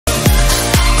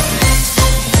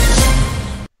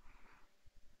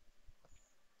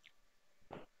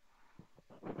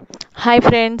Hi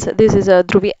friends, this is a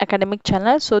Dhruvi academic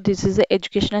channel. So this is a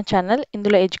educational channel.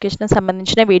 ఇందులో education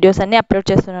సంబంధించిన videos అన్ని upload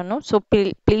చేస్తున్నాను. So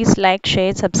please like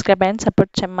share subscribe and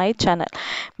support my channel.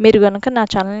 మీరు కనుక నా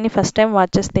ఛానల్ని first time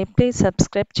watch చేస్తే please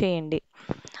subscribe చేయండి.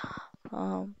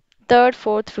 Third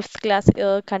fourth fifth class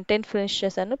content finish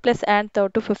చేశాను, plus and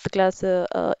third to fifth class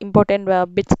important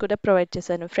bits కూడా ప్రొవైడ్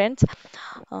చేశాను friends.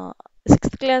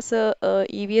 Sixth class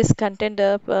EVS content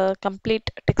complete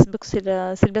text book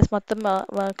syllabus మొత్తం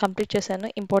కంప్లీట్ చేశాను,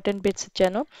 ఇంపార్టెంట్ బిట్స్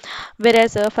ఇచ్చాను.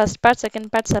 వెరాజ్ first part second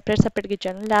part సపరేట్గా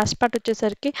ఇచ్చాను. Last part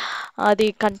వచ్చేసరికి అది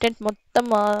కంటెంట్ మొత్తం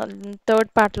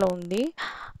థర్డ్ పార్ట్లో ఉంది,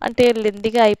 అంటే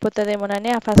లెంతీగా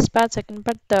అయిపోతుందేమోనని ఆ first part second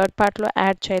part third పార్ట్లో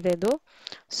యాడ్ చేయలేదు.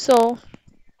 సో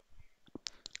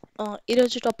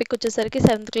ఈరోజు టాపిక్ వచ్చేసరికి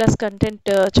సెవెంత్ క్లాస్ కంటెంట్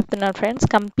చెప్తున్నాను ఫ్రెండ్స్.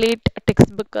 కంప్లీట్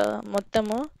టెక్స్ట్ బుక్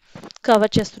మొత్తము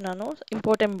కవర్ చేస్తున్నాను,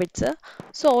 important bits.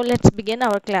 So let's begin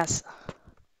our class.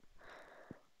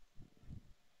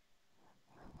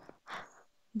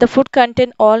 The food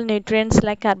contain all nutrients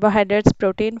like carbohydrates,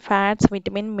 protein, fats,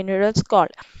 vitamin, minerals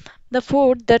called. The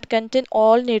food that contain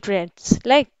all nutrients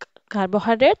like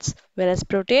carbohydrates, whereas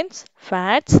proteins,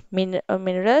 fats,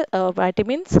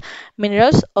 vitamins,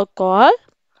 minerals are called.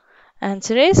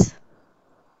 Answer is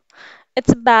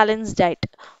it's a balanced diet.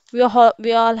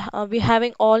 We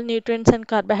having all nutrients and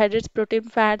carbohydrates, protein,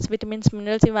 fats, vitamins,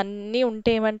 minerals ఇవన్నీ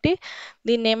ఉంటే ఏమంటే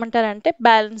దీన్ని ఏమంటారంటే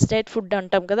balance diet food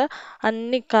అంటాం కదా.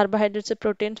 అన్ని carbohydrates,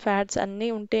 proteins, fats అన్నీ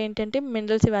ఉంటే ఏంటంటే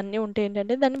మినరల్స్ ఇవన్నీ ఉంటే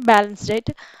ఏంటంటే దాన్ని బ్యాలెన్స్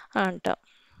డైట్ అంటాం.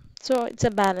 So it's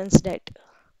a balance diet.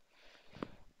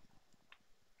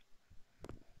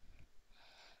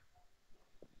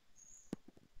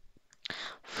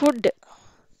 Food,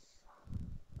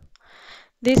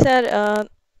 these are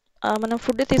మనం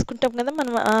ఫుడ్ తీసుకుంటాం కదా,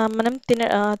 మనం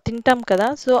తింటాం కదా.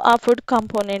 సో ఆ ఫుడ్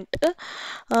కాంపోనెంట్,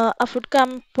 ఆ ఫుడ్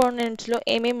కాంపోనెంట్స్లో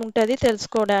ఏమేమి ఉంటుంది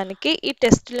తెలుసుకోవడానికి ఈ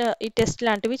టెస్ట్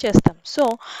లాంటివి చేస్తాం. సో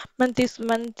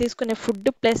మనం తీసుకునే food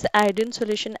plus iron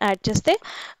solution add చేస్తే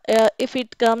ఇఫ్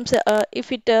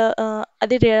ఇట్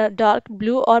అది డార్క్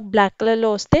బ్లూ ఆర్ బ్లాక్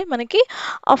కలర్లో వస్తే మనకి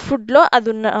ఆ ఫుడ్లో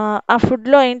అది ఉన్న ఆ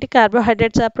ఫుడ్లో ఏంటి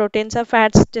కార్బోహైడ్రేట్స్, ఆ ప్రోటీన్స్, ఆ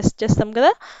ఫ్యాట్స్ టెస్ట్ చేస్తాం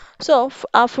కదా. సో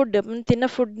ఆ ఫుడ్ మనం తిన్న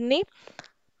ఫుడ్ని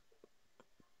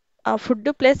food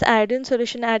plus iodine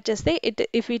solution add చేస్తే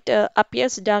if it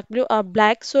appears dark blue or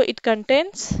black, so it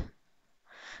contains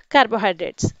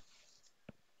carbohydrates.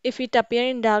 If it appear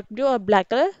in dark blue or black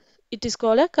color, it is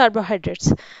called a carbohydrates.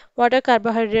 What are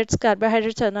carbohydrates?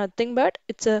 Carbohydrates are nothing but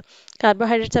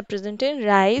carbohydrates are present in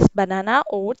rice, banana,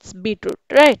 oats, beetroot,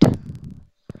 right?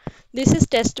 This is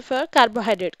test for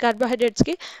carbohydrates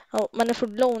కి మన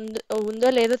food లో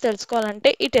ఉందో లేదో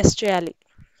తెలుసుకోవాలంటే ఈ test చేయాలి.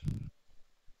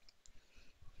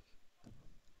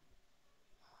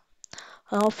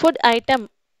 Food item,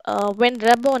 when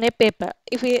rub on a paper,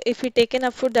 if we taken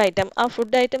a food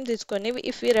item తీసుకొని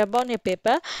if we rub on a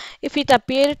paper, if it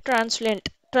appear translucent,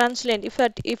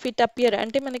 if it appear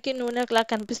అంటే మనకి నూనె లా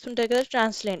కనిపిస్తుంటాయి కదా,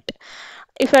 translucent.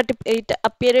 It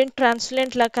appear in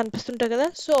translucent లా కనిపిస్తుంటాయి కదా,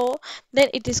 so then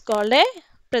it is called a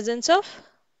presence of.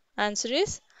 Answer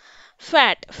is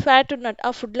fat ఉన్నట్టు,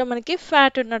 ఆ ఫుడ్లో మనకి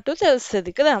ఫ్యాట్ ఉన్నట్టు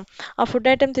తెలుస్తుంది కదా. ఆ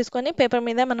ఫుడ్ ఐటెం తీసుకొని పేపర్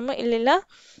మీద మనము ఇలా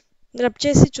రబ్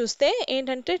చేసి చూస్తే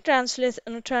ఏంటంటే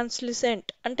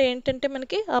ట్రాన్స్లూసెంట్ అంటే ఏంటంటే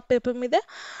మనకి ఆ పేపర్ మీద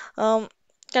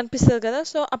కనిపిస్తుంది కదా.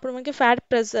 సో అప్పుడు మనకి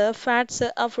ఫ్యాట్స్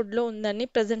ఆ ఫుడ్లో ఉందని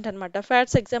ప్రజెంట్ అనమాట.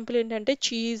 ఫ్యాట్స్ ఎగ్జాంపుల్ ఏంటంటే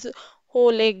cheese,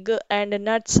 whole egg and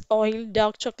nuts, oil,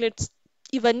 dark chocolates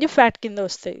ఇవన్నీ ఫ్యాట్ కింద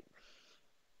వస్తాయి.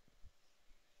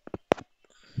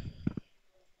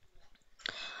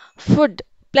 Food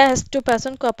plus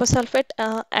 2% copper sulfate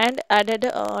and added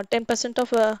 10%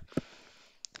 of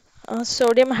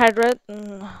sodium hydro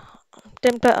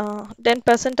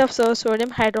 10% of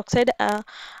sodium hydroxide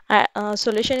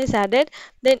solution is added.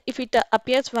 Then if it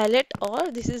appears violet or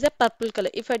this is a purple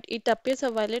color, if it appears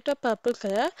a violet or purple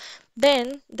color, then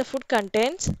the food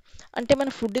contains, అంటే మన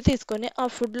food తీసుకొని ఆ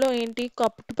ఫుడ్లో ఏంటి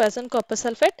 2% copper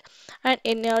sulphate and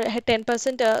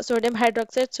 10% sodium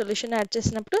hydroxide solution add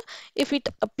చేసినప్పుడు if it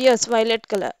appears violet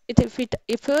colour, if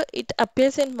it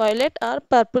appears in violet are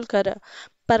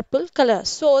purple colour,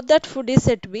 so that food is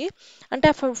set B, అంటే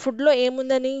ఆ ఫుడ్లో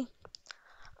ఏముందని,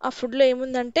 ఆ ఫుడ్లో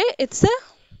ఏముందంటే it's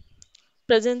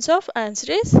presence of.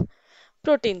 Answer is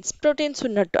proteins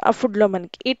ఉన్నట్టు ఆ ఫుడ్లో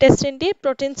మనకి. ఈ టెస్ట్ ఏంటి,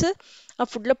 ప్రోటీన్స్ ఆ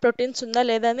ఫుడ్లో ప్రోటీన్స్ ఉందా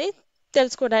లేదా అని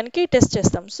తెలుసుకోవడానికి టెస్ట్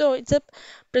చేస్తాం. So it's a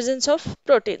presence of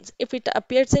proteins. If it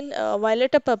appears in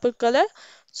violet are purple colour,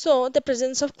 so the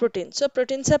presence of proteins. So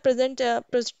proteins are present,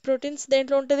 proteins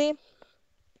దేంట్లో ఉంటుంది,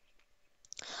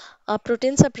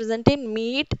 proteins are present in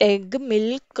meet, egg,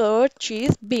 milk, curd,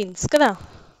 cheese, beans కదా,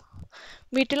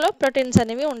 వీటిలో proteins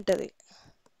అనేవి ఉంటుంది.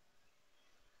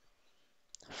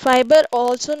 Fibre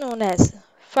also known as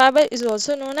Fiber is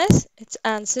also known as, its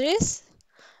answer is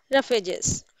roughages.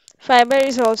 Fiber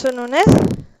is also known as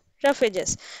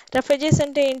roughages. Roughages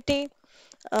అంటే ఏంటి?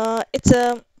 It's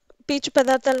పీచు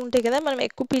పదార్థాలు ఉంటాయి కదా, మనం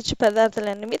ఎక్కువ పీచు పదార్థాలు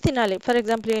అనేవి తినాలి. ఫర్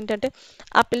ఎగ్జాంపుల్ ఏంటంటే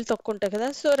ఆపిల్ తొక్కు ఉంటుంది కదా,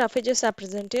 so roughages are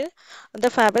present in the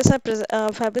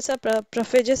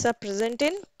roughages are present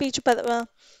in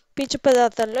పీచు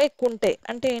పదార్థాల్లో ఎక్కువ ఉంటాయి.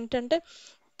 అంటే ఏంటంటే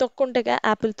తొక్కు ఉంటాయి కదా,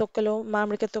 ఆపిల్ తొక్కలో,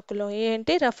 మామిడికాయ తొక్కలో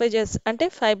ఏంటి రఫేజెస్ అంటే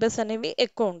ఫైబర్స్ అనేవి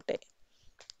ఎక్కువ ఉంటాయి.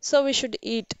 So we should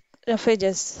eat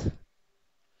roughages.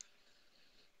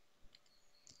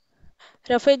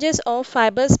 Raffages of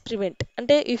fibers prevent. And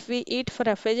if we eat for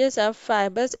raffages of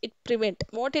fibers, it prevent.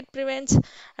 What it prevents?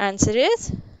 Answer is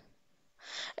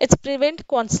it's prevent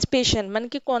constipation.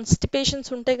 మనకి constipations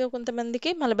ఉంటాయి కదా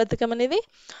కొంతమందికి మలబద్ధకం అనేది.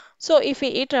 So if we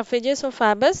eat raffages of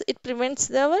fibers, it prevents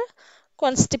our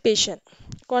constipation.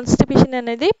 Constipation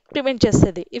అనేది prevent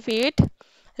చేస్తుంది. If we eat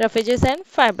raffages and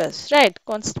fibers, right?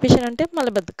 Constipation అంటే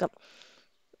మలబద్ధకం.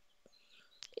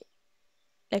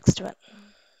 Next one.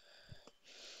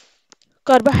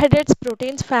 Carbohydrates,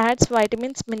 proteins, fats,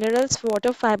 vitamins, minerals,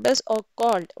 water, fibers are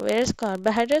called. Whereas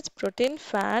carbohydrates, protein,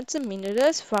 fats,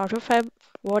 minerals,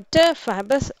 water,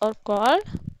 fibers are called.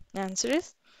 Answer is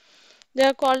they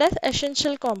are called as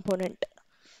essential component.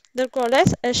 They're called as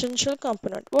essential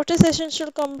component. What is essential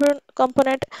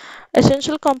component?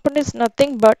 Essential component is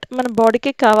nothing but మన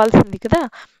బాడీకి కావాల్సింది కదా.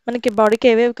 మనకి బాడీకి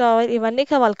ఏవేవి కావాలి, ఇవన్నీ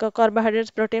కావాలి కదా,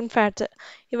 కార్బోహైడ్రేట్స్, ప్రోటీన్, ఫ్యాట్స్,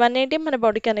 ఇవన్నీ ఏంటి మన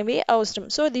బాడీకి అనేవి అవసరం.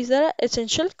 So these are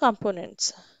essential components.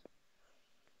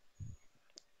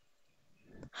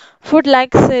 Food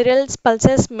like cereals,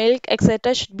 pulses, milk,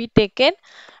 etc. should be taken.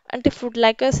 అంటే food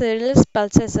like cereals,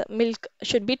 pulses, milk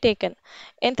should be taken.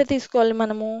 ఎంత తీసుకోవాలి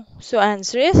మనము? So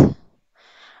answer is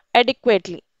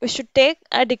adequately. We should take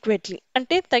adequately.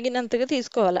 అంటే తగినంతగా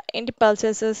తీసుకోవాలా. ఏంటి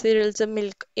పల్సెస్, సీరియల్స్,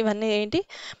 మిల్క్ ఇవన్నీ ఏంటి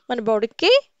మన బాడీకి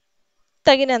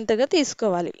తగినంతగా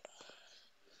తీసుకోవాలి.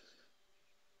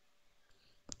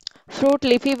 Fruit,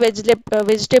 leafy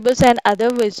vegetables and other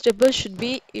vegetables should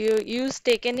be used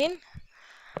taken in.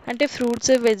 అంటే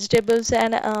fruits, vegetables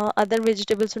and other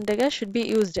vegetables ఉంటాయి కదా, షుడ్ బి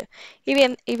యూజ్డ్.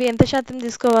 ఇవి ఎంత శాతం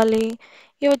తీసుకోవాలి?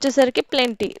 ఇవి వచ్చేసరికి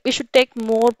plenty. We should take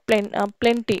more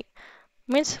plenty.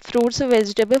 Means fruits,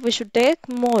 vegetables, we should take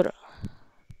more.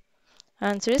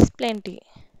 Answer is plenty.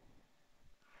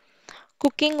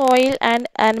 Cooking oil and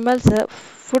animals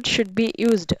food should be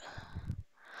used.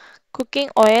 Cooking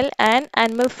oil and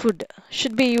animal food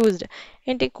should be used.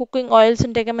 ఏంటి cooking oils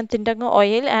ఉంటాయి కదా, మనం తింటాం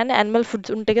oil and animal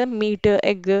foods ఉంటాయి కదా, meet,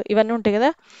 egg ఇవన్నీ ఉంటాయి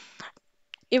కదా,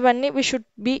 ఇవన్నీ వి షుడ్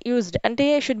బి యూజ్డ్. అంటే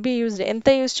షుడ్ బి యూజ్డ్ ఎంత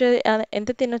ఎంత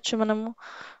తినొచ్చు మనము?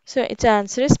 So it's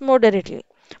answer is moderately.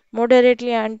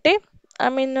 Moderately అంటే ఐ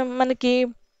మీన్ మనకి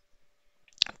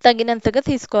తగినంతగా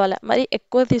తీసుకోవాలి, మరి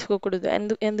ఎక్కువ తీసుకోకూడదు.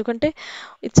 ఎందుకంటే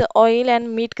ఇట్స్ ఆయిల్ అండ్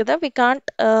మీట్ కదా, వి కాంట్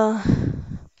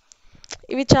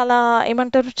ఇవి చాలా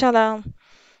ఏమంటారు, చాలా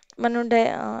మన ఉండే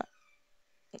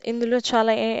ఇందులో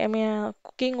చాలా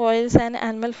cooking oils and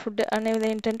animal food అనేది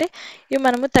ఏంటంటే ఇవి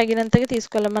మనము తగినంతగా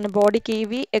తీసుకోవాలి, మన బాడీకి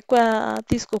ఇవి ఎక్కువ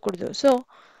తీసుకోకూడదు. So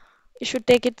you should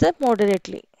take its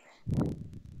moderately.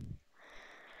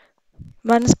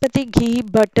 Vanaspati ghee,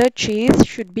 butter, cheese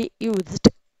should be used.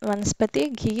 Vanaspati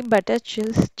ghee, butter,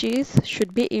 cheese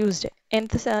should be used.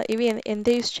 ఇవి ఎంత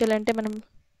యూస్ చేయాలంటే మనం,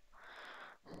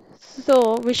 so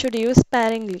we should use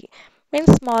sparingly.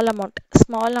 Means small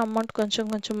amount కొంచెం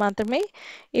కొంచెం మాత్రమే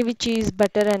ఇవి చీజ్,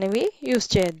 బటర్ అనేవి use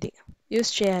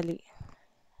చేయాలి.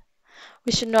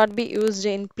 We should not be used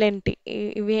in plenty.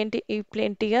 ఇవి ఏంటి ఈ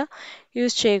ప్లెంటీగా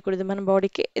యూజ్ చేయకూడదు మన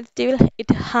బాడీకి.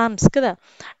 ఇట్ హార్మ్స్ కదా,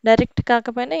 డైరెక్ట్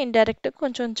కాకపోయినా ఇండైరెక్ట్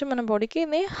కొంచెం కొంచెం మన బాడీకి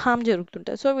ఇది హార్మ్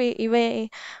జరుగుతుంటుంది. సో ఇవి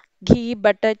ఘీ,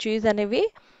 బటర్, చీజ్ అనేవి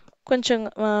కొంచెం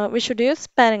వి షుడ్ యూస్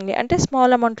స్పారింగ్లీ, అంటే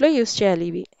స్మాల్ అమౌంట్లో యూస్ చేయాలి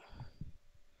ఇవి.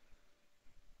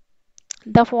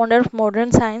 The founder of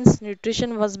modern science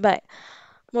nutrition was by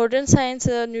modern science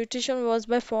nutrition was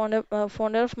by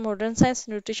founder of modern science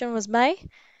nutrition was by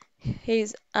his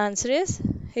answer is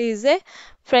he is a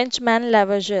Frenchman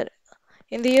Lavoisier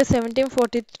in the year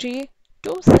 1743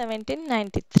 to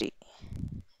 1793.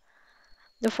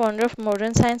 The founder of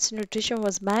modern science nutrition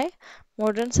was by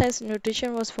modern science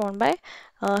nutrition was found by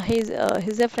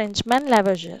he's a Frenchman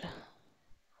Lavoisier.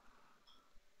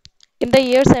 In the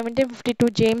year 1752,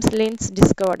 James Lind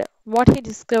discovered. What he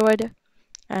discovered?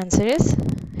 Answer is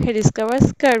he discovered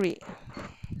scurvy.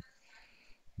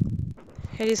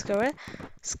 He discovered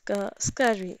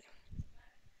scurvy.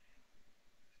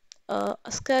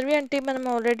 Scurvy అంటే మనం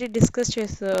already discuss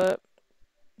చేసా.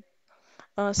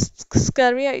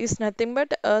 Scurvy is nothing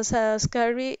but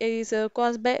scurvy is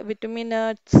caused by vitamin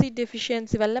C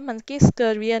deficiency వల్ల మనకి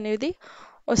scurvy అనేది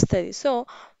వస్తుంది. So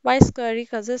why scurvy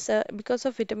causes because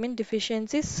of vitamin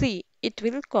deficiency C. it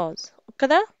will cause.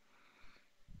 Kada?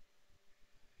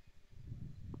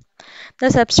 The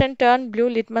substance turn blue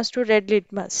litmus to red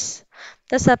litmus.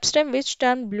 The substance which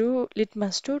turn blue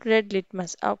litmus to red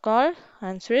litmus are called,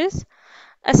 answer is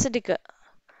acidic.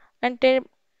 అంటే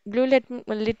blue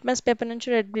litmus paper నుంచి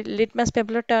red litmus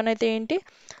పేపర్లో turn అయితే ఏంటి?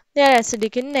 They are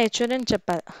acidic in nature అని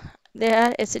చెప్పాలి. They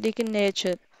are acidic in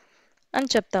nature అని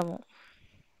చెప్తాము.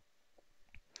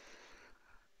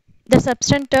 The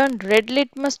substance turn red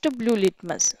litmus to blue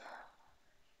litmus.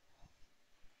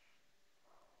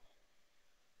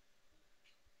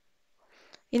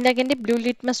 ఇందాకంటే blue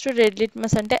litmus to red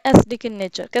litmus అంటే అసిడిక్ ఇన్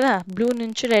నేచర్ కదా, బ్లూ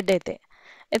నుంచి రెడ్ అయితే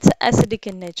it's acidic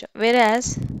in nature.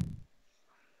 వేరాస్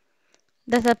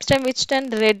the substance which turn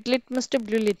red litmus to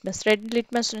blue litmus, red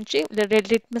litmus నుంచి red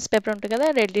litmus paper ఉంటుంది కదా,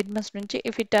 red litmus నుంచి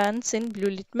if it turns in blue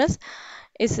litmus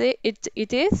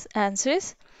it is answer is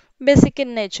basic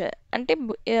in nature. అంటే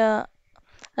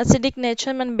acidic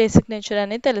nature మన basic nature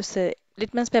అనేది తెలుస్తుంది.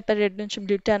 Litmus paper red నుంచి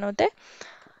blue turn అవుతే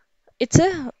it's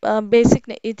basic,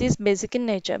 it is basic in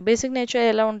nature. Basic nature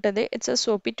ఎలా ఉంటుంది? It's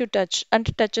soapy to touch,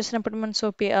 అంటే touch చేసినప్పుడు మన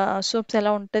సోప్స్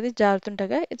ఎలా ఉంటుంది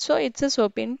జారుతుంటగా, it's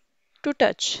soapy in to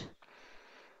touch.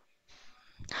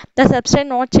 The substance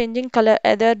not changing color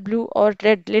either blue or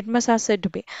red litmus are said to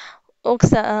be. ఒక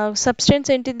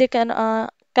substance ఏంటి, they can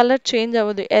colour change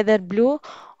అవ్వదు, either blue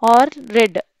or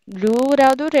red. Blue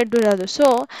రాదు, red రాదు. So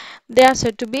they are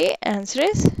said to be, answer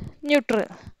is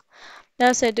neutral. They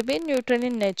are said to be neutral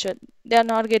in nature. They are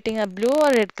not getting a blue or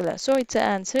red color. So its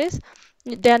answer is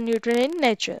they are neutral in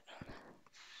nature.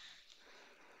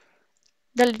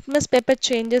 The litmus paper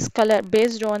changes color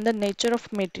based on the nature of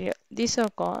material. These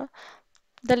are called,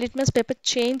 the litmus paper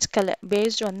change color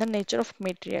based on the nature of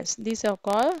materials. These are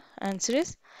called, answer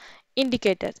is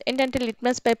indicators. ఏంటంటే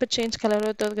litmus paper change colour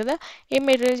అవుతుంది కదా, ఏం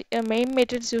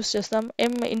materials use చేస్తాం,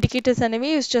 ఏం indicators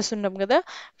అనేవి use చేస్తుంటాం కదా,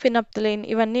 ఫినాప్థలిన్,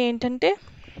 ఇవన్నీ ఏంటంటే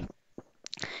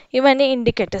ఇవన్నీ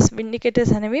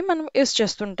ఇండికేటర్స్ అనేవి మనం యూస్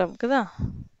చేస్తుంటాం కదా.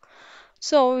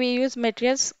 So we use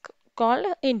materials called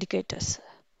indicators.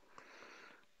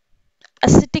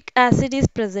 Acetic acid is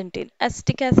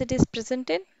present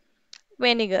in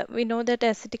vinegar. We know that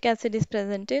acetic acid is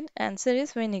present in, answer is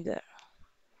vinegar.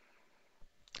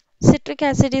 Citric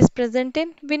acid is present in,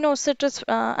 we know citrus,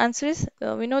 answer is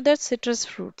we know that citrus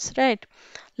fruits, right?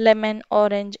 Lemon,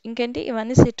 orange, ఇంకేంటి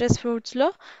ఇవన్నీ citrus fruits లో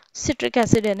citric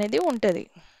acid అనేది ఉంటుంది.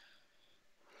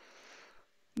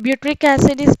 Butyric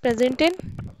acid is present in,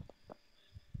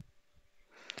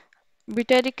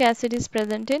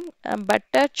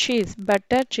 butter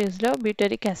cheese లో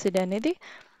butyric acid అనేది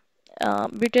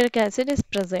butyric acid is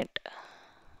present.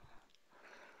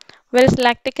 Whereas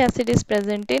lactic acid is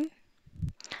present in,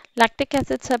 lactic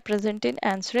acids are present in,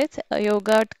 answer is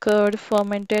yogurt, curd,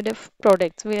 fermented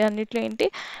products. వీటన్నిటిలో ఏంటి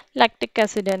lactic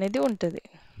acid అనేది ఉంటుంది.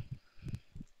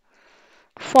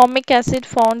 Formic acid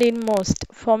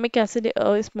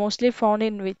is mostly found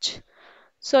in which?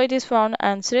 So it is found,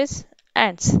 answer is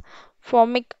ants.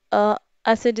 Formic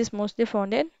acid is mostly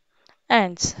found in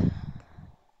ants.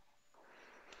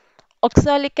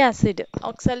 Oxalic acid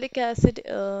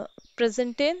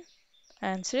present in,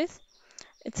 answer is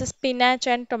it's a spinach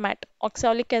and tomato.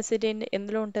 Oxalic acid in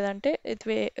ఎందులో ఉంటుందంటే it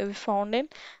we found in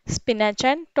spinach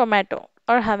and tomato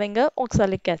are having a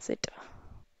oxalic acid.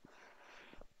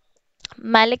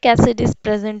 Malic acid is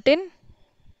present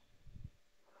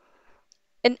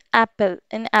in apple.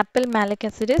 In apple malic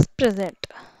acid is present.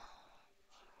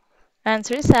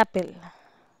 Answer is apple.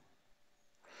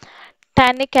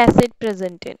 Tannic acid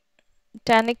present in,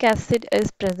 tannic acid is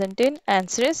present in,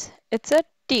 answer is it's a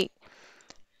tea.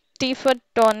 T for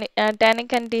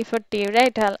tannic and T for tea,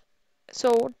 right? So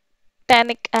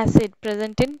tannic acid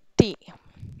present in tea.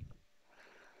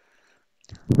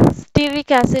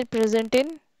 Stearic acid present in,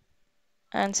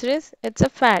 answer is it's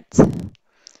a fats.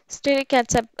 Stearic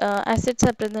acids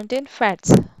are present in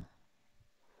fats.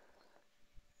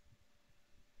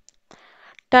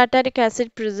 Tartaric acid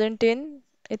present in,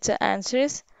 its answer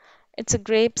is it's a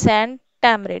grapes and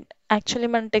tamarind. Actually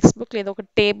మన text book లేదు, ఒక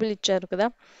table ఇచ్చారు కదా,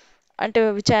 అంటే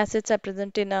which acids are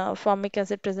present in, formic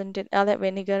acid present in, అదే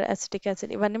vinegar, acetic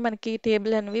acid, ఇవన్నీ మనకి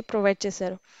table అనేవి ప్రొవైడ్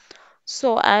చేశారు. సో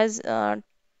యాజ్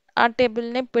ఆ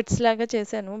టేబుల్ని బిట్స్ లాగా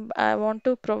చేశాను. I want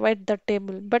to provide the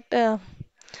table, but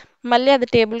మళ్ళీ అది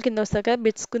టేబుల్ కింద వస్తుంది కదా,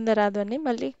 బిట్స్ కింద రాదు అని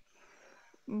మళ్ళీ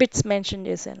బిట్స్ మెన్షన్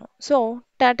చేశాను. So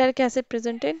tartaric acid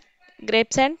present in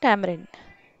grapes and tamarind.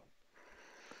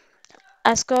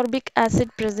 Ascorbic acid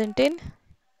present in,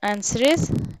 answer is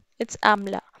it's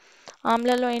amla.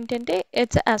 ఆమ్లాలో ఏంటంటే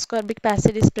it's ascorbic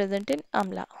acid is present in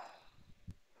amla.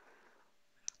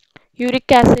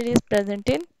 Uric acid is present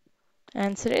in,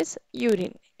 answer is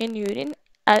urine. In urine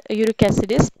uric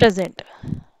acid is present.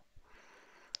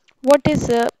 What is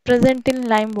present in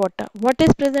lime water? What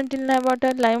is present in lime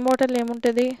water? Lime water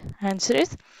ఏముంటది? Answer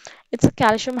is it's a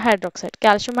calcium hydroxide.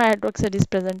 Calcium hydroxide is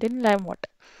present in lime water.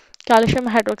 Calcium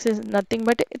hydroxide is nothing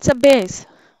but it's a base.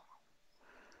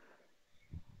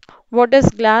 What does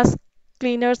glass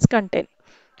cleaners contain?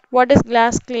 What does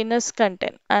glass cleaners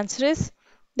contain? Answer is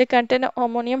they contain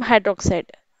ammonium hydroxide.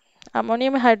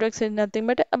 Ammonium hydroxide is nothing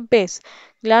but a base.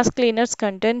 Glass cleaners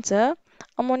contains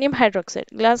ammonium hydroxide.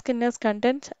 Glass cleaners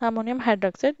contains ammonium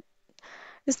hydroxide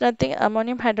is nothing.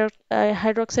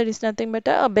 Hydroxide is nothing but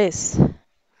a base.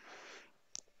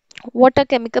 What are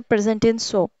chemical present in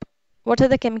soap? What are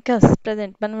the chemicals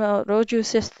present? మనం రోజు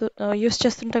use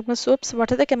చేస్తుంటాం కదా soaps. What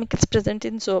are the chemicals present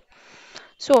in soap?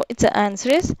 So its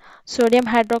answer is sodium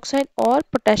hydroxide or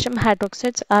potassium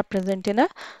hydroxides are present in a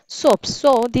soaps.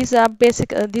 So these are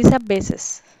these are bases.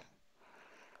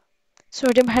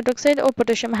 Sodium hydroxide or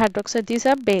potassium hydroxide, these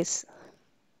are base.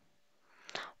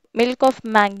 Milk of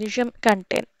magnesium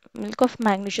contain. Milk of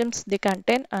magnesiums they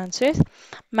contain. Answer is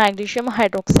magnesium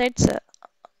hydroxides.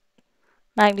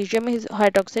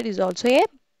 Hydroxide is also a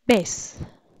base.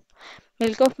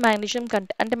 Milk of magnesium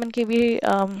content అంటే మనకి ఇవి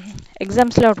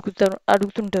ఎగ్జామ్స్లో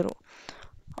అడుగుతుంటారు.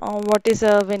 What is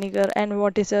a vinegar and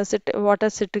what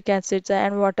are citric acids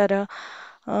and what are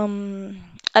um,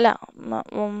 అలా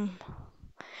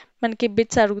మనకి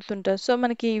bits అడుగుతుంటారు. So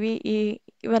మనకి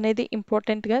ఇవనేది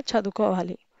ఇంపార్టెంట్గా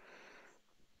చదువుకోవాలి.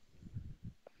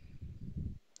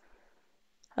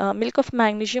 Milk of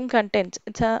magnesium contains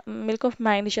it's a milk of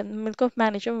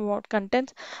magnesium what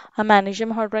contains a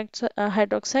magnesium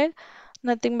hydroxide,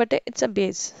 nothing but it's a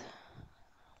base.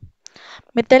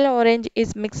 Methyl orange is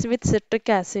mixed with citric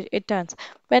acid it turns.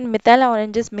 When methyl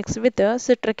orange is mixed with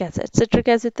citric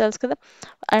acid tells kada,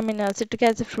 citric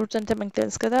acid fruits ante మనకి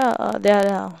తెలుసు కదా, they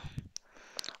are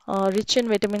rich in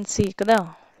vitamin C kada,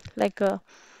 like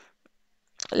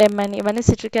lemon ఇవన్నీ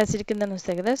citric acid కింద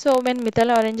వస్తాయి కదా. So when methyl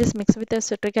orange is mixed with a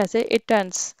citric acid it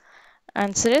turns.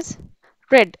 Answer is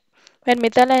red. When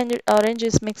methyl orange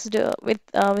is mixed with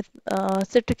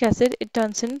citric acid it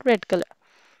turns in red color.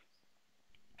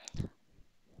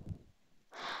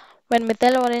 When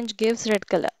methyl orange gives red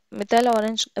color, methyl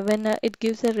orange when it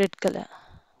gives a red color.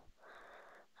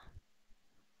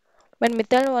 When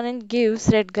methyl orange gives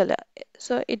red color,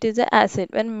 so it is a acid.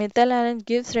 When methyl orange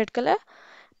gives red color,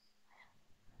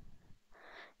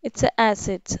 it's a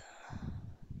acid.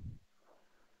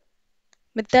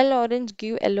 Methyl orange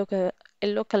give yellow color.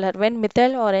 Yellow color. When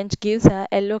methyl orange gives a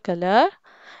yellow color,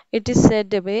 it is said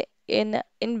to be in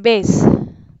base.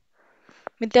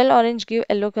 Methyl orange give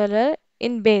yellow color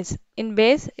in base. In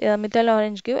base, methyl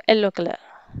orange give yellow color.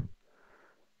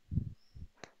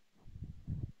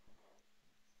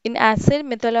 In acid,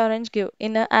 methyl orange give.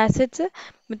 In acids,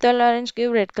 methyl orange give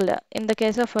red color. In the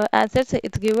case of acids,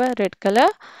 it give a red color.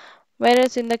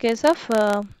 Whereas in the case of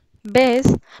base,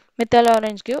 methyl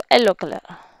orange give yellow color.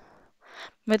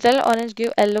 Methyl orange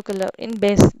give yellow color in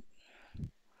base.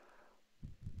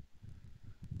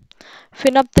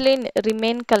 Phenolphthalein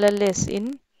remain colorless in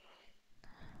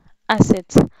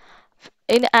acids.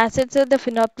 In acids, the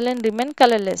phenolphthalein remain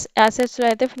colorless. Acids,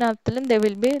 the phenolphthalein they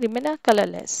will be remain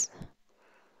colorless.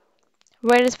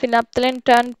 Whereas phenolphthalein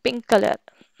turn pink color.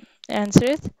 Answer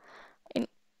is in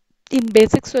in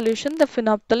basic solution, the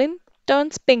phenolphthalein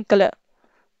turns pink color.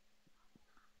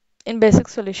 In basic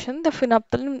solution, the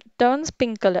phenolphthalein turns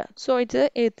pink color. So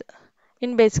it's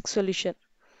in basic solution.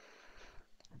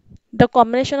 The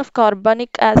combination of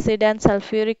carbonic acid and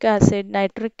sulfuric acid,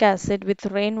 nitric acid with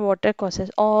rainwater causes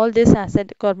all this acid,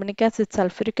 carbonic acid,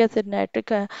 sulfuric acid,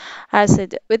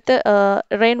 acid with the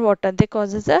rainwater. They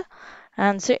causes a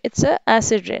answer. It's a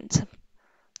acid rains.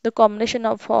 The combination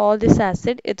of all this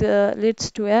acid it leads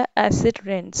to a acid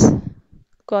rains.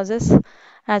 Causes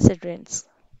acid rains.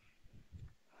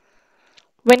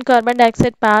 When carbon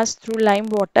dioxide passes through lime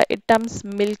water, it turns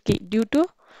milky due to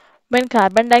when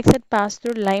carbon dioxide passes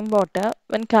through lime water,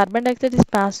 when carbon dioxide is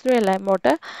passed through a lime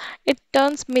water, it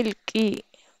turns milky.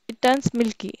 It turns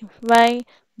milky. Why?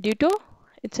 Due to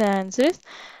its answer is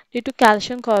due to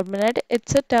calcium carbonate.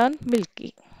 It's a turn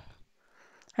milky.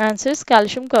 Answer is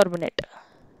calcium carbonate.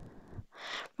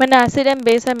 When acid and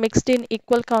base are mixed in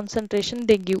equal concentration,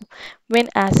 they give. When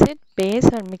acid base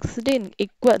are mixed in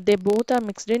equal, they both are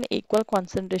mixed in equal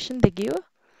concentration. They give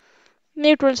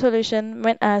neutral solution.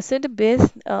 When acid base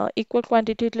equal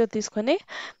quantity lo తీసుకొని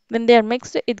when they are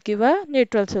mixed it give a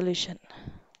neutral solution.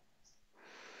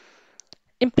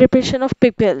 In preparation of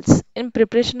pickles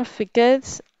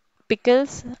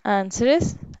answer is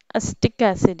acetic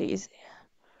acid is.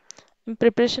 In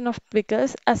preparation of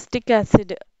pickles acetic acid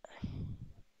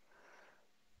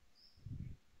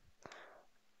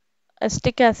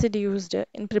acetic acid used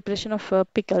in preparation of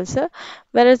pickles,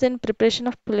 whereas in preparation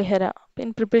of pulihara,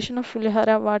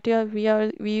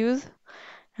 we use,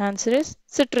 answer is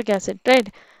citric acid, right?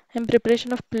 In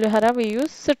preparation of pulihara, we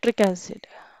use citric acid.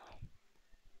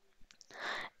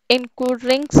 In cool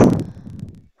drinks,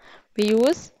 we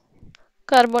use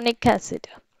carbonic acid.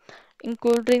 In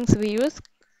cool drinks,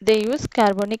 they use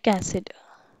carbonic acid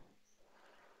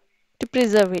to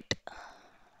preserve it.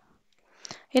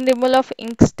 In removal of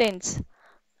ink stains,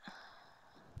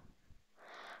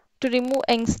 to remove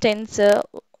ink stains,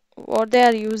 what they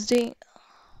are using,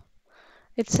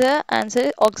 it's a answer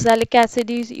oxalic acid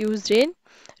is used in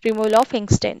removal of ink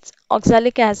stains.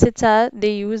 Oxalic acids are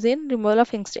they use in removal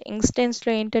of ink stains. Ink stains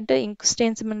లో ఏంటంటే ink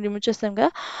stains మనం remove చేస్తాం కదా,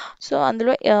 so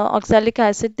అందులో oxalic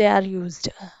acid they are used.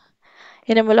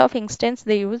 In removal of ink stains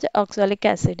they use oxalic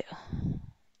acid.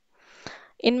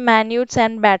 In manures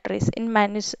and batteries,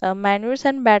 manures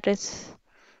and batteries,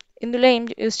 ఇందులో ఏం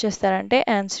use చేస్తారంటే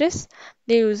answer is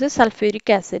they use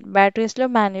sulphuric acid. బ్యాటరీస్లో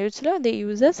మాన్యూర్స్లో they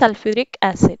use sulphuric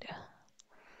acid.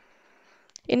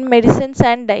 In medicines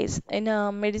and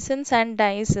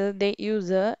dyes, they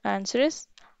use answer is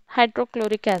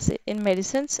hydrochloric acid. In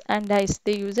medicines and dyes,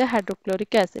 they use a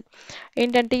hydrochloric acid.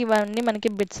 ఏంటంటే ఇవన్నీ మనకి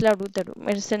బిట్స్లో అడుగుతాడు.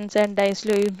 Medicines and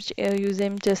డైస్లో use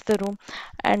ఏం చేస్తారు,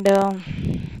 and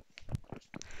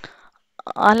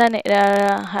అలానే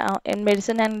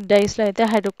medicine and డైస్లో అయితే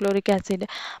hydrochloric acid,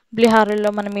 బిహారుల్లో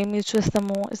మనం ఏం యూజ్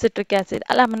చేస్తాము సిట్రిక్ యాసిడ్,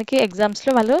 అలా మనకి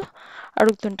ఎగ్జామ్స్లో వాళ్ళు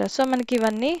అడుగుతుంటారు. సో మనకి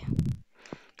ఇవన్నీ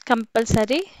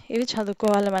కంపల్సరీ ఇవి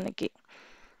చదువుకోవాలి మనకి.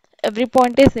 Every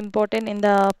point is important in the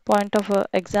point of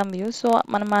exam view. So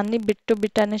మనం అన్ని బిట్ టు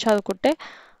బిట్ అన్ని చదువుకుంటే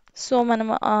సో మనం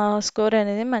స్కోర్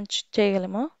అనేది మంచి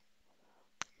చేయగలము.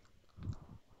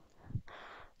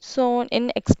 So in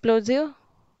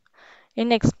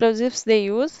explosives they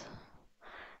use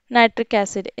nitric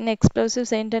acid. In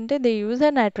explosives ఏంటంటే they use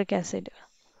a nitric acid.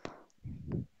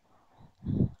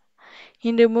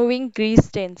 In removing grease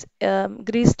stains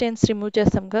remove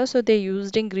చేస్తాం కదా, so they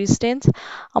used in grease stains.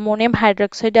 Ammonium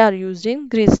hydroxide are used in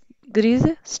grease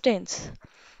stains.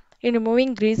 In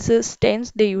removing grease stains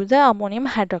they use the ammonium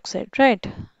hydroxide, right?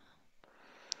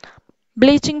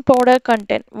 Bleaching powder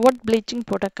content, what bleaching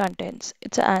powder contains?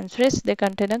 Its answer is they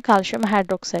contain a calcium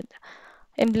hydroxide.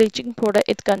 In bleaching powder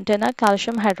it contain a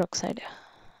calcium hydroxide.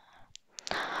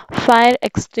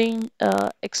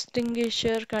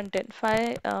 Extinguisher content,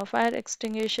 fire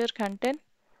extinguisher content,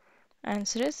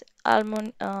 answer is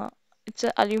it's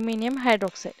a aluminum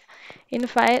hydroxide. In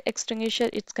fire extinguisher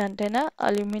it's contain a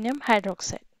aluminum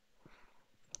hydroxide.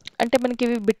 అంటే మనకి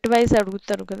ఇవి bit wise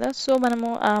అడుగుతారు కదా, so మనము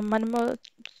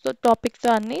టాపిక్తో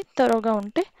అన్ని త్వరగా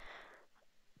ఉంటే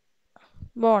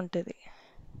బాగుంటుంది.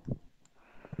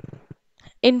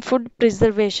 In food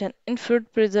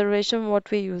preservation what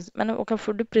we use, మనం ఒక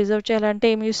ఫుడ్ ప్రిజర్వ్ చేయాలంటే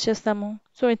ఏం యూజ్ చేస్తాము,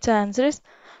 so it's answer is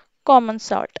common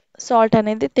salt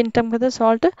అనేది తింటాం కదా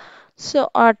సాల్ట్, సో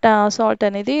ఆ సాల్ట్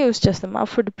అనేది యూజ్ చేస్తాం ఆ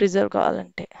ఫుడ్ ప్రిజర్వ్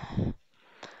కావాలంటే.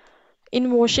 ఇన్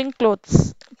వాషింగ్ క్లోత్స్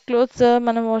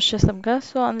మనం వాష్ చేస్తాం కదా,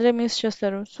 సో అందులో ఏం యూజ్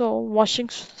చేస్తారు, so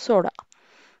washing soda,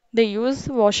 they use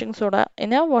washing soda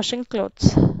in a washing clothes.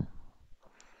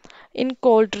 In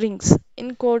cold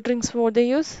drinks what they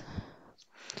use,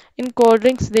 in cold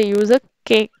drinks they use a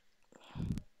cake,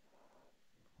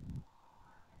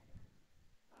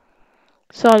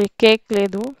 sorry cake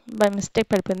లేదు by mistake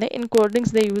పడిపోయింది. In cold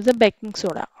drinks they use a baking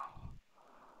soda.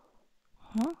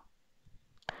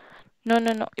 No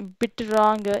no no bit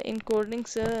wrong. In cold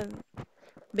drinks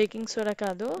baking soda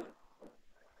కాదు.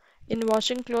 In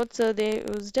washing clothes they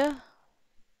used,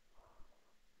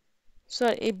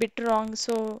 sorry ఈ bit wrong,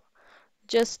 so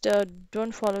just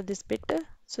don't follow this bit.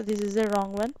 So this is the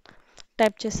wrong one.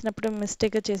 Type చేసినప్పుడు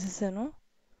మిస్టేక్గా చేసేసాను.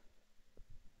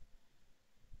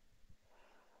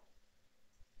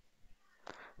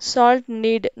 Salt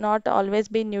need not always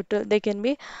be neutral, they can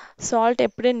be, salt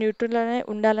ఎప్పుడే neutral అనే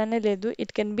ఉండాలనే లేదు,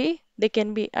 it can be, they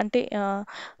can be అంటే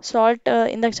salt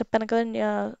ఇందాక చెప్పాను కదా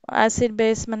యాసిడ్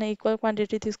బేస్ మన ఈక్వల్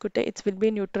క్వాంటిటీ తీసుకుంటే ఇట్స్ విల్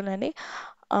బి న్యూట్రల్ అని.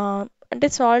 అంటే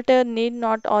సాల్ట్ నీడ్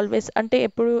నాట్ ఆల్వేస్ అంటే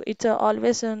ఎప్పుడు it's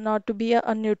always not to be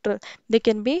a neutral, they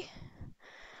can be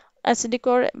acidic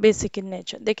or basic in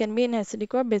nature, they can be in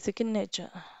acidic or basic in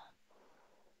nature.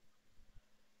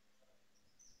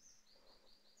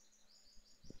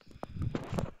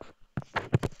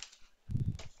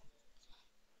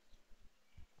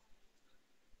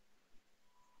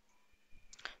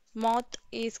 Moth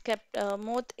is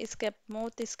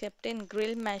kept in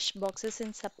grill mesh boxes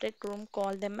in separate room,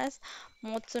 call them as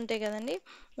moths ఉంటాయి కదండి.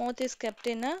 Moth is kept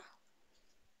in a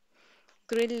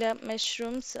grill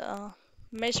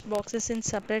mesh boxes in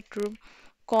separate room,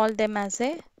 call them as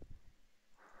a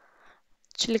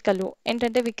చిలుకలు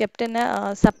ఏంటంటే we kept in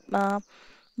సప్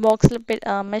బాక్స్లో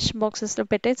mesh బాక్సెస్లో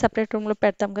పెట్టి separate రూమ్లో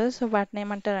పెడతాం కదా, సో వాటిని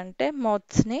ఏమంటారంటే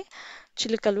మౌత్స్ని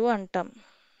చిలుకలు అంటాం.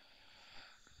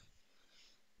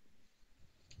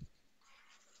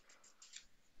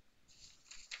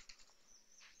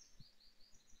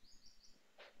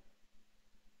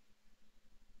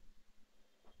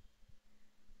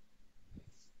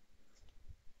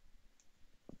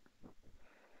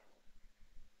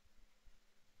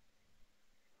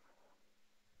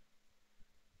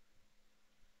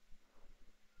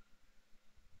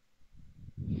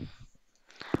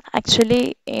 యాక్చువల్లీ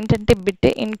ఏంటంటే bit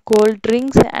in cold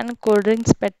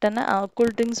drinks పెట్టన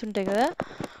cool drinks ఉంటాయి కదా,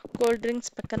 కోల్డ్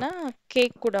డ్రింక్స్ పక్కన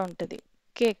కేక్ కూడా ఉంటుంది.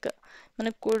 కేక్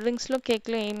మన కూల్ డ్రింక్స్లో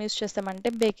కేక్లో ఏం యూస్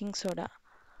చేస్తామంటే బేకింగ్ సోడా.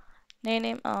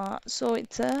 నేనేం సో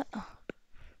ఇట్స్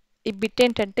ఈ బిట్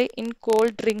ఏంటంటే ఇన్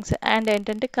కోల్డ్ డ్రింక్స్ అండ్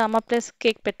ఏంటంటే కామా ప్లస్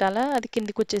కేక్ పెట్టాలా, అది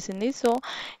కిందికి వచ్చేసింది. So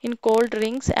in cold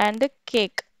drinks and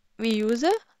cake we use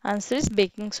answer is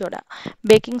baking soda.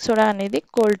 Baking soda అనేది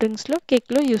కోల్డ్ డ్రింక్స్లో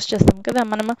కేక్లో యూస్ చేస్తాం కదా,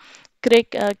 మనం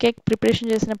కేక్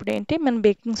ప్రిపరేషన్ చేసినప్పుడు ఏంటి మనం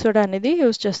బేకింగ్ సోడా అనేది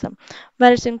యూస్ చేస్తాం.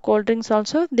 వెరస్ in cold drinks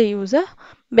also they use a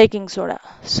baking soda.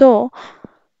 So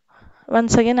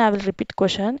once again I will repeat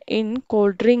question in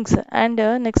cold drinks and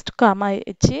next comma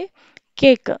ఇచ్చి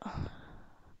cake.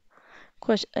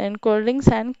 In cold drinks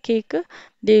and cake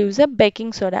they use a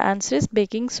baking soda. Answer is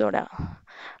baking soda.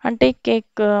 అంటే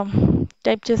cake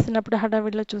type చేస్తున్నప్పుడు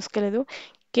హడావిడిలో చూసుకోలేదు,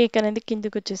 cake అనేది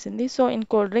కిందికి వచ్చేసింది. So in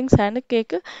cold drinks and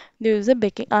cake they use a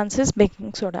baking, answer is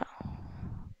baking soda.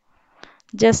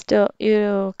 Just you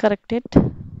correct it.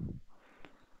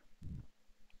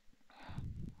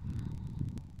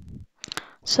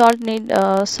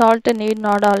 Salt need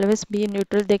not always be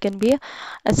neutral. They can be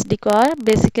acidic or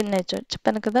basic in nature.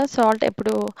 చెప్పాను కదా, salt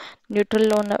ఎప్పుడు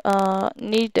న్యూట్రల్లో ఉన్న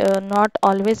need not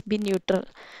always be neutral.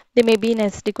 They may be in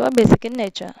acidic or basic in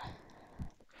nature.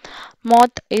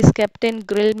 Moth is kept in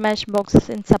grilled mesh boxes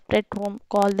in separate room.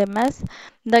 Call them as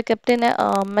they kept in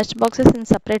mesh boxes in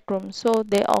separate room. So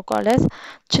they are called as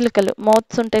చిలుకలు.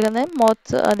 moths ఉంటాయి కదా,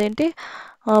 moths అదేంటి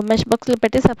mesh బాక్స్లో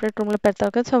పెట్టి separate రూమ్లో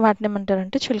పెడతారు కదా, so వాటిని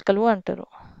ఏమంటారంటే చిలుకలు అంటారు.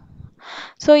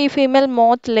 So if female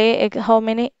moth lay egg, how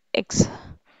many eggs?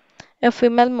 A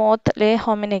female moth lay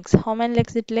how many eggs? How many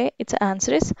eggs it lay? Its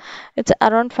answer is it's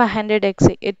around 500 eggs.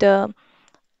 It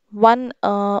one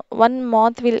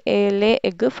moth will lay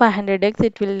egg 500 eggs.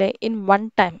 It will lay in one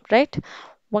time, right?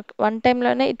 One time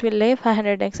lone it will lay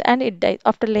 500 eggs and it dies.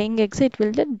 After laying eggs, it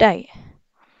will die.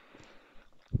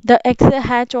 The eggs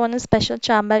hatch on a special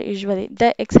chamber usually. The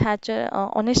eggs hatch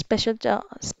on a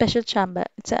special chamber.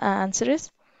 Its answer is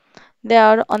they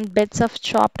are on beds of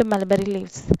chopped mulberry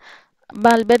leaves.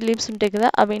 Mulberry leaves ఉంటాయి కదా,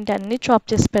 అవి ఏంటి అన్ని chop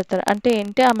చేసి పెడతారు. అంటే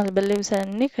ఏంటి ఆ మల్బెరీ లీవ్స్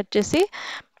అన్ని కట్ చేసి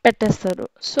పెట్టేస్తారు.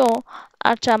 సో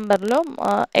ఆ చాంబర్లో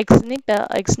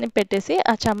ఎగ్స్ని పెట్టేసి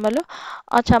ఆ చాంబర్లో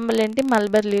ఏంటి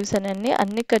మల్బెరీ లీవ్స్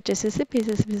అన్ని కట్ చేసేసి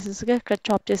పీసెస్గా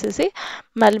చాప్ చేసేసి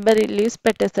మల్బెరీ లీవ్స్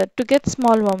పెట్టేస్తారు. టు గెట్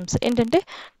స్మాల్ వామ్స్, ఏంటంటే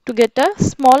to get a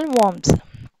small worms.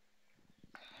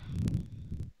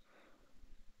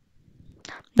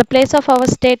 The place of our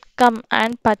state come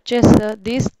and purchase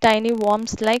these tiny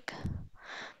worms like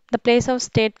the place of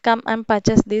state come and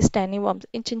purchase these tiny worms.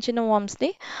 ఈ చిన్న చిన్న wormsని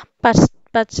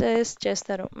purchase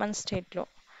చేస్తారు మన స్టేట్లో.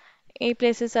 ఏ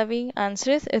places అవి?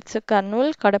 Answer is it's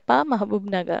Kurnool, Kadapa, Mahabub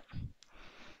Nagar.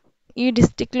 ఈ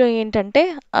డిస్టిక్లో ఏంటంటే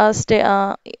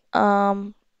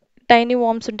టైనీ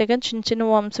వామ్స్ ఉంటాయి కదా, చిన్న చిన్న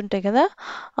వామ్స్ ఉంటాయి కదా,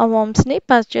 ఆ వామ్స్ని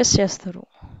పర్చేస్ చేస్తారు.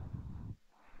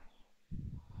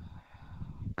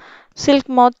 Silk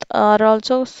moth are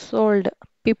also sold.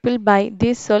 People buy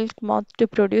these silk moth to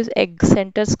produce egg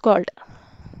centers called.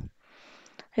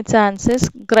 Its answers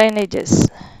grainages.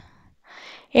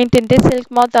 ఏంటంటే సిల్క్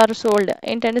మాత్ ఆర్ సోల్డ్,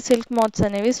 ఏంటంటే సిల్క్ మాత్స్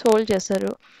అనేవి సోల్డ్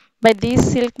చేస్తారు. By these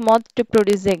silk math to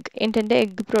produce egg, ఏంటంటే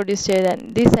egg produce చేయడానికి.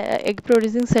 These egg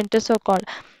producing centres are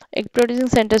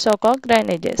called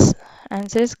grainages.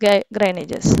 Answer is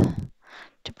grainages.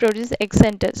 To produce egg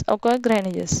centers are called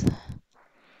grainages.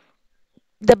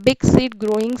 The big seed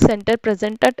growing center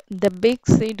present at the big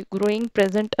seed growing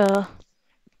present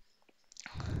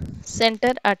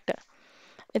center at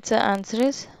its answer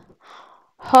is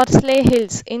Horsley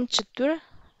Hills in Chittoor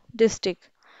district.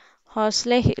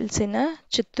 Horsley Hills in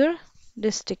Chittoor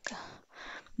district.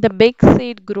 The big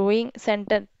seed growing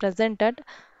center present at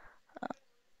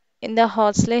in the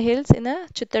Horsley Hills in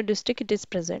Chittoor district it is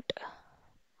present.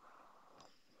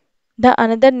 The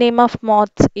another name of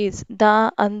moths is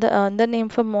the name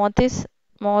for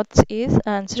moths is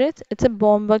answer is it's a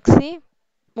bombuxy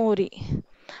muri.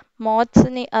 Moths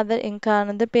ni other ఇంకా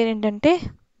another పేరు ఏంటంటే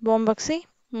bombuxy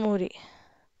muri.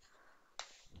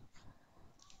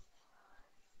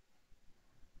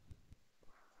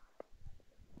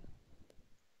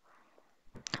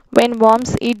 When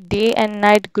worms eat day and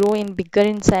night grow in bigger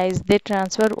in size, they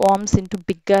transfer worms into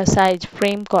bigger size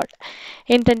frame called.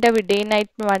 ఏంటంటే అవి day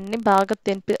night వాటిని బాగా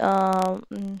తినిపి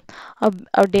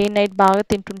day night బాగా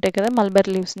తింటుంటాయి కదా mulberry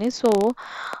లీవ్స్ని. So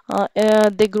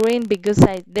they grow in bigger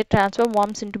size, they transfer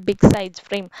worms into big size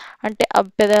frame. అంటే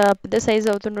పెద్ద పెద్ద size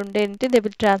అవుతుంటుంటే ఏంటి, they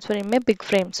will transfer in a big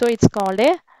frame. So it's called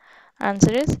a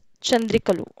answer is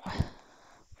చంద్రికలు.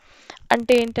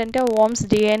 అంటే ఏంటంటే వార్మ్స్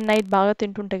డే అండ్ నైట్ బాగా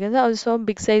తింటుంటాయి కదా, అవి so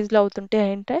big సైజ్లో అవుతుంటే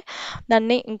ఏంటంటే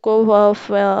దాన్ని ఇంకో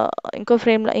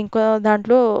ఫ్రేమ్లో ఇంకో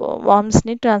దాంట్లో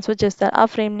వార్మ్స్ని ట్రాన్స్ఫర్ చేస్తారు. ఆ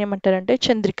ఫ్రేమ్ని ఏమంటారంటే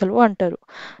చంద్రికలు అంటారు.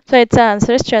 So it's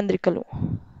answer is చంద్రికలు.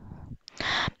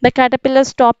 The caterpillar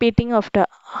stop eating after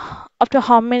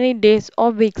how many days or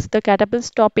weeks the caterpillar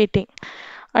stop eating?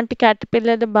 అంటే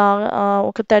క్యాటర్పిల్లర్ బాగా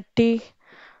ఒక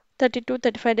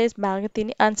 32-35 డేస్ బాగా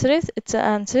తిని ఆన్సర్ ఇస్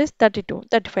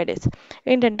 32-35 డేస్.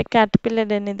 ఏంటంటే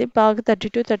క్యాటర్పిల్లర్ అనేది బాగా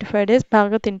 32-35 డేస్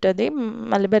బాగా తింటుంది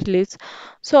mulberry leaves.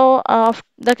 So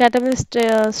the caterpillar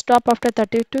stop after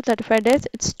 30-35 days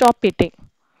it stop eating.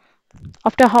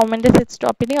 After how many days it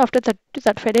stop eating? After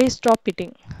 30-35 days stop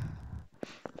eating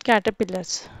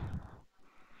caterpillars.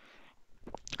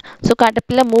 So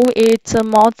caterpillar move its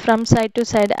mouth from side to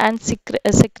side and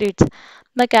secretes.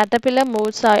 The caterpillar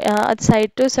moves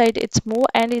side to side. It's move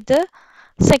and it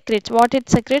secretes. What it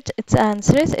secretes? Its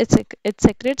answer is it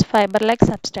secretes fiber-like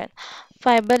substance.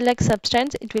 Fiber-like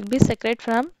substance it will be secrete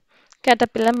from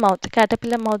caterpillar mouth.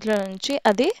 Caterpillar mouth లో నుంచి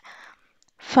అది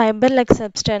fiber-like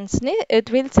substance ని it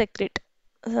will secrete.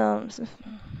 Um,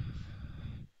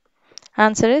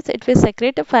 Answer is it will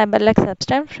secrete a fiber-like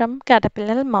substance from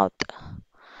caterpillar mouth.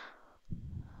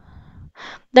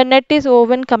 The net is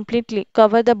woven completely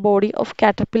cover the body of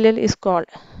caterpillar is called.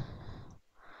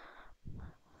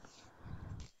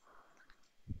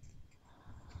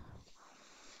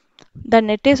 The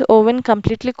net is woven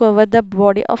completely cover the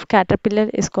body of caterpillar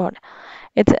is called.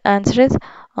 Its answer is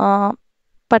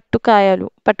పట్టుకాయలు.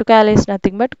 పట్టుకాయలు is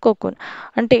nothing but cocoon.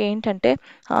 అంటే ఏంటంటే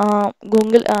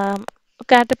గొంగల్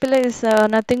caterpillar is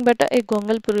nothing but a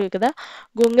గొంగల్ పురుగు కదా.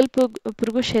 గొంగల్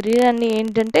పురుగు శరీరాన్ని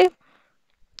ఏంటంటే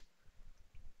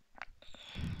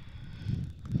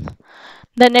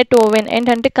the net oven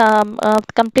ఏంటంటే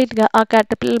కంప్లీట్గా ఆ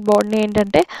క్యాటర్పిల్లర్ బాడీని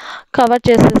ఏంటంటే కవర్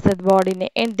చేసేస్తుంది బాడీని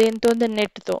దేంతో ద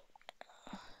నెట్తో.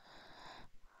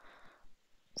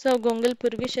 సో గొంగల్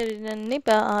పురుగు శరీరాన్ని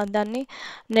దాన్ని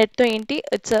నెట్తో ఏంటి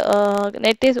ఇట్స్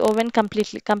నెట్ ఈస్ ఓవెన్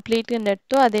కంప్లీట్గా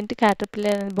నెట్తో అదేంటి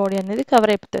క్యాటర్పిల్లర్ బాడీ అనేది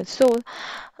కవర్ అయిపోతుంది. సో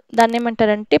దాన్ని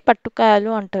ఏమంటారంటే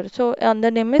పట్టుకాయలు అంటారు. సో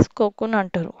అందరి నేమ్ ఇస్ కోకోన్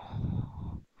అంటారు.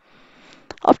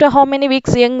 After how many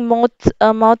weeks young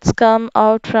moths come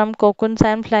out from cocoons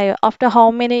and fly? After how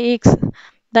many weeks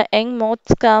the young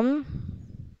moths come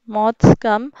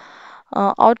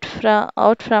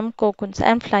out from cocoons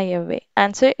and fly away?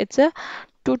 Answer it's a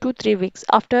 2 to 3 weeks.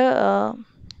 After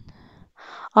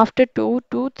 2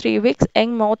 to 3 weeks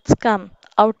young moths come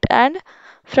out and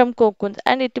from cocoons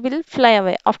and it will fly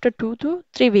away after 2 to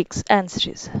 3 weeks. Answer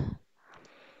is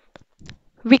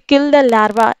we kill the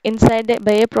larva inside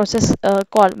by a process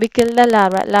called we kill the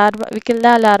larva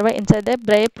inside the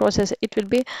by a process it will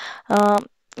be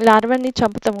larva ni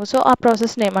చంపుతాము so ఆ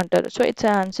process ని ఏమంటారు. So it's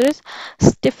answer is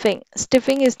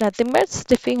స్టిఫింగ్ is nothing but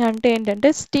స్టిఫింగ్ అంటే ఏంటంటే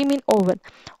steam in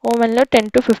oven లో 10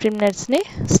 to 15 minutes ని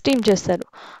steam చేస్తారు.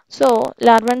 So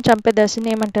లార్వాని చంపే దశని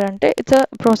ఏమంటారంటే ఇట్స్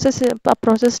ఆ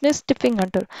ప్రాసెస్ ని స్టిఫింగ్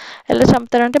అంటారు. ఎలా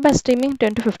చంపుతారంటే by steaming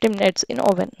 10 to 15 minutes in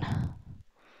oven.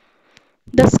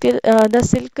 The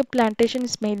silk plantation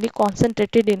is mainly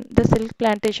concentrated in the silk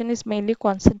plantation is mainly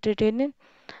concentrated in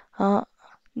uh,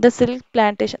 the silk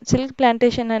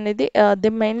plantation అనేది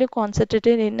they mainly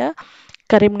concentrated in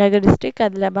Karimnagar district,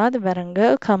 Adilabad,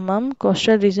 Warangal, Khammam,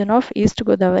 coastal region of East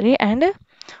Godavari and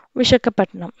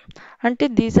Visakhapatnam.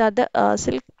 Until these are the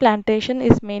silk plantation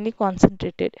is mainly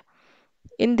concentrated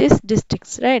in these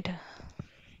districts, right?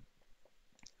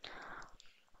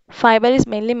 Fiber is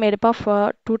mainly made up of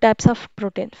two types of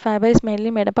protein. Fiber is mainly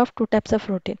made up of two types of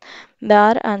protein. The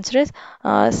answer is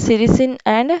sericin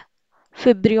and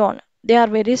fibrion. They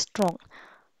are very strong.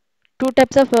 Two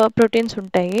types of proteins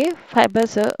ఉంటాయి.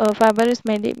 Fiber is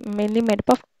mainly made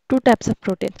up of two types of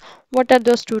proteins. What are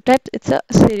those two types? It's a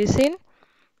sericin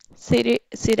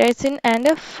and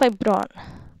a fibrion.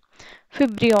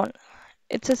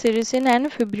 It's a sericin and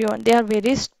fibrion. They are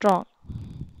very strong.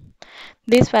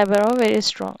 These fiber are very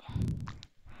strong.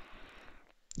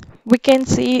 We can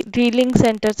see reeling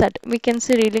centers at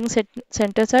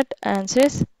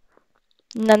answers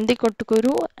Nandi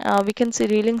Kotukuru. We can see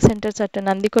reeling centers at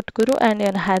Nandi Kotukuru and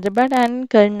in Hyderabad and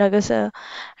Karimnagar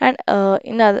and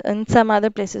in some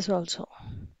other places also.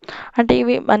 అంటే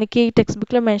ఇవి మనకి text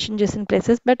బుక్లో mention చేసిన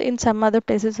places, but in some other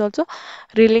places also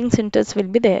reeling centres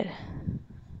will be there.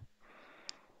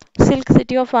 Silk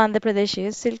city of Andhra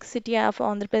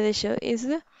Pradesh is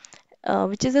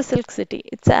which is a silk city?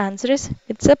 Its answer is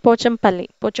it's a Pochampalli.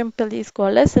 Pochampalli is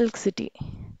called a silk city.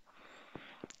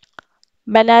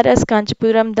 Banaras,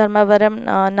 Kanchipuram, Dharmavaram,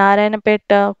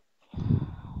 Narayanapet,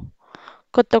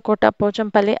 Kottakota,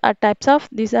 Pochampalli are types of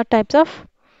these are types of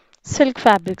silk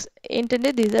fabrics.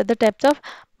 Intended these are the types of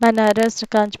Banaras,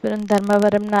 Kanchipuram,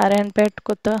 Dharmavaram, Narayanapet,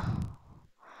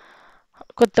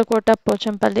 Kottakota,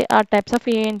 Pochampalli are types of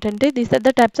intended these are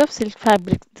the types of silk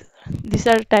fabrics. These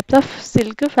are types of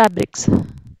silk fabrics.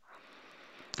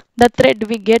 The thread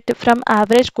we get from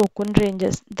average cocoon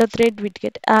ranges. The thread we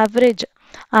get average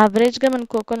గా మన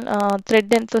cocoon thread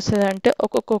ఎంత వస్తుంది అంటే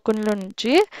ఒక కోకోన్లో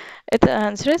నుంచి it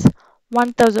answer is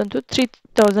 1000 to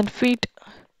 3000 feet.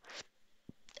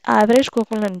 Average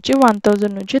కోకోన్లో నుంచి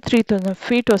 1000 నుంచి 3000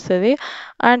 feet వస్తుంది.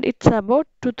 And it's about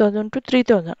 2000 to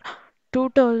 3000.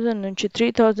 2000 నుంచి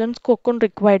 3000 cocoon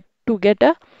required to get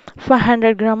a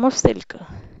 500 gram of silk.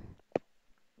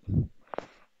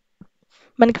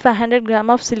 మనకి 500 గ్రామ్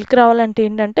ఆఫ్ సిల్క్ రావాలంటే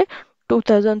ఏంటంటే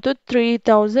 2000 to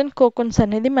 3000 కోకోన్స్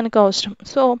అనేది మనకు అవసరం.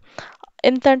 సో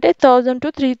ఎంత అంటే 1000 to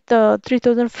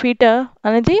 3000 ఫీట్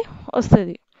అనేది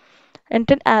వస్తుంది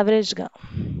అంటే యావరేజ్గా.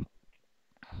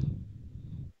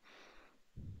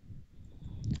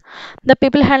 The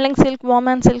people handling silk worm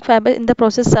and silk fiber in the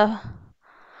process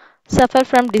suffer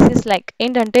from disease like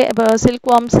ఏంటంటే సిల్క్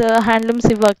వామ్స్ హ్యాండ్లూమ్స్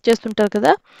ఇవి వర్క్ చేస్తుంటారు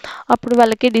కదా, అప్పుడు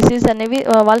వాళ్ళకి డిసీజ్ అనేవి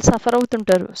వాళ్ళు సఫర్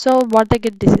అవుతుంటారు. So what they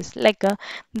get disease like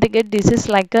they get disease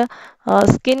like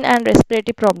skin and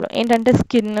respiratory problem. ఏంటంటే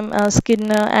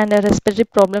స్కిన్ అండ్ రెస్పిరేటరీ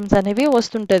ప్రాబ్లమ్స్ అనేవి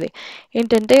వస్తుంటుంది.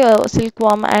 ఏంటంటే silk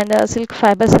warm and silk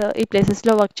fibres ఈ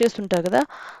ప్లేసెస్లో వర్క్ చేస్తుంటారు కదా,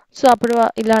 సో అప్పుడు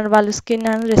ఇలా వాళ్ళు స్కిన్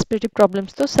అండ్ రెస్పిరేటరీ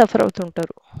ప్రాబ్లమ్స్తో సఫర్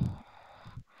అవుతుంటారు.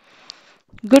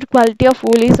 Good quality of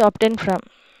wool is obtained from.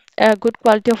 Good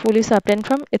quality of wool is obtained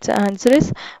from. Its answer is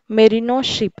merino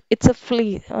sheep. It's a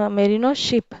flea. Merino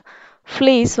sheep.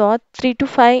 Fleece or 3 to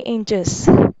 5 inches.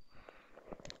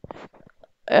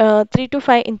 3 to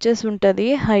 5 inches ఉంటుంది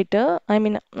height. I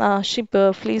mean ship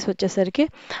fleas వచ్చేసరికి.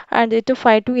 And it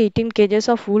 5 to 18 kgs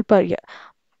of wool per year.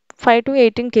 5 to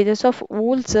 18 kgs of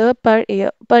wools per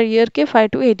year. Per yearకి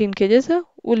 5 to 18 kgs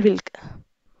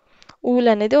wool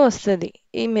అనేది వస్తుంది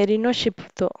ఈ Marino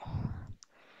షిప్తో.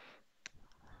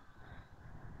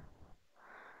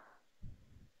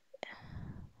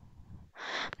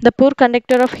 The poor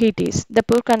conductor of heat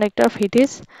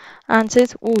is answer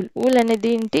is wool. Wool అనేది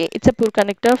ఏంటి? It's a poor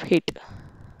conductor of heat.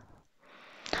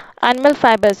 Animal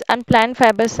fibers and plant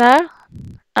fibers are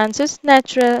answers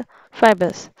natural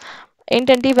fibers.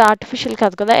 ఏంటంటే ఇవి artificial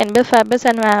కాదు కదా, animal fibers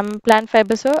and plant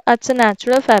fibers are it's a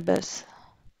natural fibers.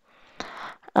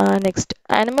 Next,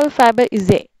 animal fiber is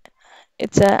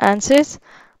its answer is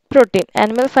protein.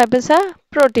 Animal fibers are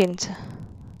proteins.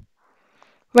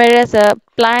 Whereas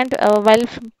while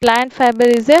plant fiber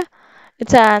is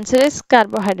its answer is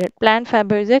carbohydrate. Plant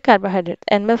fiber is a carbohydrate.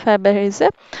 Animal fiber is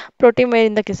a protein, where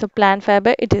in the case of plant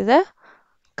fiber it is a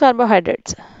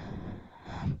carbohydrates.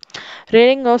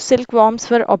 Rearing of silkworms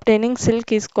for obtaining silk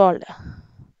is called.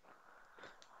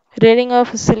 Rearing of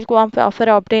silkworm for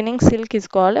obtaining silk is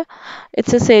called.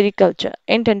 It's a sericulture.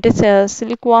 ఏంటంటే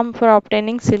silkworm for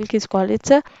obtaining silk is called.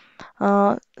 It's a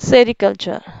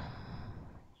sericulture.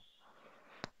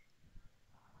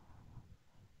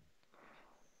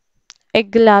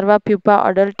 Egg, larva, pupa,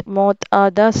 adult, moth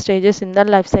are the stages in the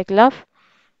life cycle of.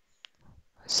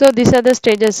 So these are the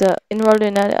stages involved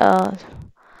in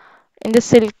the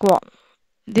silkworm.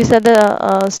 These are the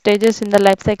stages in the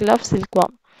life cycle of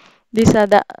silkworm. These are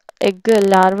the egg,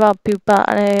 larva, pupa,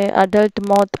 adult,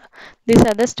 moth. These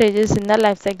are the stages in the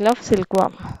life cycle of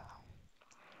silkworm.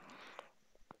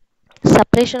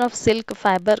 Separation of silk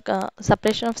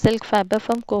fiber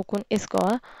from cocoon is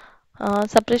called.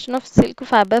 Separation of silk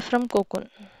fiber from cocoon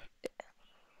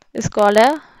is called a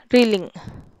reeling.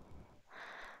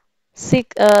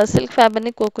 Silk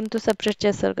ఫైబర్ని కోకున్తో separate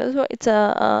చేస్తారు కదా, so it's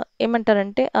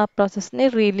ఏమంటారంటే ఆ ప్రాసెస్ని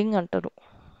reeling అంటారు.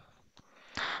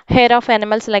 Hair of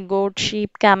animals like goat,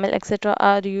 sheep, camel etcetera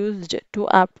are used to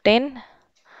obtain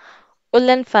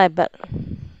woollen fibre.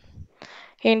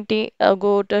 ఏంటి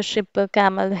goat, ship,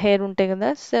 camel hair ఉంటాయి కదా,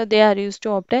 so they are used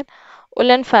to obtain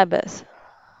woollen fibres.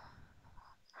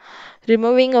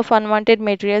 Removing of unwanted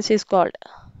materials is called.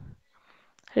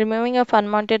 Removing of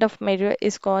unwanted of material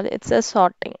is called it's a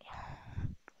sorting.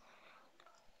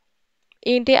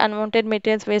 ఏంటి unwanted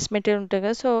materials, waste material ఉంటుంది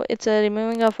కదా, so it's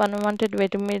removing of unwanted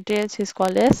materials is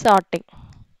called a sorting.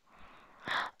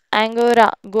 Angora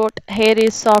goat hair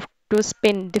is soft to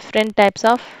spin different types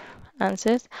of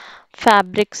Answer is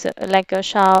fabrics like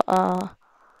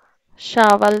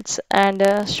shawls and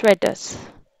sweaters.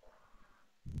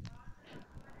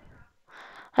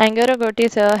 Angora goatee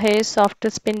hair is soft to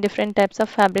spin different types of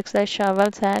fabrics like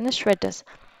shawls and sweaters.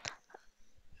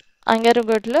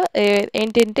 అంగరగొడ్లో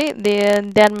ఏంటంటే they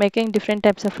are making different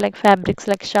types of like fabrics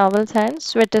like షావల్స్ and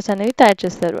sweaters అనేవి తయారు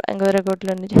చేస్తారు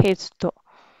అంగరగొడ్లో నుంచి హెయిర్స్తో.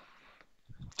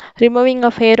 Removing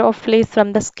of hair of flies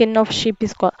from the skin of sheep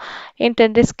is call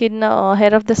ఏంటంటే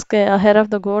hair of the hair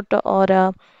of the goat or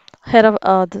hair of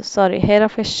sorry hair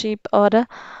of a sheep are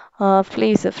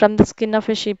flies from the skin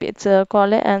of a sheep it's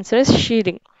call answer is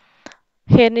shearing.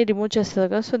 హెయిర్ని remove చేస్తారు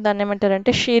కదా so దాన్ని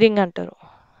ఏమంటారంటే shearing అంటారు.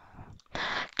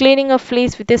 Cleaning of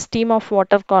fleas with a steam of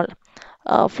water call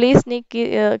ఫ్లీస్ని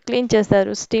clean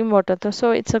చేస్తారు steam వాటర్తో so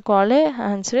it's call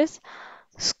answer is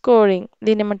scoring.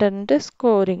 దీన్ని ఏమంటారంటే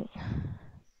scoring.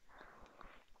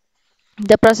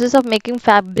 The process of making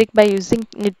fabric by using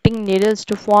knitting needles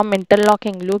to form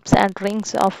interlocking loops and rings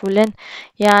of woolen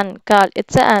yarn called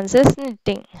its answer is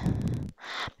knitting.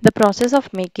 The process of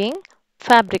making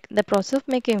the process of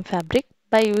making fabric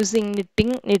by using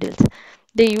knitting needles.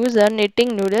 They use a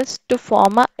knitting needles to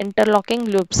form a interlocking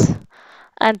loops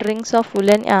and rings of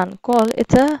woolen yarn called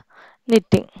it's a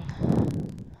knitting.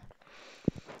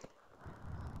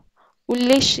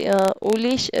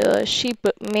 Sheep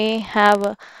may have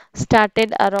started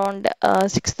around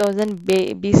 6000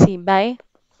 BC by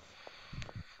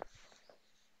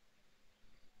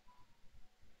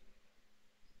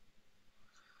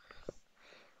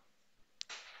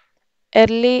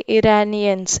early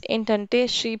Iranians. ఏంటంటే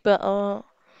sheep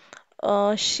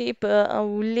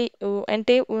ఉల్లి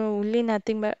అంటే ఉల్లి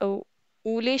nothing but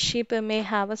woolly sheep may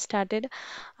have started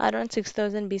around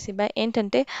 6000 BC by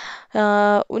ఏంటంటే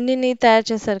ఉన్నిని తయారు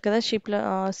చేశారు కదా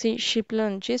షీప్లో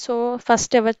నుంచి సో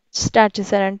ఫస్ట్ ఎవరు స్టార్ట్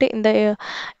చేశారంటే ఇన్ ద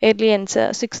ఎర్లియన్స్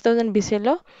 6000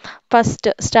 బీసీలో ఫస్ట్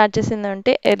స్టార్ట్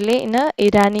చేసిందంటే ఎర్లీ ఇన్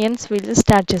ఇరానియన్స్ వీళ్ళు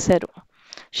స్టార్ట్ చేశారు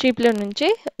షీప్లో నుంచి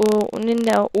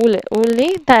ఊల్ని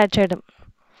తయారు చేయడం.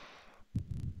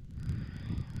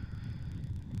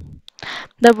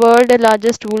 The world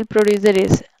largest wool producer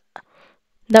is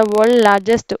the world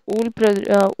largest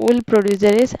wool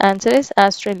producer is answer is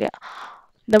Australia.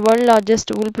 The world largest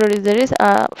wool producer is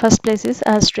first place is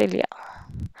Australia.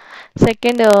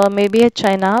 Second maybe a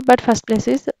China but first place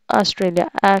is Australia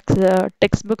as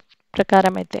textbook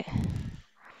prakaram aithe.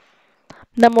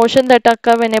 The motion that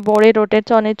occur when a body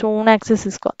rotates on its own axis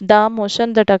is called the motion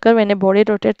that occur when a body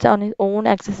rotates on its own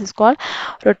axis is called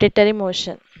rotatory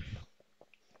motion.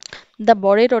 The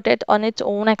body rotates on its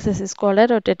own axis is called a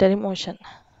rotatory motion.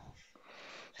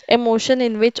 A motion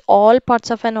in which all parts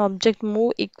of an object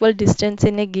move equal distance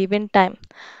in a given time.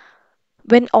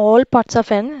 When all parts of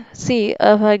an see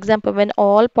for example when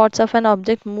all parts of an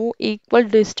object move equal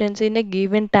distance in a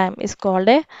given time is called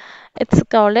a it's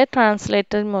called a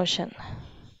translator motion.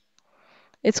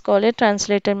 It's called a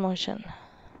translator motion.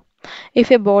 If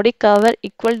a body cover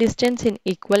equal distance in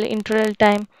equal interval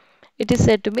time, it is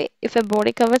said to be if a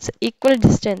body covers equal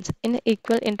distance in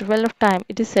equal interval of time,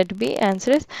 it is said to be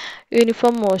answer is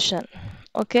uniform motion.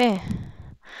 Okay.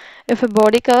 If a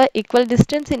body cover equal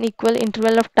distance in equal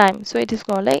interval of time, so it is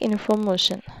called a uniform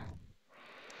motion.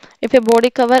 If a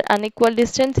body cover unequal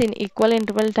distance in equal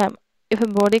interval time, if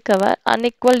a body cover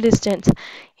unequal distance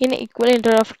in equal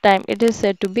interval of time, it is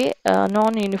said to be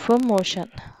non-uniform motion.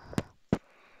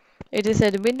 It is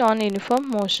said to be non-uniform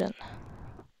motion.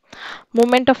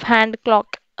 Movement of hand clock,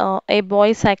 a boy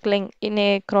cycling in a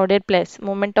crowded place.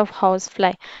 Movement of house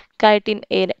fly, kite in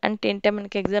air. అంటే ఏంటంటే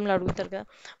మనకి ఎగ్జామ్లో అడుగుతారు కదా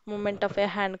moment of A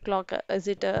hand clock is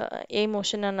it A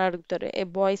motion అని అడుగుతారు ఏ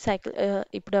bye cycle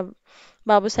ఇప్పుడు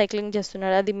బాబు cycling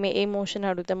చేస్తున్నాడు అది ఏ మోషన్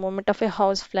అడుగుతారు moment of A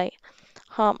house fly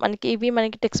మనకి ఇవి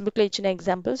మనకి టెక్స్ట్ బుక్లో ఇచ్చిన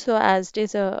examples so as it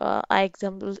is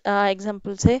ఆ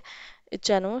ఎగ్జాంపుల్సే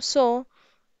ఇచ్చాను so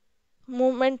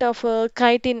movement of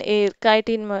kite in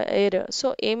air so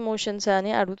A motions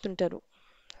అని అడుగుతుంటారు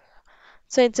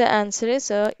so it's answer is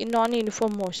non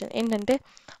uniform motion ఏంటంటే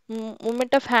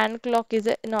moment of hand clock is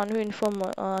non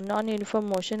uniform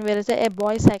motion where is a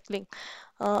bye cycling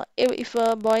if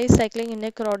a boy is cycling in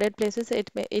a crowded places it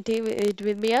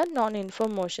will be a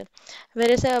non-uniform motion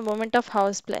whereas a moment of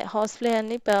house play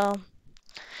అని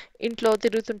ఇంట్లో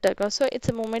తిరుగుతుంటారు కదా so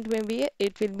it's a moment maybe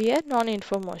it will be a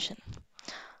non-uniform motion.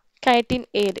 Kite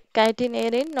in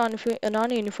air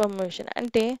non uniform motion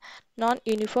అంటే non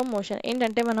uniform motion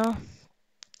ఏంటంటే మనం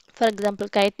for example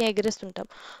కైట్ని ఎగిరేస్తుంటాం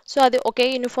so అది ఒకే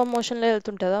uniform మోషన్లో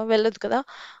వెళ్తుంటుందా వెళ్ళదు కదా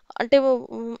అంటే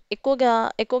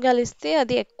ఎక్కువ గాలిస్తే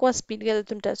అది ఎక్కువ స్పీడ్గా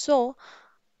వెళ్తుంటుంది సో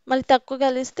మళ్ళీ తక్కువ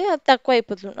గాలిస్తే అది తక్కువ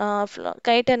అయిపోతుంది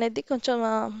కైట్ అనేది కొంచెం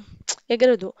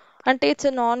ఎగరదు. అంటే it's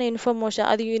a non uniform motion.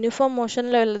 అది యూనిఫామ్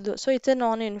మోషన్లో వెళ్ళదు. So it's a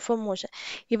non uniform motion.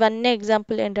 ఇవన్నీ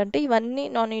ఎగ్జాంపుల్ ఏంటంటే ఇవన్నీ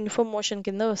నాన్ యూనిఫామ్ మోషన్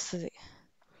కింద వస్తుంది.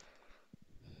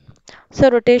 So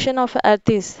rotation of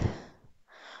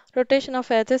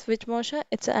earth is which motion?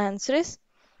 Its answer is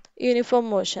uniform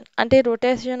motion. అంటే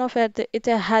rotation of earth it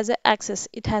has a access,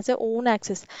 it has a own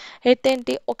access. Earth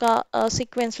ఏంటి ఒక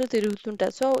సీక్వెన్స్లో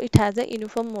తిరుగుతుంటుంది. So it has a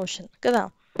uniform motion కదా.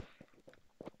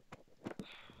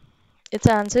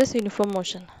 It's answer is uniform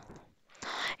motion.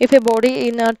 If a body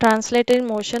in a translated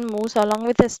motion moves along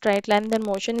with a straight line, then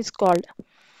motion is called.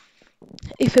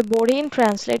 If a body in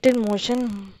translated motion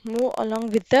move along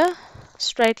with a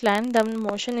straight line, then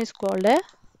motion is called a.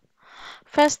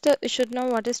 First, you should know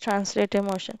what is translated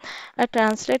motion. A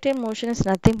translated motion is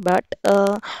nothing but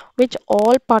which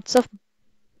all parts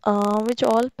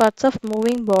of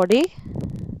moving body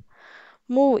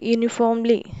move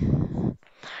uniformly.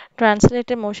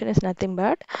 Translated motion is nothing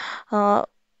but uh,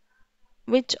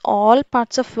 which all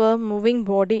parts of a moving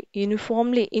body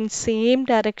uniformly in same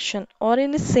direction or in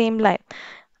the same line.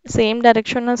 Same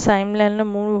direction or same line లో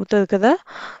move అవుతుంది కదా,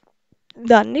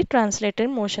 దాన్ని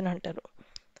translated motion అంటారు.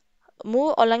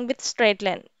 Move along with straight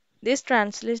line. This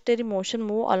translatory motion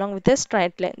move along with a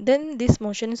straight line. Then this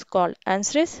motion is called.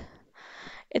 Answer is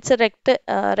it's a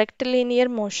rectilinear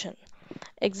motion.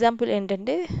 Example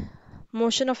ఏంటంటే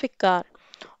motion of a car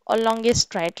along a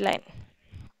straight line.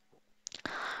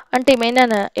 అంటే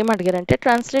ఏమడిగారంటే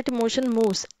ట్రాన్స్లేటివ్ motion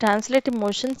moves, ట్రాన్స్లేటివ్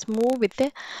motions move with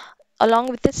along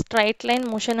with straight line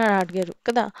motion అని అడిగారు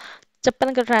కదా.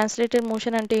 చెప్పాను కదా translated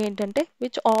motion అంటే ఏంటంటే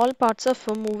which all parts of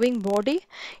moving body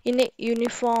in a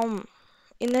uniform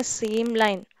in a same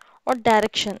line are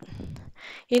direction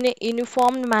in a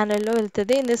uniform మేనర్లో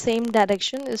వెళ్తుంది. In the same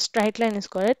direction straight line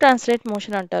ఇసుకోవాలి translate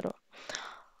motion అంటారు.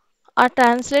 A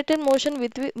translated motion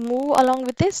with move along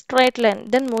with a straight line,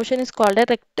 then motion is called a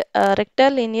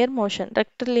rectilinear motion.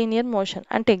 Rectilinear motion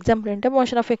and example into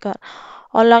motion of a car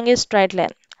along a straight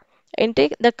line.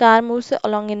 Intake the car moves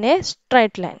along in a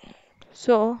straight line.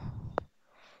 So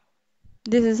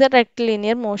this is a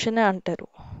rectilinear motion antaru.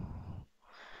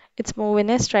 It's move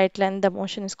in a straight line. The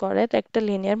motion is called a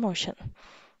rectilinear motion.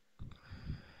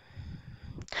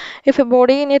 If a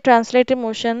body in a translated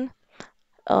motion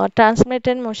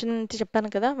transmitted motion అంటే చెప్పాను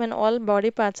కదా, when all body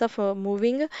parts of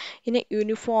moving in a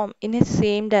uniform in a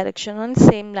same direction on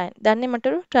same line, దాన్ని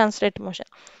ఏమంటారు translated motion.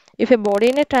 If a body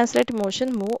in a translated motion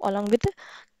move along with a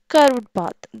curved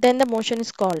path, then the motion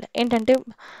is called ఏంటంటే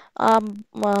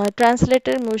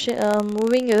translated motion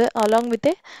moving along with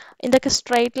a ఇందాక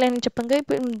straight line చెప్పాను కదా,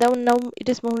 ఇప్పుడు now it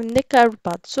is moving in the curved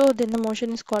path, so then the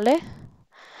motion is called a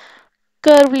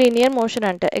curve linear motion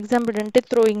అంట. Example అంటే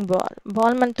throwing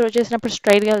ball మనం throw చేసినప్పుడు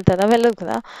స్ట్రైట్గా వెళ్తుందా, వెళ్ళదు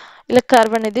కదా, ఇలా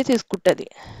కర్వ్ అనేది తీసుకుంటుంది.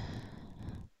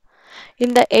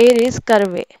 In the air is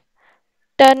Karve.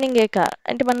 Turning A car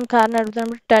అంటే మనం కార్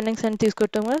నడుపుతున్నప్పుడు టర్నింగ్స్ అని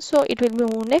తీసుకుంటాం కదా, so it will be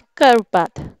move A curve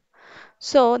path.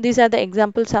 So these are the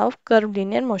examples of curve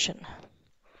linear motion.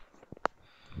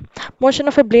 Motion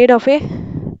of a blade of a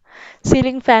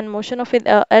ceiling fan, motion of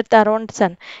earth around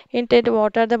sun. ఏంటంటే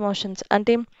what are the motions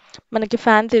అంటే మనకి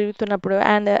fan తిరుగుతున్నప్పుడు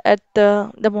and earth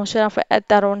the motion of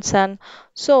earth around sun.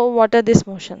 So what are this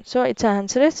motion? So it's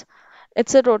answer is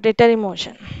it's a rotatory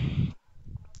motion.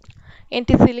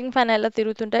 ఏంటి ceiling fan ఎలా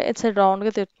తిరుగుతుంటే it's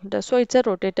రౌండ్గా తిరుగుతుంటుంది, so it's a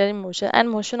rotatory motion. And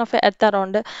motion of earth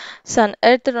around sun,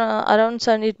 earth around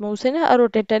sun it moves in a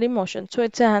rotatory motion. So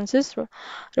it's answers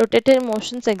rotatory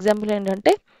motions. Example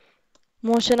ఏంటంటే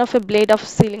motion of a blade of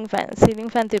ceiling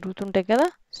fan తిరుగుతుంటాయి కదా,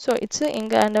 so it's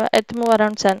ఇంకా and earth move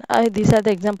around sun. These are the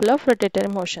example of rotatory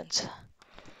motions.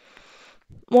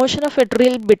 Motion of a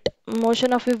drill bit,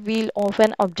 motion of a wheel of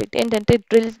an object. ఏంటంటే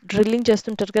drilling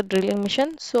చేస్తుంటారు కదా drilling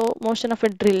machine, so motion of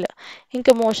a drill.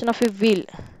 ఇంకా motion of a wheel,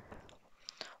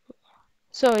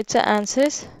 so it's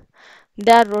answers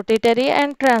they are rotatory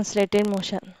and translated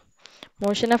motion.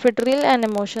 Motion of a drill and a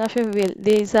motion of a wheel,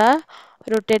 these are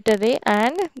rotatory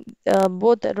and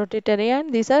both rotatory and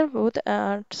these are both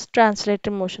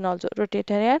translatory motion also,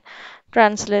 rotatory and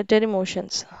translatory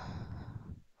motions.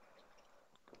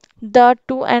 The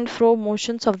to and fro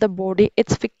motions of the body,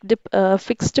 its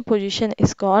fixed position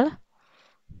is called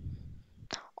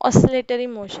oscillatory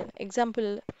motion. Example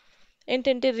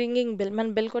ఏంటంటే ringing bell, మన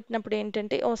bell కొట్టినప్పుడు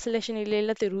ఏంటంటే oscillation ఇలా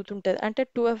ఇలా తిరుగుతుంటుంది, అంటే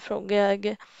to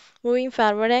moving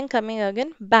forward and coming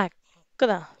again back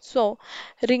కదా. So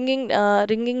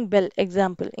ringing bell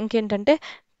example. ఇంకేంటంటే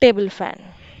table fan.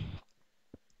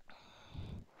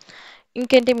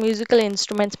 ఇంకేంటి మ్యూజికల్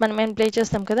ఇన్స్ట్రుమెంట్స్ మనం ఏం ప్లే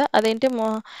చేస్తాం కదా, అదేంటి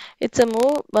it's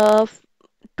move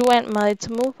to and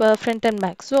it's move front and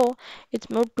back, so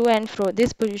it's move to and fro.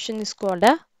 This position is called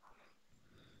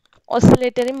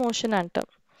oscillatory motion అంటాం.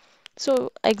 So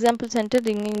examples అంటే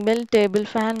ringing bell, table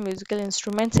fan, musical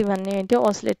instruments ఇవన్నీ ఏంటి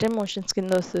oscillatory motions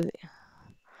కింద వస్తుంది.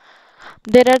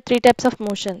 There are three types of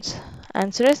motions.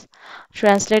 Answer is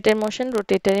translated motion,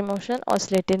 rotatory motion,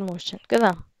 oscillating motion.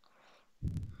 Kada?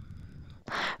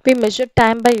 We measure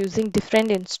time by using different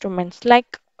instruments like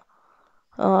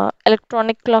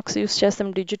electronic clocks use చేస్తాం,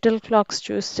 digital clocks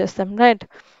use చేస్తాం, right?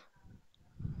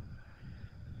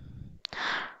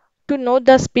 To know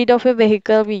the speed of a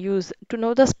vehicle we use. To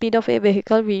know the speed of a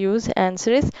vehicle we use.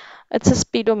 Answer is it's a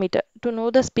speedometer. To know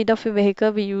the speed of a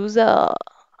vehicle we use a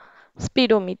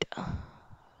speedometer.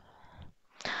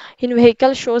 In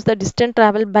vehicle shows the distance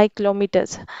traveled by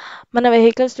kilometers. మన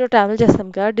vehicles లో travel చేస్తాం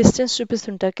కదా, distance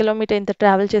చూపిస్తుంటారు kilometre ఇంత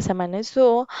travel చేసామని. So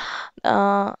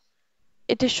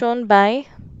it is shown by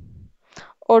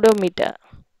odometer.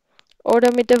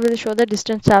 Odometer will show the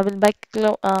distance traveled by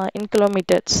in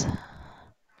kilometers.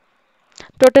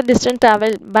 Total distance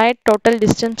traveled by total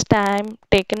distance time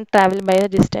taken travel by the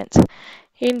distance.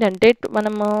 ఏంటంటే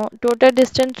మనము total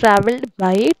distance travelled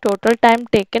by total time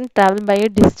taken travel by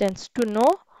distance to know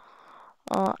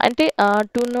అంటే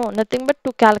to know nothing but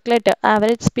to calculate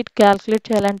average speed calculate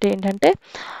చేయాలంటే ఏంటంటే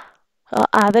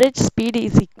average speed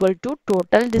is equal to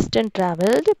total distance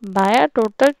travelled by ఆ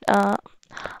total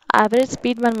average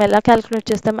speed మనం ఎలా calculate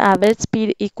చేస్తాం, average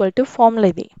speed equal to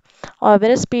formula ఇది.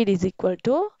 Average speed is equal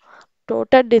to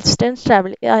total distance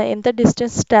travel, ఎంత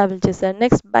distance travel చేశారు,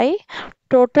 next by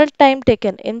total time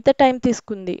taken, ఎంత time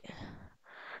తీసుకుంది,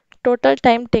 total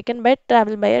time taken by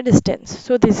travel by a distance.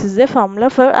 So this is the formula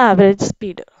for average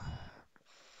speed.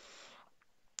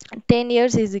 10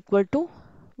 years is equal to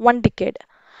 1 decade.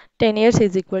 10 years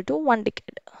is equal to 1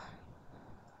 decade.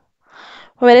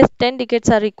 Whereas 10 decades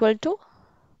are equal to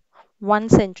 1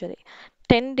 century.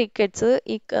 10 decades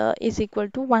is equal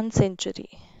to 1 century.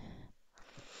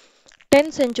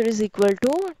 10 centuries equal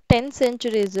to 10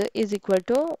 centuries is equal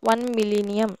to 1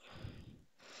 millennium.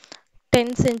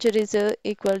 10 centuries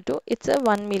equal to it's a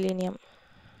 1 millennium.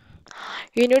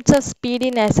 Units of speed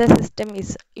in SI system is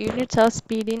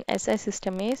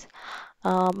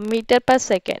meter per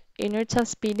second. Units of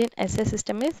speed in SI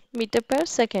system is meter per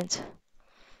seconds.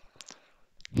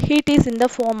 Heat is in the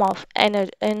form of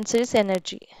energy. Answer is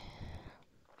energy.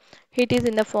 Heat is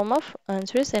in the form of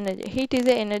answer is energy. Heat is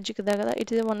a energy kada.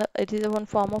 It is a one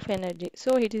form of energy. So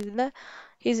heat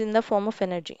is in the form of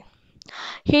energy.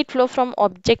 Heat flow from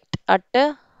object at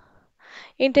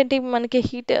ఏంటంటే మనకి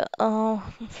heat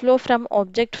flow from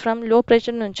object from లో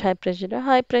pressure నుంచి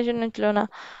high pressure నుంచి లోన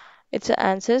it's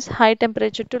answers high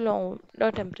temperature to లో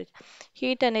temperature.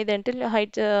 Heat అనేది అంటే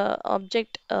height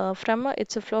object from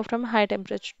it's flow from high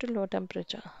temperature to లో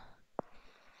temperature.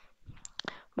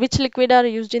 Which liquid are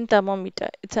used in thermometer?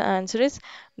 Its answer is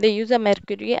they use a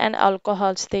mercury and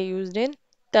alcohols they used in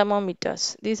thermometers.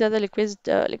 These are the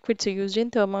liquids used in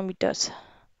thermometers.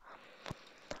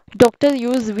 Doctors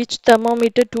use which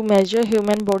thermometer to measure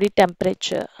human body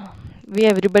temperature? We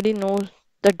everybody knows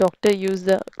the doctor use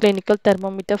the clinical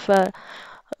thermometer for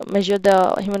measure the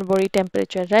human body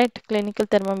temperature, right? Clinical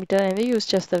thermometer and they use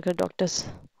చేస్తారు doctors.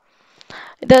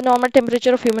 The normal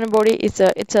temperature of human body is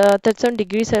it's a 37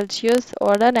 degrees Celsius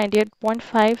or a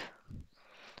 98.5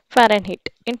 Fahrenheit.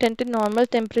 ఏంటంటే normal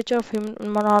temperature of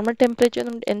normal temperature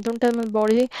ఎంత ఉంటుంది మన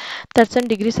body 37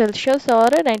 degree Celsius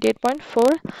are 98.4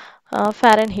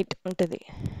 Fahrenheit ఉంటుంది.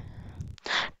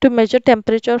 To measure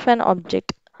temperature of an object.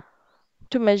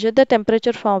 To measure the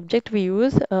temperature of object we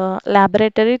use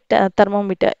laboratory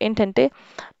thermometer. ఏంటంటే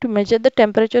to measure the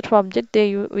temperature of object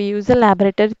we use the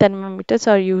laboratory thermometers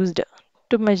are used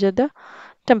to measure the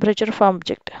temperature of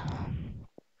object.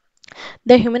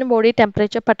 The human body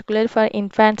temperature particularly for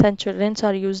infants and children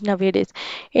are used nowadays.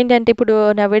 ఏంటంటే ఇప్పుడు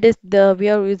nowadays we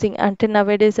are using అంటే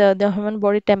nowadays the human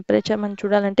body temperature మనం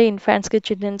చూడాలంటే infants కి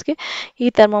children's కి ఈ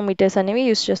thermometers అనేవి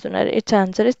use చేస్తున్నారు. Its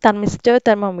answer is thermistor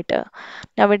thermometer.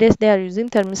 Nowadays they are using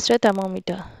thermistor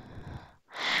thermometer.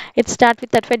 It start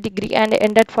with 35 degree and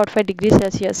end at 45 degrees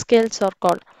Celsius. Scales are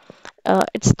called.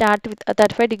 It start with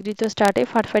 35 degree to start a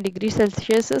 45 degree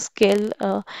Celsius scale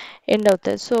end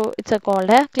అవుతుంది. So it's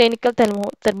called clinical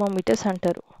thermometers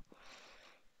అంటారు.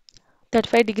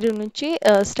 35 degree నుంచి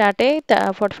start అయ్యి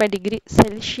 45 degree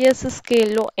Celsius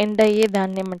స్కేల్లో end అయ్యే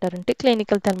దాన్ని ఏమంటారంటే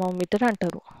clinical thermometer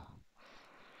అంటారు.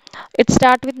 It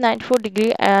start with 94 degree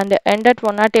and end at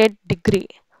 108 degree.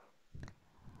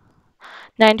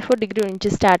 94 degree నుంచి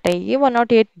స్టార్ట్ అయ్యి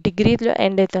 108 డిగ్రీలో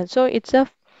ఎండ్ అవుతుంది. So it's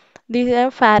these are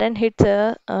Fahrenheit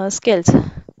scales.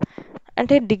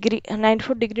 అంటే డిగ్రీ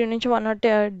 94 డిగ్రీ నుంచి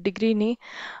 108 డిగ్రీని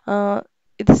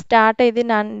ఇది స్టార్ట్ అయ్యేది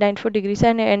 94 degrees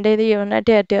and ఎండ్ అయ్యేది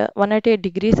 108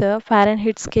 degrees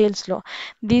Fahrenheit స్కేల్స్లో.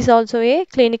 These also a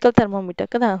clinical thermometer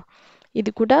కదా.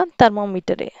 ఇది కూడా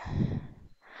థర్మోమీటరే.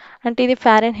 అంటే ఇది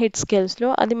ఫారెన్హీట్ స్కేల్స్లో,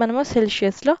 అది మనము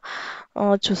సెల్సియస్లో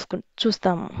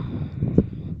చూస్తాము.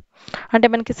 అంటే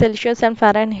మనకి సెల్సియస్ అండ్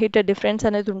ఫారెన్హీట్ డిఫరెన్స్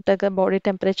అనేది ఉంటుంది కదా, బాడీ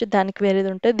టెంపరేచర్ దానికి వేరేది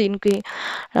ఉంటుంది, దీనికి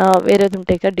వేరేది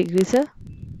ఉంటాయి కదా degrees.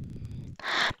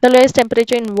 The lowest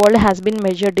temperature in world has been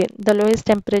measured in the lowest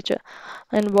temperature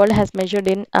in world has measured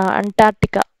in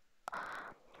Antarctica.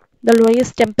 The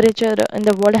lowest temperature in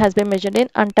the world has been measured in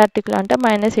Antarctica anta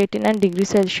 -89 degrees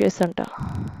Celsius anta.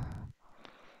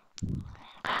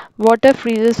 Water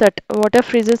freezes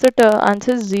at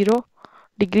answer 0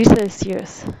 degrees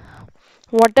Celsius.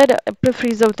 Water ఎప్పుడు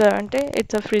freeze అవుతుంది అంటే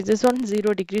it's freezes on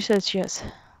 0 degrees Celsius.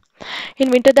 In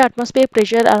winter the atmospheric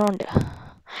pressure around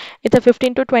it's a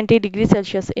 15 to 20 degrees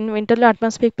Celsius. In winter లో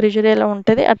atmospheric pressure ఎలా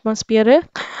ఉంటుంది, atmosphere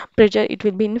pressure it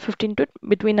will be in 15 to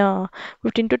between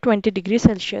 15 to 20 degrees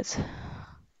Celsius.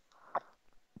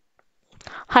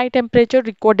 High temperature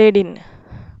recorded in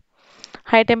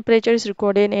high temperature is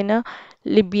recorded in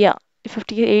Libya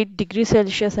 58 degrees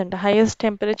Celsius అంట. Highest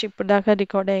temperature ఇప్పుడు దాకా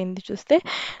record అయింది చూస్తే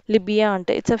Libya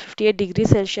అంటే it's 58 degree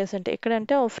Celsius అంటే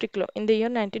ఎక్కడంటే ఆఫ్రికాలో in the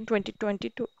year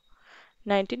 1922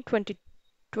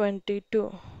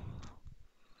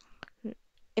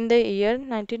 in the year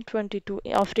 1922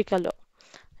 ఆఫ్రికాలో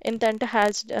ఎంత అంటే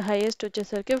హైయెస్ట్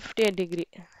వచ్చేసరికి 58 degree.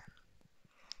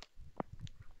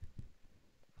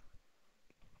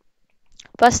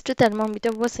 First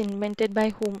thermometer was invented by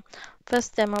whom?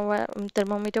 First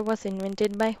thermometer was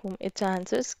invented by whom? Its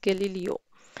answer is Galileo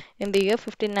in the year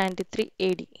 1593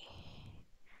 AD.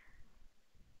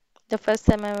 The first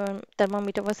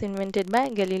thermometer was invented by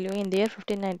Galileo in the year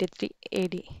 1593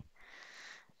 AD.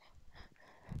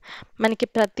 మనకి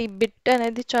ప్రతి bit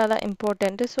అనేది చాలా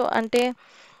important. So అంటే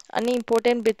అన్ని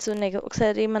important bits ఉన్నాయి.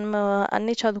 ఒకసారి మనం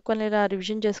అన్ని చదువుకొని ఇలా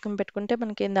రివిజన్ చేసుకొని పెట్టుకుంటే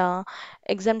మనకి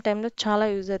ఎగ్జామ్ టైంలో చాలా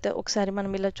యూజ్ అవుతాయి. ఒకసారి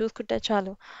మనం ఇలా చూసుకుంటే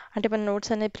చాలు, అంటే మన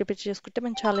నోట్స్ అనేది ప్రిపేర్ చేసుకుంటే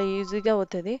మనకి చాలా ఈజీగా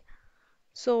అవుతుంది.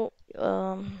 So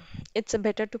it's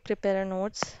better to prepare a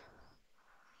notes.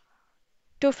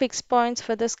 Two fixed points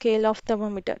for the scale of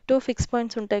thermometer. Two fixed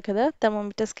points ఉంటాయి కదా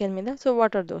థర్మోమీటర్ స్కేల్ మీద. So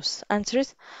what are those? Answer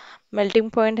is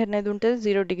melting point అనేది ఉంటుంది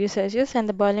 0 degree Celsius and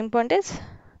the boiling point is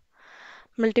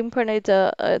melting point is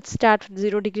it starts with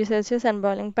 0 degree Celsius and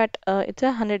boiling point it's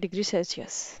 100 degree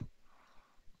Celsius.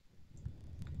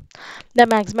 The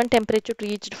maximum temperature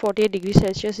reached 48 degrees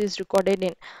Celsius is recorded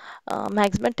in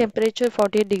maximum temperature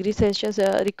 48 degrees Celsius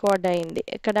record అయింది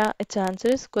ఇక్కడ. its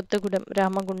answer is Kothagudem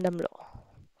రామగుండంలో.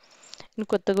 in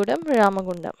Kothagudem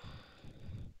Ramagundam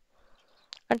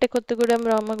అంటే కొత్తగూడెం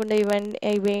రామగుండం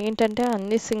ఇవి ఏంటంటే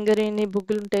అన్ని సింగరేణి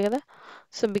బుగ్గులు ఉంటాయి కదా.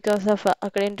 So because of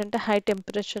అక్కడ ఏంటంటే హై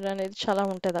టెంపరేచర్ అనేది చాలా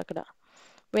ఉంటుంది అక్కడ.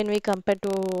 when we compare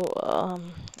to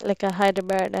like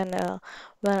Hyderabad and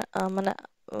మన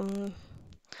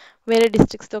వేరే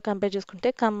డిస్ట్రిక్ట్స్తో కంపేర్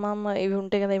చేసుకుంటే ఖమ్మం ఇవి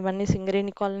ఉంటాయి కదా, ఇవన్నీ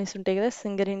సింగరేణి కాలనీస్ ఉంటాయి కదా,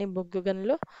 సింగరేణి బొగ్గు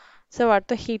గనులు. సో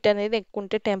వాటితో హీట్ అనేది ఎక్కువ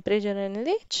ఉంటే టెంపరేచర్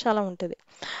అనేది చాలా ఉంటుంది.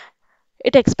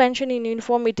 It expansion in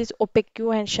uniform, it is opaque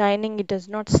and shining, it does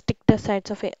not stick the sides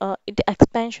of it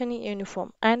expansion in uniform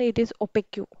and it is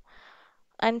opaque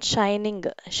and shining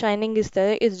is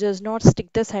there, it does not stick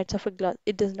the sides of a glass,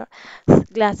 it does not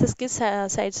glasses ki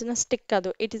sides na stick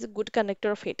kadu, it is a good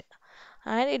conductor of heat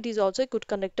and it is also a good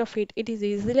conductor of heat. It is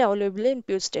easily available in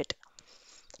pure state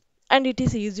and it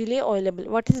is easily oilable.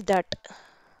 What is that?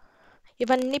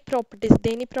 ఇవన్నీ properties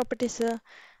దేని properties?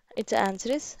 It's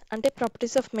answer అంటే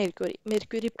properties of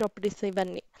mercury properties.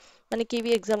 ఇవన్నీ మనకి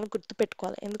ఇవి ఎగ్జామ్లో గుర్తు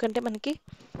పెట్టుకోవాలి, ఎందుకంటే మనకి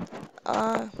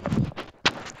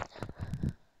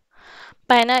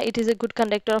పైన it is a good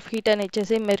conductor of heat అని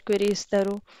ఇచ్చేసి మెర్క్యూరీ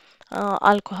ఇస్తారు,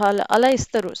 ఆల్కహాల్ అలా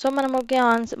ఇస్తారు. సో మనం ఒక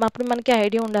ఆన్సర్ అప్పుడు మనకి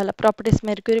ఐడియా ఉండాలి ప్రాపర్టీస్,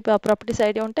 మెర్క్యూరీ ప్రాపర్టీస్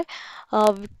ఐడియా ఉంటే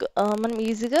మనం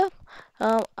ఈజీగా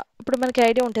ఇప్పుడు మనకి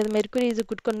ఐడియా ఉంటుంది mercury is a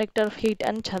good conductor of heat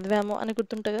అని చదివాము అని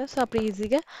గుర్తుంటుంది కదా. సో అప్పుడు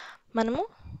ఈజీగా మనము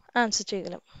ఆన్సర్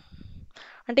చేయగలం.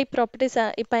 అంటే ఈ ప్రాపర్టీస్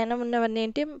ఈ పైన ఉన్నవన్నీ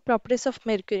ఏంటి? Properties of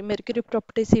mercury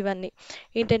properties. ఇవన్నీ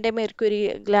ఏంటంటే మెర్క్యూరీ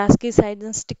గ్లాస్కి సైడ్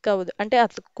స్టిక్ అవ్వదు అంటే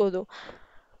అతుక్కోదు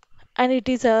and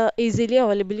it is easily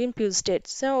available in pure state.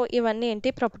 So ఇవన్నీ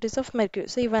ఏంటి? Properties of mercury.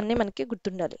 సో ఇవన్నీ మనకి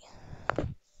గుర్తుండాలి.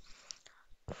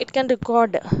 It can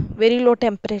record very low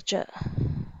temperature,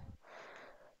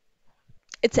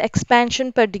 its expansion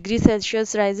per degree Celsius,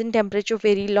 rise in temperature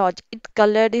very large, it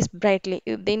colored is brightly,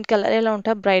 దీని colour ఎలా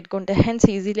ఉంటుంది? బ్రైట్గా ఉంటుంది, hence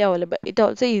easily available, it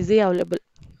also easy available.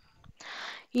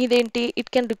 ఇదేంటి? It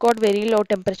can record very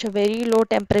low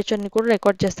టెంపరేచర్ని కూడా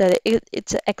record చేస్తుంది.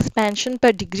 It's expansion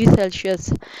per degree Celsius,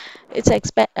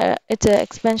 it's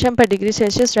expansion per degree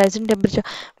Celsius, rise in temperature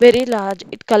very large,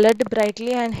 it coloured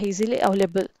brightly and easily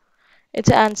available.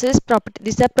 It's answer is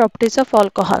these are properties of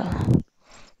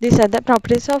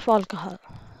alcohol.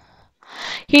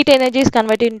 Heat energy is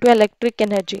converted into electric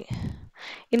energy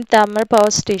in thermal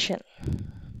power station.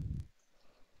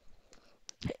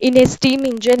 In a steam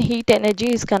engine, heat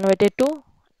energy is converted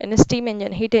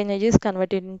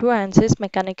into answers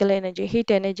mechanical energy.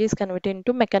 Heat energy is converted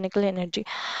into mechanical energy.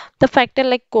 The factor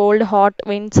like cold, hot,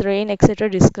 winds, rain, etc.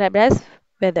 described as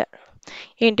weather.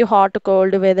 ఏంటి hot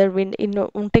cold weather wind ఇన్ని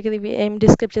ఉంటాయి కదా ఇవి ఏం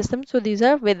describe చేస్తాం so these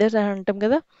are weathers అని అంటాం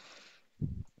కదా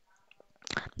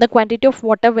the quantity of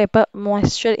water vapor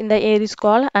moisture in the air is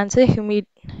called answer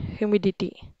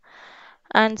humidity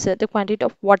answer the quantity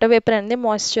of water vapor and the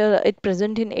moisture it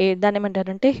present in air దాన్ని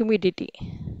ఏమంటారంటే humidity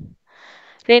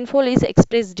rainfall is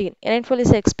expressed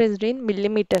in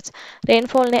millimeters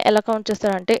rainfall ని ఎలా count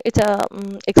చేస్తారంటే it's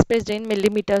expressed in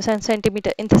millimeters and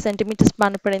centimeter ఇంత centimetres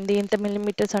బాన పడింది ఇంత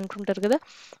millimeters అంటుంటారు కదా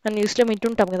మనం న్యూస్ లో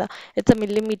వింటుంటాం కదా it's a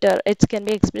millimeter it can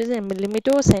be expressed in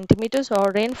millimeter centimeters or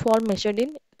rainfall measured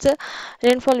in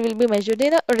rainfall will be measured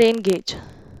in a rain gauge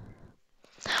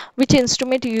which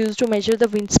instrument used to measure the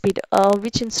wind speed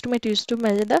which instrument used to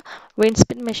measure the wind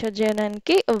speed measure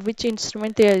చేయడానికి which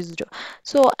instrument they are used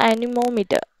so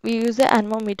anemometer we use the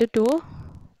anemometer to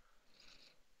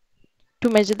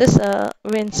measure the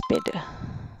wind speed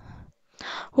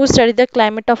who study the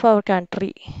climate of our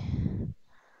country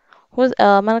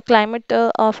మన climate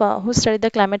of who study the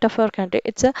climate of our country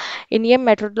it's a Indian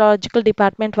meteorological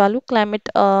department వాళ్ళు climate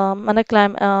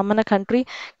మన country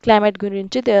climate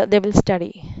గురించి they will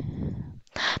study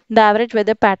the average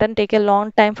weather pattern take a long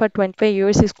time for 25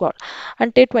 years is called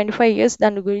అంటే 25 years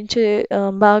దాని గురించి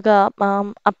బాగా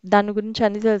దాని గురించి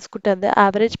అన్ని తెలుసుకుంటారు ద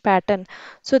యావరేజ్ ప్యాటర్న్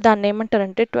సో దాన్ని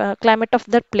ఏమంటారంటే క్లైమేట్ ఆఫ్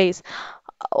దట్ ప్లేస్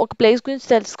ఒక ప్లేస్ గురించి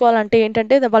తెలుసుకోవాలంటే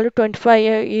ఏంటంటే వాళ్ళు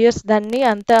 25 ఇయర్స్ దాన్ని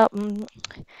అంతా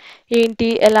ఏంటి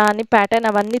ఎలా అని ప్యాటర్న్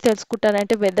అవన్నీ తెలుసుకుంటారు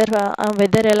అంటే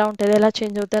వెదర్ ఎలా ఉంటుంది ఎలా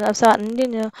చేంజ్ అవుతుంది సో అన్నీ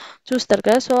చూస్తారు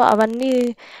కదా సో అవన్నీ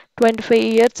 25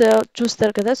 ఇయర్స్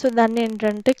చూస్తారు కదా సో దాన్ని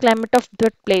ఏంటంటే క్లైమేట్ ఆఫ్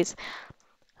దట్ ప్లేస్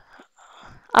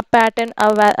ఆ ప్యాటర్న్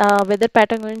వెదర్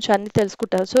ప్యాటర్న్ గురించి అన్ని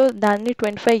తెలుసుకుంటారు సో దాన్ని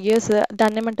 25 ఇయర్స్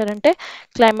దాన్ని ఏమంటారంటే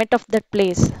క్లైమేట్ ఆఫ్ దట్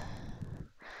ప్లేస్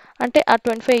అంటే ఆ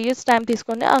 25 ఇయర్స్ టైం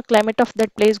తీసుకొని ఆ క్లైమేట్ ఆఫ్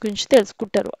దట్ ప్లేస్ గురించి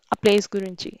తెలుసుకుంటారు ఆ ప్లేస్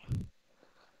గురించి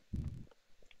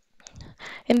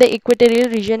in the equatorial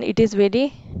region it is very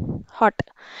hot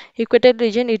equatorial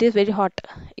region it is very hot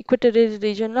equatorial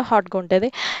region లో హాట్ గా ఉంటుంది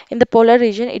in the polar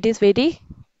region it is very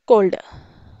cold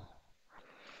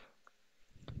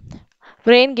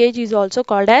rain gauge is also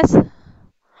called as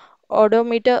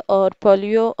odometer or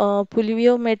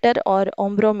pluviometer or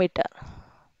ombrometer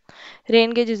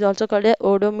rain gauge is also called as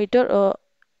odometer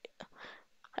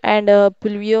and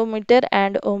pluviometer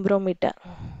and ombrometer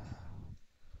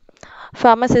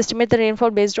farmers estimate the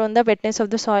rainfall based on the wetness of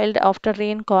the soil after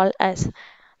rain called as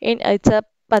it's a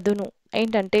పదును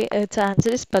ఏంటంటే it's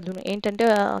answer is పదును ఏంటంటే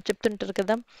చెప్తుంటారు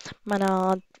కదా మన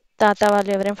తాత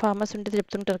వాళ్ళు ఎవరైనా ఫార్మర్స్ ఉంటే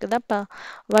చెప్తుంటారు కదా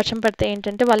వర్షం పడితే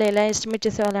ఏంటంటే వాళ్ళు ఎలా ఎస్టిమేట్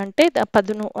చేసేవాళ్ళు అంటే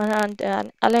పదును అంటే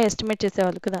అలా ఎస్టిమేట్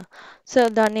చేసేవాళ్ళు కదా సో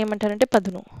దాన్ని ఏమంటారంటే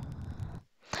పదును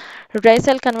dry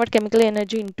cell convert chemical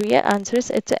energy into A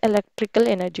answers it's electrical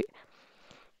energy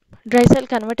dry cell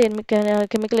convert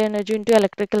chemical energy into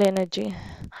electrical energy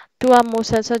two or more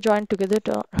cells are joined together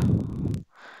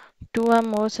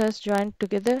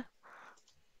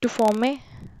to form a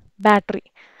battery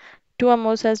two or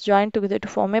more cells joined together to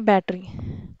form a battery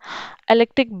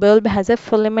electric bulb has a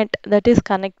filament that is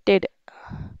connected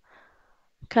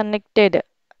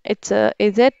it's a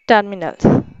is a terminal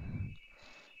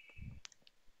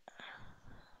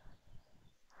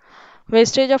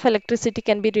wastage of electricity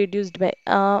can be reduced by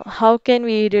how can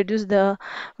we reduce the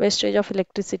wastage of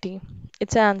electricity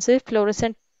it's an answer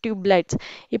fluorescent tube lights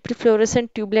ఇప్పుడు fluorescent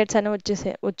tube lights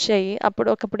అనేవి వచ్చాయి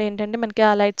ఒకప్పుడు ఏంటంటే మనకి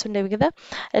ఆ lights ఉండేవి కదా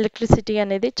electricity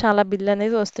అనేది చాలా బిల్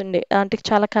అనేది వస్తుండే అంటే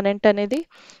చాలా కరెంట్ అనేది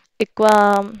ఎక్కువ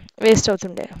వేస్ట్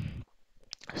అవుతుండే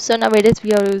so nowadays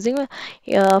we are using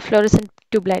fluorescent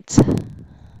tube lights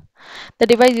the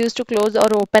device used to close or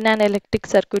open an electric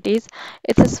circuit is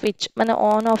it's a switch మనం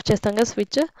ఆన్ ఆఫ్ చేస్తాం కదా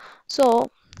switch so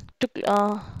to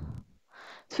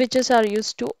switches are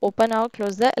used to open or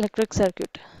close the electric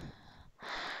circuit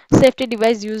safety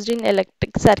device used in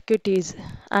electric circuit is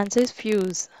answer is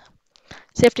fuse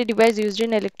safety device used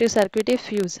in electric circuit is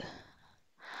fuse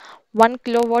 1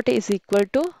 kilowatt is equal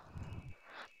to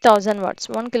 1000 watts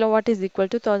 1 kilowatt is equal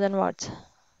to 1000 watts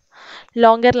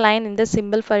longer line in the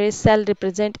symbol for a cell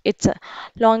represent its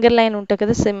longer line ఉంటుంది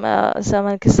కదా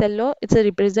మనకి cell లో it's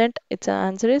represent it's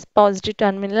answer is positive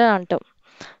terminal అంటాం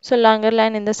so longer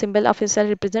line in the symbol of a cell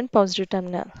represent positive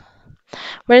terminal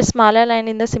where smaller line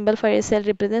in the symbol for a cell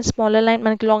represents smaller line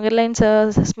మనకి longer lines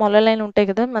smaller line ఉంటాయి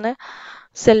కదా మన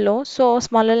cell లో so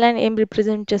smaller line ఏం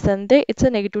represent చేస్తుందంటే it's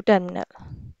negative terminal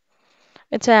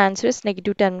Its answer is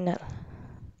negative terminal.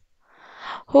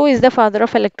 Who is the father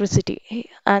of electricity?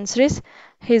 Answer is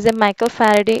he is a Michael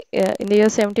Faraday in the year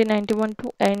 1791 to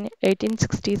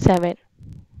 1867.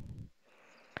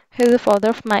 He is the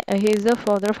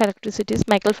father of electricity is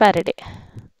Michael Faraday.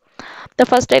 The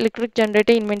first electric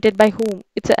generator invented by whom?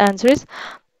 Its answer is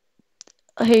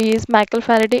he is Michael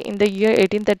Faraday in the year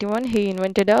 1831. He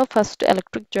invented a first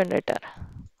electric generator.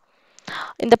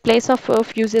 In the place of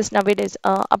fuses nowadays,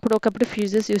 అప్పుడు ఒకప్పుడు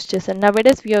fuses use చేశారు.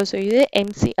 Nowadays we also use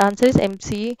MC. Answer is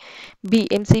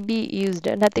MCB used.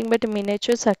 Nothing but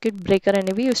miniature circuit breaker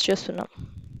అనేవి use చేస్తున్నాం.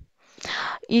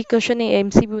 ఈ question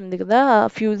MCB ఉంది కదా,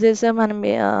 fuses మనం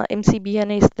MCB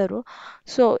అనే ఇస్తారు.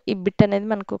 సో ఈ బిట్ అనేది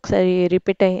మనకు ఒకసారి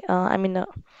రిపీట్ అయ్యి ఐ మీన్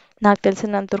నాకు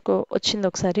తెలిసినంతవరకు వచ్చింది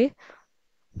ఒకసారి.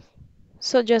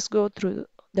 So just go through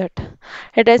that.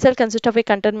 A dry cell consists of a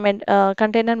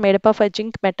container made up of a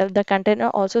zinc metal. The container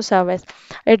also serves as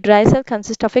a dry cell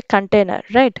consists of a container,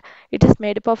 right? It is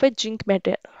made up of a zinc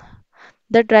metal.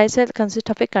 The dry cell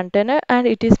consists of a container and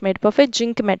it is made up of a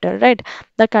zinc metal, right?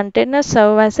 The container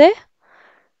serve as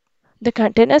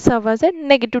a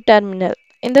negative terminal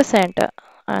in the center.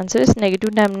 Answer is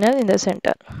negative terminal in the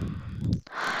center.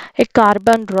 A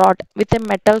carbon rod with a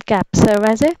metal cap serve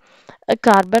as a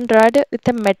carbon rod with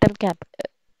a metal cap.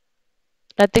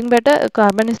 Nothing but a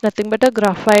carbon is nothing but a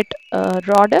graphite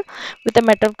rod with a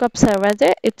metal cap serve as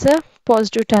it's a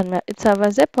positive terminal. It serves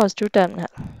as a positive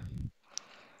terminal.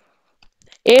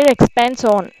 Air expands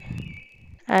on.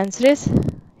 Answer is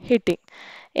heating.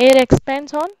 Air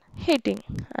expands on heating.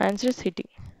 Answer is heating.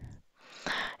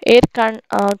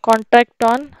 Contract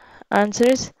on. Answer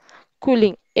is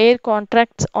cooling. Air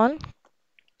contracts on.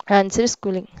 Answer is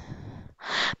cooling.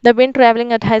 The wind traveling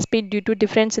at high speed due to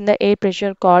difference in the air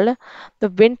pressure called the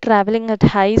wind traveling at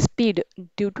high speed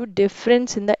due to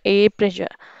difference in the air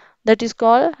pressure. That is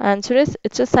called answer is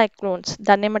it's a cyclones.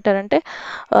 దాన్ని ఏమంటారంటే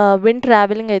wind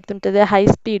traveling అవుతుంటుంది high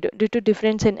speed due to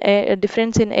difference in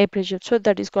air pressure. So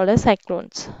that is called as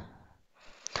cyclones.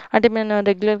 అంటే మనం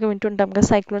రెగ్యులర్గా వింటుంటాం కదా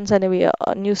cyclones అనేవి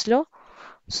న్యూస్లో.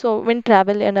 So wind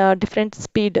travel in a different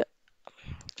speed.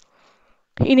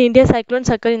 In India, cyclones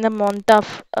occur in the month of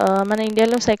మన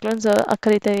ఇండియాలో cyclones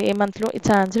occur అయితే ఏ మంత్లో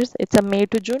it's answers it's May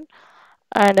to June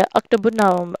and October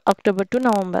to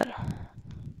November.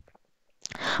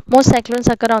 Most cyclones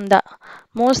occur on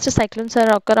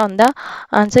the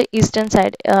answer eastern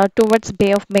side towards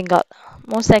Bay of Bengal.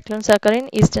 Most cyclones occur in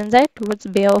eastern side towards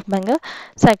Bay of Bengal.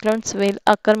 Cyclones will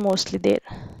occur mostly there.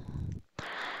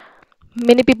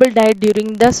 Many people died during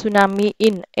the tsunami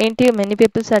in ఏంటి many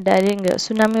people are dying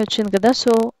tsunami వచ్చింది కదా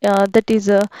so that is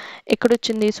ఎక్కడ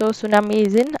వచ్చింది so tsunami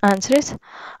is in answer is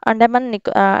Andaman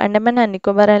and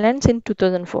Nicobar Islands in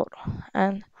 2004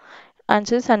 and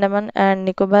answer is Andaman and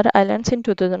Nicobar Islands in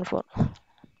 2004.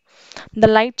 The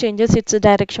light changes its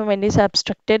direction when it is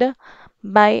obstructed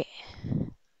by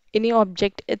any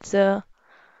object. It's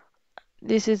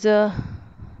this is a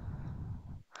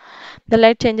The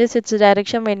light changes its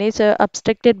direction when it's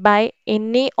obstructed by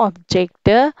any object.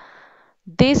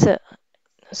 This,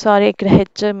 sorry, ఇక్కడ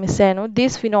H miss అయ్యాను.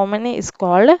 This phenomenon is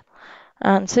called,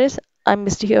 answer is, I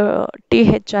missed here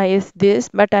THIS this,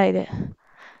 but I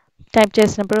type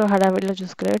చేసినప్పుడు హడావిడిలో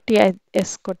చూసుకోలేదు TIS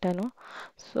కొట్టాను.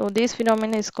 So this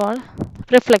phenomenon is called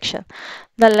reflection.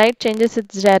 The light changes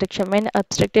its direction when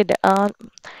obstructed.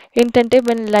 ఏంటంటే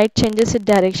when light changes its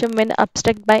direction when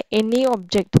obstructed by any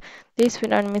object. This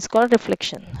phenomenon is called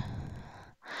reflection.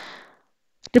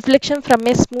 Reflection from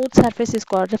a smooth surface is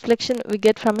called reflection. We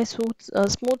get from a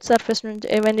smooth surface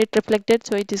when it reflected,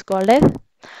 so it is called a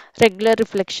regular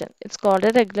reflection. It's called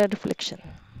a regular reflection.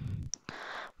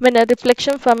 When a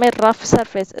reflection from a rough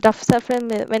surface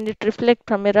when it reflects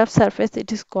from a rough surface, it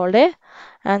is called a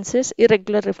answer is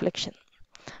irregular reflection.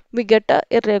 We get a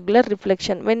irregular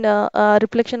reflection when a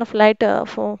reflection of light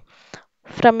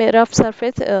from a rough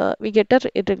surface we get a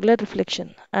irregular reflection.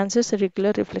 Answer is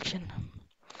irregular reflection.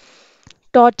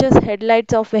 Torches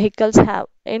headlights of vehicles have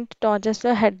ఏంటి torches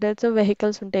లో headlights of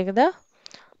vehicles ఉంటాయి కదా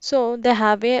so they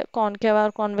have a concave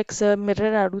are convex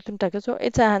mirror అడుగుతుంటారు కదా so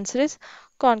it's answer is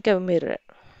concave mirror.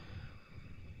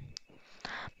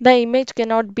 The image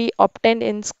cannot be obtained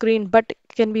in screen but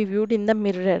can be viewed in the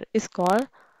mirror is called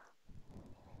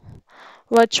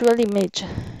virtual image.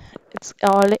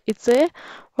 It's a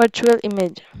virtual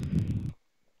image.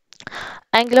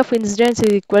 Angle of incidence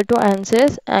is equal to answer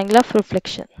is angle of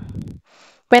reflection.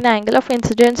 When angle of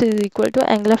incidence is equal to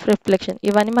angle of reflection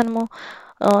ఇవన్నీ మనము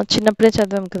చిన్నప్పుడే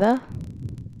చదివాం కదా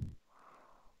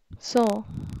so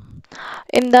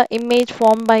in the image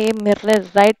formed by a mirror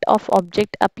right of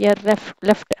object appear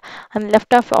left and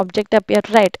left of object appear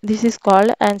right. This is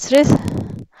called answer is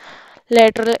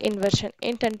lateral inversion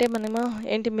ఏంటంటే మనము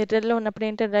ఏంటి మిర్రర్లో ఉన్నప్పుడు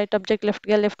ఏంటి right object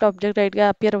లెఫ్ట్గా left object రైట్గా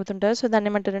appear అవుతుంటారు so దాన్ని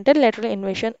ఏమంటారంటే lateral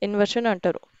inversion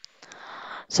అంటారు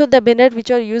so the mirror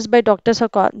which are use by doctors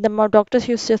are call the doctors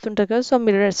use చేస్తుంటారు కదా so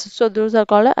mirrors so those are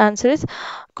called answer is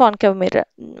concave mirror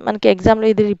మనకి ఎగ్జామ్లో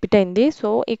ఇది repeat అయింది సో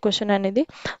ఈ క్వశ్చన్ అనేది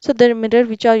so the mirror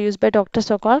which are use by doctors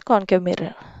are called concave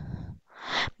mirror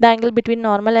the angle between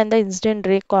normal and the incident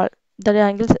ray called the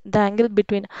angle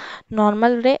between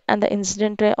normal ray and the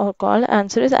incident ray are called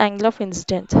answer is angle of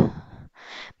incidence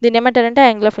దీని ఏమంటారంటే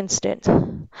angle of incidence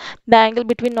the angle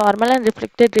between normal and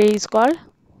reflected ray is called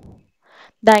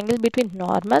the angle between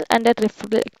normal and a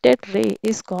reflected ray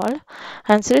is called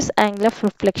answer is angle of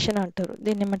reflection అంటారు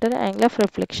దీన్ని ఏమంటారు angle of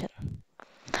reflection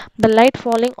the light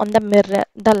falling on the mirror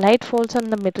the light falls on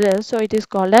the mirror so it is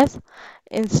called as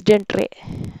incident ray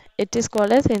it is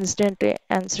called as incident ray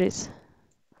answer is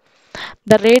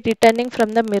the ray returning from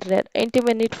the mirror ఏంటి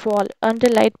when it fall అంటే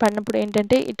light పడినప్పుడు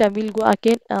ఏంటంటే it will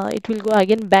go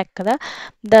again back కదా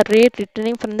the ray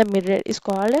returning from the mirror is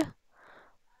called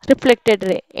reflected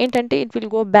రే ఏంటంటే it will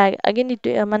go back again it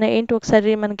మన ఏంటి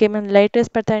ఒకసారి మనకి ఏమైనా light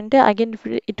race పడతాయంటే again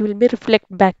it will be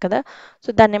reflect back కదా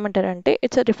సో దాన్ని ఏమంటారంటే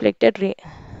it's a reflected ray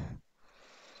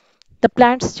the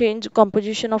plants change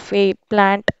composition of a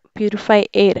plant purify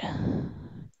air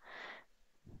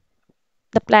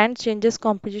the plant changes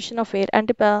composition of air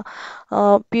అంటే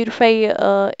purify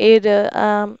air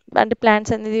అంటే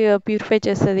ప్లాంట్స్ అనేది purify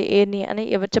చేస్తుంది ఎయిర్ని అని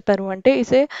ఎవరు చెప్పారు అంటే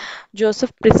ఇసే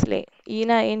జోసెఫ్ ప్రిస్లే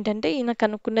ఈయన ఏంటంటే ఈయన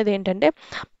కనుక్కున్నది ఏంటంటే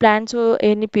ప్లాంట్స్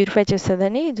ఎయిర్ని ప్యూరిఫై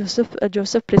చేస్తుందని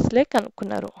జోసెఫ్ ప్రిస్లే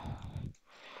కనుక్కున్నారు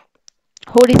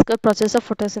who discuss process of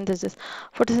photosynthesis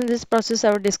process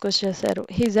ఎవరు డిస్కస్ చేశారు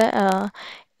హీజ్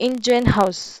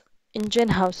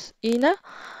ఇంజన్ హౌస్ ఈయన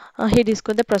he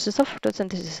discussed the process of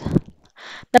photosynthesis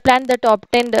the plant that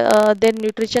obtained their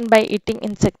nutrition by eating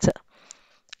insects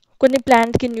కొన్ని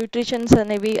plants కి న్యూట్రిషన్స్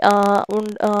అనేవి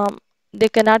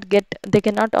they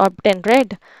cannot obtain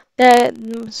right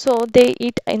so they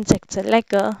eat insects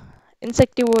like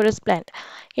insectivorous plant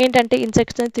ఏంటంటే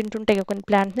insects తింటుంటాయి కదా కొన్ని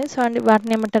ప్లాంట్ని so and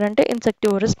వాటిని ఏమంటారంటే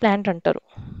insectivorous plant అంటారు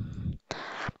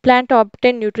plant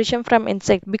ఆబ్టైన్ nutrition from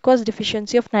insect because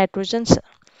deficiency of nitrogens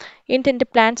ఏంటంటే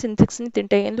ప్లాంట్స్ ఇన్సెక్ట్స్ని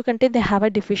తింటాయి ఎందుకంటే they have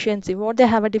a deficiency what they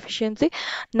have a deficiency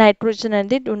nitrogen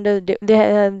అనేది ఉండదు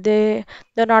they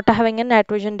not having a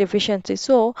nitrogen deficiency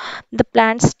so the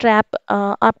plants trap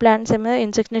ఆ plants ఏమైనా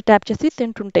ఇన్సెక్ట్స్ని trap చేసి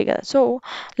తింటుంటాయి కదా so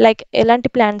like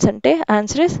ఎలాంటి ప్లాంట్స్ అంటే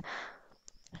answer is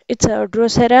it's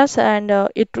Droseras and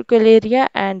Utricularia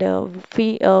and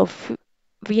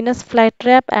Venus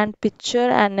flytrap and pitcher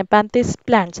and Nepanthes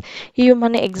plants. ఇవి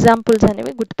మన ఎగ్జాంపుల్స్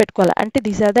అనేవి గుర్తుపెట్టుకోవాలి అంటే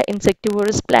these are the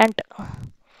insectivorous plant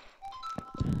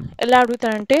ఎలా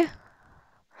అడుగుతారంటే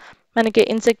మనకి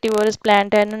insectivorous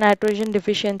plant and nitrogen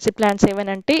deficiency plants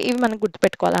ఏమనంటే ఇవి మనం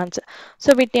గుర్తుపెట్టుకోవాలి ఆన్సర్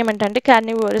సో వీటిని ఏమంటే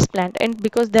carnivorous plant and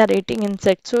because they are eating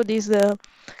insects so these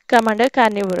come under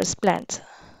carnivorous plants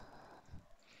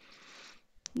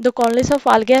the colonies of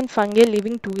algae and fungi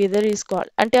living together is called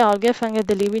అంటే algae fungi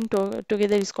the living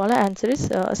together is called uh,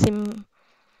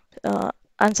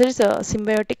 answer is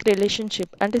symbiotic relationship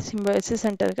అంటే symbiosis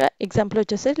అంటారుగా example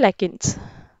వచ్చేసి lichens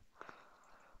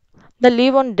the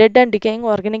live on dead and decaying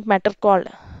organic matter called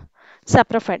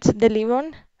saprophytes they live on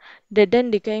dead and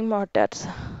decaying matters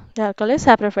they are called as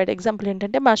saprophyte example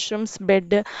ఏంటంటే mushrooms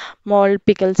bed mould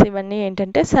pickles ఇవన్నీ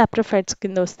ఏంటంటే saprophytes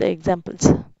కింద వస్తాయి examples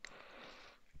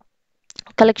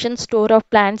collection store of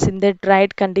plants in their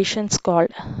dried conditions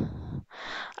called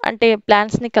అంటే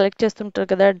ప్లాంట్స్ని collect చేస్తుంటారు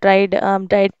కదా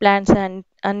dried plants and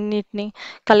అన్నిటిని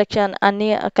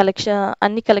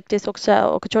అన్ని కలెక్ట్ చేసి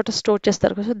ఒక చోట స్టోర్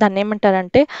చేస్తారు కదా సో దాన్ని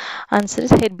ఏమంటారంటే ఆన్సర్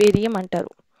హెర్బేరియం అంటారు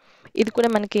ఇది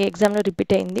కూడా మనకి ఎగ్జామ్లో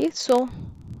రిపీట్ అయింది సో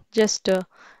జస్ట్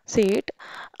సీ ఇట్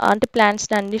అంటే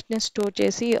ప్లాంట్స్ని అన్నిటిని స్టోర్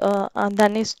చేసి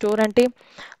దాన్ని స్టోర్ అంటే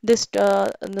this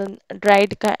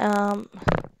dried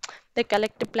they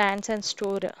collect plants and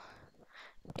store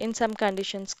in some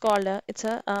conditions called it's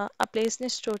a place ni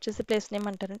store chese place name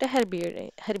antarante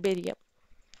herbarium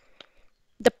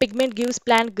the pigment gives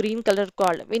plant green color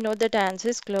called we know that answer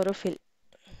is chlorophyll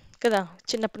కదా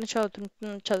చిన్నప్పటి నుంచి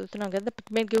చదువుతున్నాం కదా the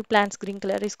pigment give plants green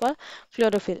color is called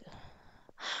chlorophyll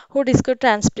who discovered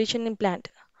transpiration in plant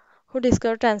who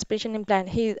discovered transpiration in plant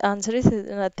his answer is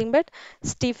nothing but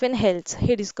Stephen Hales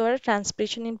he discovered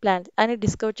transpiration in plants అని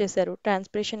discover చేశారు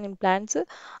transpiration in plants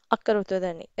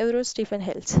అక్కరవుతుందని ఎవరు Stephen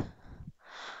హెల్స్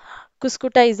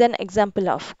Cuscuta is an example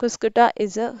of Cuscuta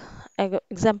is a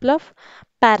example of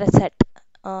parasite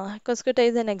Cuscuta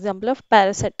is an example of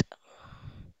parasite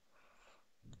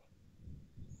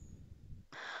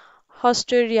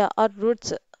Hosteria or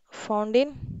roots found in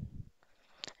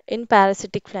in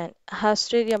parasitic plant.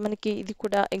 హాస్టేరియా మనకి ఇది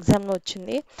కూడా ఎగ్జామ్లో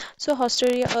వచ్చింది. So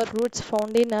హాస్టేరియా are roots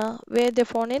found in where they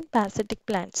found in parasitic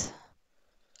plants.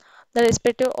 The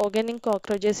respective organic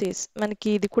cockroaches is మనకి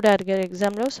ఇది కూడా అడిగారు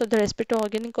ఎగ్జామ్లో. So the respective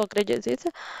organic cockroaches is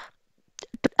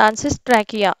answers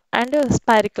trachea and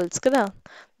స్పారికల్స్ కదా.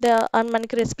 అండ్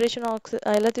మనకి రెస్పిరేషన్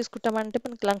ఎలా తీసుకుంటామంటే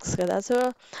మనకి లంగ్స్ కదా. సో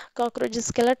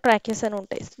కాక్రోచెస్కి ఎలా ట్రాకియస్ అని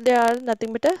ఉంటాయి. They are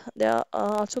nothing but they are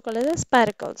also called as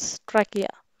స్పారికల్స్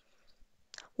trachea.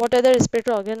 What are the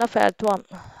respiratory organ of ఎర్త్వార్మ్?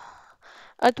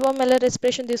 ఎర్త్వార్మ్ ఎలా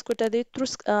రెస్పిరేషన్ తీసుకుంటుంది? త్రూ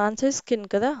ఆన్సర్ స్కిన్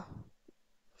కదా.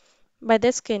 By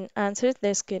the skin. Answer is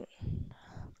the skin.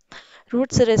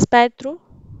 Roots respire through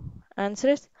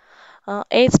answer is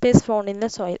air space found in the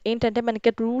soil. ఏంటంటే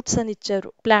మనకి roots అని ఇచ్చారు,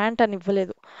 plant అని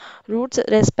ఇవ్వలేదు. Roots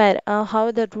respire, how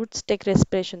the roots take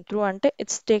respiration through అంటే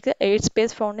it's take air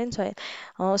space found in soil.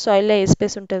 సాయిల్లో air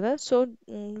space ఉంటుంది కదా. So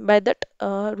by that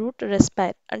root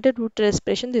respire అంటే రూట్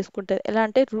రెస్పిరేషన్ తీసుకుంటుంది. ఎలా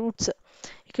అంటే రూట్స్,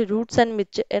 ఇక్కడ రూట్స్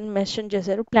అని మెన్షన్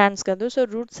చేశారు, ప్లాంట్స్ కాదు. So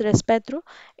roots respire through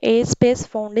air space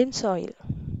found in soil.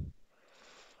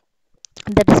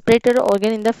 The respiratory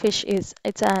organ in the fish is,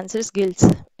 its answer is gills.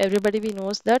 Everybody we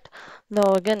knows that the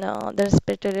organ, the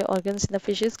respiratory organs in the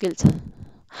fish is gills.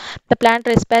 The plant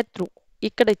respire through.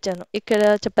 ఇక్కడ ఇచ్చాను, ఇక్కడ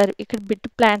చెప్పారు, ఇక్కడ bit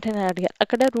plant అని అడిగారు,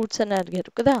 అక్కడ roots అని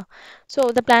అడిగారు కదా. So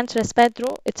the plants respire through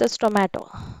it's a స్టొమాటో.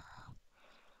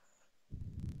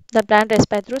 The plant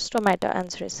respire through stomata.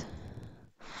 Answer is.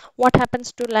 What happens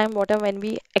to lime water when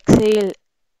we exhale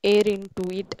air into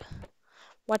it?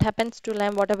 What happens to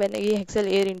lime water when we exhale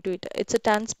air into it? It's a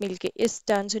turns milky. It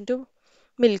turns into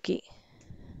milky.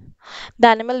 The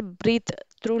animal breathe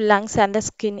through lungs and the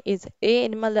skin is a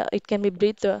animal. It can be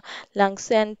breathed lungs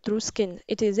and through skin.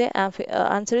 It is a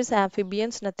answer is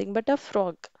amphibians, nothing but a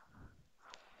frog.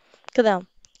 కదా.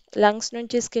 Lungs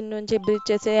నుంచి skin నుంచి breath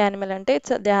చేసే animal అంటే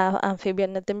it's the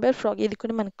amphibian, nothing but frog. ఇది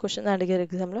కూడా మనకి question అడిగారు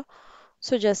ఎగ్జామ్లో.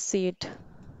 So just see it.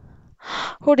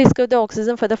 Who discovered the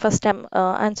oxygen for the first time?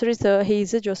 Answer is he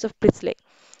is a Joseph Priestley.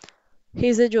 He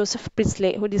is a Joseph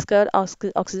Priestley who discovered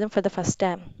oxygen for the first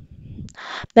time.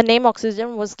 The name oxygen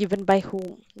was given by whom?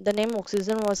 The name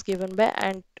oxygen was given by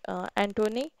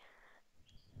Antony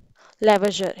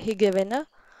Lavoisier. He given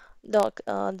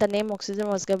the name oxygen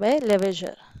was given by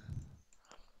Lavoisier.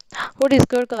 Who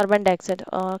discovered carbon dioxide?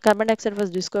 Carbon dioxide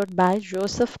was discovered by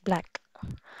Joseph Black.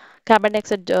 Carbon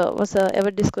dioxide was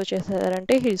ever discovered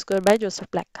చేశారంటే he discovered by Joseph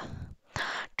Black.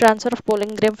 Transfer of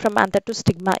pollen grain from anther to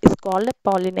stigma is called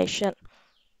pollination.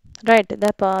 Right,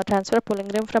 the transfer of pollen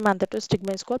grain from anther to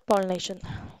stigma is called pollination.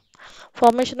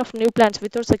 Formation of new plants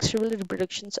without sexual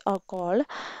reproductions are called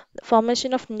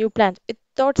formation of new plants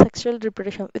without sexual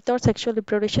reproduction. Without sexual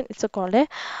reproduction, it's called a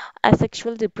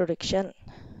asexual reproduction.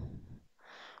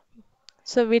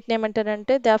 So వీటిని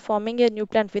ఏమంటారంటే they are forming a new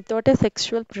plant without a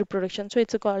sexual reproduction. So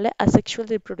it's called a asexual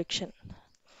reproduction.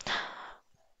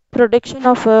 Production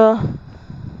of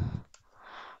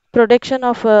production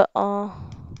of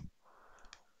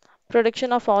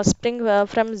production of offspring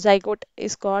from zygote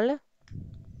is called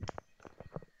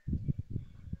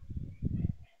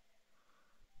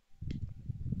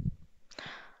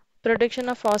production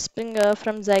of offspring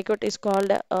from zygote is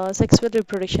called sexual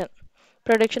reproduction.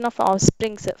 Production of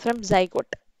offsprings from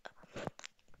zygote,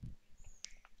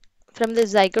 from the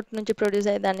zygote నుంచి produce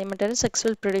అయ్యే దాన్ని ఏమంటారు?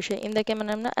 Sexual production.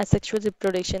 ఇందాకేమన్నా asexual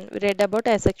reproduction, we read about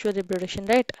asexual reproduction,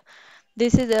 right?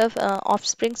 This is the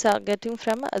offsprings are getting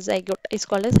from a zygote is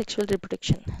called a sexual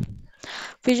reproduction.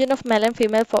 Fusion of male and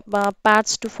female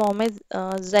parts to form a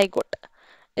zygote.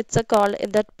 It's a called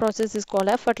that process is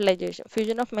called a fertilization.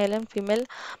 Fusion of male and female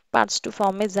parts to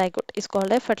form a zygote is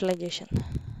called a fertilization.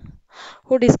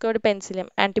 Who discovered penicillin?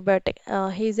 Antibiotic.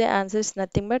 His answer is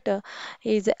nothing but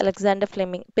he is Alexander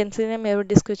Fleming. Penicillin ఎవరు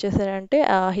discuss చేశారంటే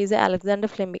he is Alexander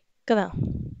Fleming కదా.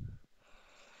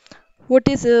 What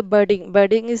is birding?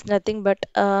 Birding is nothing but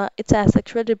it's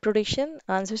asexual reproduction.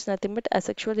 Answer is nothing but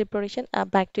asexual reproduction.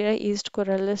 Bacteria yeast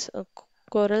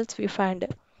corals we find.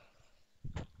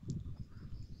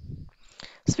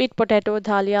 Sweet potato,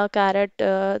 dahlia, carrot,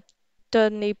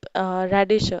 turnip,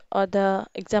 radish are the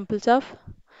examples of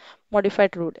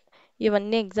modified root.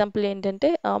 ఇవన్నీ example ఏంటంటే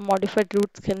modified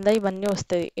roots కింద ఇవన్నీ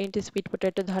వస్తాయి. ఏంటి? Sweet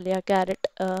potato, ధాలియా,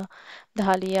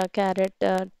 carrot,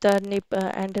 turnip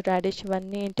and radish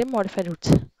ఇవన్నీ ఏంటి? Modified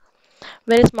roots.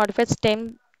 Where is modified stem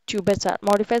tubers are?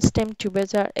 Modified stem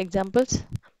tubers are examples.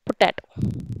 Potato.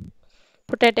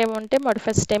 Potato ఏమంటే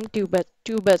modified stem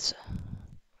tubers.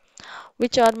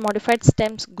 Which are modified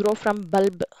stems grow from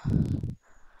bulb.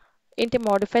 ఏంటి?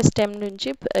 Modified stem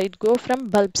నుంచి it grow from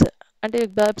bulbs. అంటే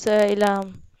bulbs ఇలా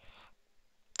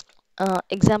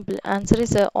example answer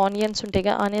is onions ఉంటాయి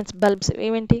కదా, onions bulbs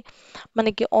ఏమేంటి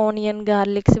మనకి onion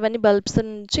garlics ఇవన్నీ bulbs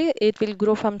నుంచి it will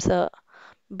grow from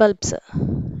bulbs.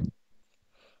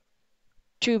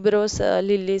 ట్యూబరోస్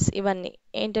lilies ఇవన్నీ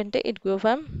ఏంటంటే it grow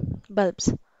from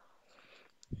bulbs.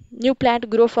 New plant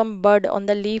grow from bud on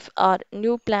the leaf or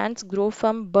new plants grow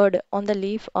from bud on the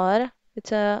leaf or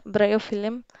it's a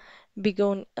bryophyllum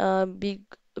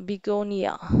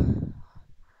begonia.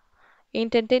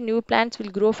 ఏంటంటే new plants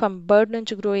will grow from bird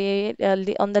నుంచి grow అయ్యే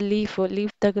on the leaf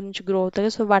దగ్గర నుంచి grow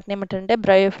అవుతాయి. So వాటిని ఏమంటారంటే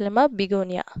బ్రయోఫిలమా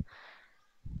begonia.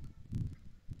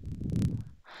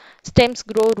 Stems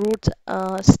grow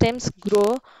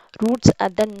roots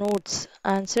at the nodes.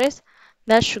 Answer is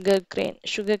the sugar cane.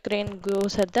 Sugar cane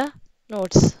grows at the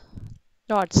nodes.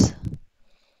 Nodes.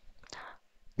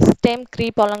 Stem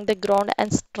creep along the ground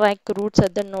and strike roots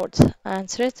at the nodes.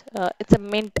 Answer is it's a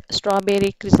mint,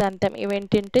 strawberry, chrysanthem.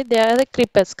 Event they are the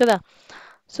creepers kada.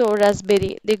 So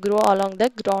raspberry they grow along the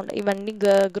ground. ఇవన్నీ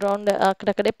ground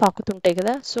అక్కడక్కడే పాకుతుంటాయి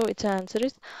కదా. So its answer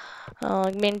is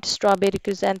mint, strawberry,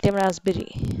 chrysanthemum, raspberry.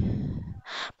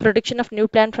 Production of new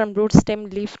plant from root stem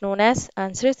leaf known as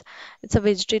answer is it's a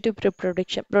vegetative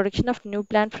reproduction. Production of new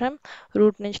plant from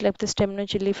root నుంచి లేకపోతే stem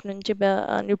నుంచి leaf నుంచి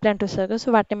new plant వస్తుంది కదా.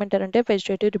 So వాటిని ఏమంటారంటే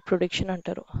vegetative reproduction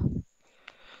అంటారు.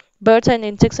 Birds and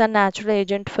insects are natural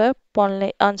agent for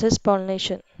answers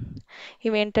pollination.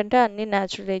 ఇవి ఏంటంటే అన్ని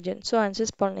natural agents. So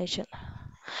answers pollination.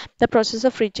 The process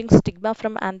of reaching stigma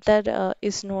from anther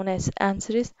is known as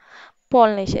answer is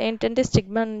pollination. ఏంటంటే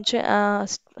stigma నుంచి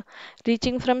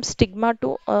reaching from stigma to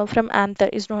from anther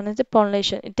is known as the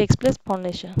pollination. It takes place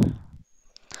pollination.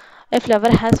 A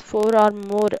flower has four or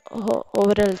more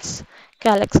orals,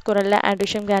 calyx, corolla,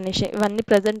 androecium, gynoecium ఇవన్నీ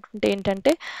present ఉంటే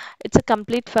ఏంటంటే it's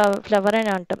complete flower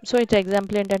అని అంటాం. So it's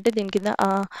example ఏంటంటే దీని కింద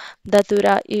దతుర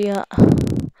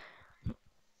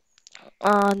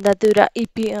దతుర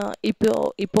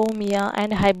ఇపోమియా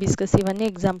and hibiscus ఇవన్నీ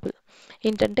example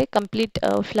ఏంటంటే కంప్లీట్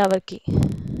ఫ్లవర్కి.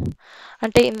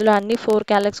 అంటే ఇందులో అన్ని ఫోర్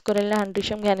క్యాలక్స్ కొరెల్లా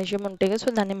అండ్రిషియం గ్యానిషియం ఉంటాయి కదా.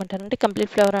 సో దాన్ని ఏమంటారు అంటే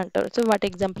కంప్లీట్ ఫ్లవర్ అంటారు. సో వాటి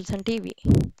ఎగ్జాంపుల్స్ అంటే ఇవి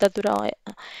దతురా,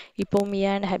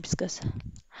 ఇపోమియా and hibiscus.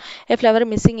 A flower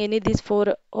missing any these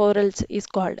four orals is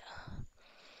called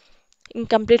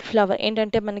incomplete flower.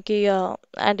 ఏంటంటే మనకి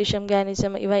యాండిషియం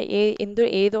గ్యానిషియం ఇవి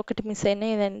ఏదో ఒకటి మిస్ అయినా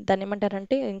దాన్ని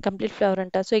ఏమంటారంటే ఇన్కంప్లీట్ ఫ్లవర్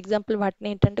అంటారు. సో ఎగ్జాంపుల్ వాటిని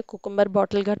ఏంటంటే కుకుంబర్,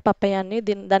 బాటిల్ గార్డ్, పప్పయ్య అని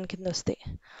దాని కింద వస్తాయి.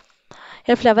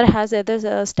 ఏ flower has either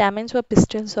స్టామిన్స్ are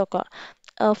pistols ఒక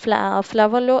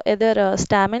ఫ్లవర్లో ఎదర్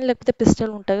స్టామిన్ లేకపోతే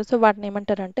పిస్టల్ ఉంటాయి. సో వాటిని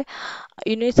ఏమంటారంటే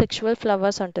యూనిసెక్షువల్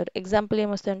ఫ్లవర్స్ అంటారు. Example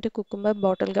ఏమొస్తాయంటే cucumber,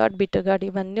 bottle gourd, bitter gourd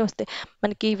ఇవన్నీ వస్తాయి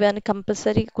మనకి. ఇవన్నీ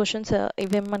కంపల్సరీ క్వశ్చన్స్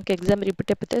ఇవేమి మనకి ఎగ్జామ్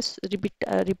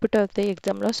రిపీట్ అవుతాయి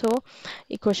ఎగ్జామ్లో. సో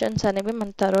ఈ క్వశ్చన్స్ అనేవి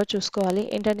మనం తర్వాత చూసుకోవాలి.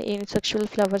 ఏంటంటే యూనిసెక్షువల్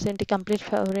ఫ్లవర్స్ ఏంటి, కంప్లీట్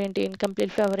ఫ్లవర్ ఏంటి,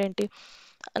 ఇన్కంప్లీట్ ఫ్లవర్ ఏంటి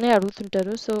అని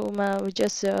అడుగుతుంటారు. So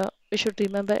we should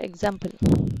remember example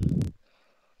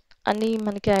అని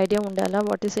మనకి ఐడియా ఉండాలా.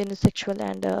 What is unisexual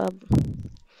and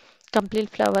complete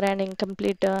flower and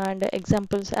incomplete and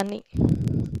examples అన్ని.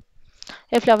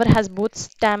 A flower has both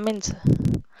stamens.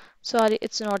 Sorry,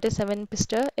 it's not a seven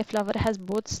pistil. A flower has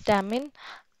both stamen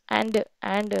and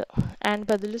and and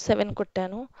బదులు seven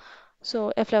కొట్టాను. So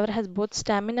a flower has both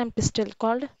stamen and pistil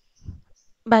called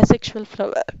bisexual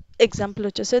flower. Example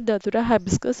వచ్చేసి దతురా,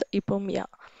 hibiscus, ఇపోమియా.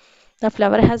 The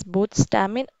flower has both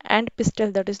stamen and pistil.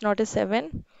 That is not a seven.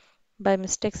 By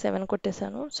mistake seven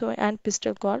కొట్టేసాను. So and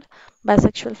pistil called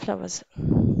bisexual flowers.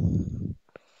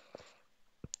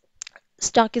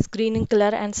 Stalk is green in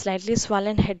color and slightly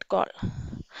swollen head called.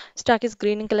 Stalk is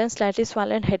green in color and slightly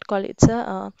swollen head called. It's a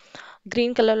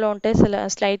green కలర్లో ఉంటాయి,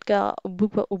 స్లైట్గా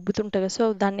ఉబ్బుతుంటుంది. So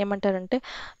దాన్ని ఏమంటారంటే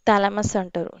thalamus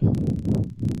అంటారు.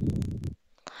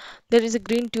 There is a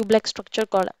green tube like structure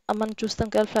called. మనం చూస్తాం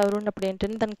కదా flower ఉన్నప్పుడు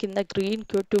ఏంటంటే దాని కింద గ్రీన్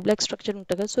ట్యూబ్ లైక్ స్ట్రక్చర్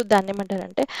ఉంటుంది కదా. సో దాన్ని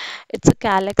ఏమంటారంటే ఇట్స్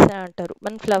క్యాలెక్స్ అని అంటారు.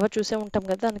 మనం ఫ్లవర్ చూసే ఉంటాం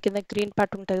కదా, దాని కింద గ్రీన్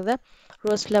పార్ట్ ఉంటుంది కదా,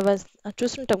 రోజ్ ఫ్లవర్స్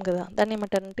చూస్తుంటాం కదా, దాన్ని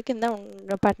ఏమంటారంటే కింద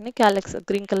ఉన్న పార్ట్ని క్యాలెక్స్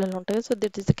గ్రీన్ కలర్లో ఉంటుంది. So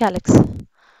దిట్ is the క్యాలెక్స్.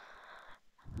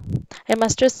 A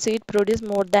mustard seed produce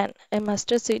more than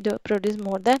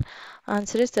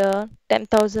answer is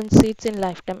 10,000 seeds in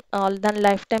lifetime. దాని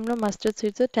లైఫ్ టైంలో మస్టర్డ్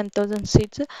సీడ్స్ 10,000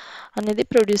 సీడ్స్ అనేది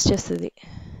ప్రొడ్యూస్ చేస్తుంది.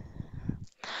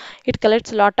 It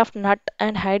collects lot of nut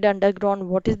and hide under ground.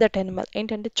 What is that Animal?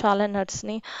 ఏంటంటే చాలా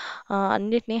నట్స్ని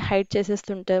అన్నిటినీ hide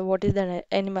చేసేస్తుంటుంది. What is that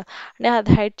Animal అంటే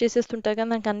అది hide చేసేస్తుంటుంది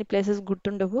కానీ నాకు అన్ని ప్లేసెస్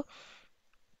గుర్తుండవు.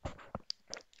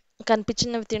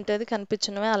 కనిపించినవి తింటుంది,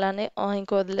 కనిపించినవి అలానే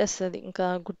ఇంకా వదిలేస్తుంది, ఇంకా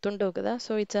గుర్తుండవు కదా.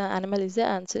 So it's animal is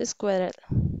answer squirrel.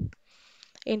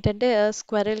 ఏంటంటే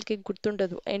స్క్వెరల్కి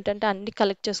గుర్తుండదు, ఏంటంటే అన్ని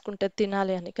కలెక్ట్ చేసుకుంటుంది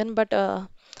తినాలి అని, కానీ బట్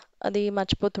అది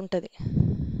మర్చిపోతుంటుంది.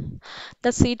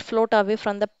 The seed float away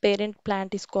from the parent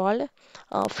plant is called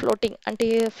floating. అంటే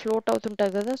ఫ్లోట్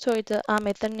అవుతుంటుంది కదా, సో ఇట్స్ ఆ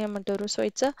మెథడ్ని ఏమంటారు? So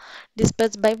it's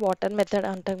disperse by water method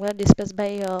అంటాం కదా, disperse by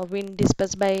wind,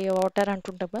 disperse by water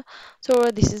అంటుంటాం కదా. So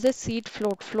this is the seed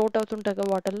float అవుతుంటుంది కదా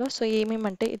వాటర్లో. So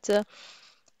ఏమేమంటే it's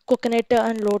coconut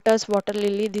and lotus, water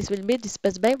lily, this will be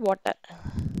dispersed by water.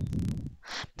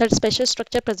 That special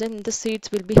structure present in the seeds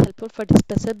will be helpful for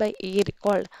dispersal by air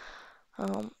called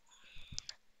um,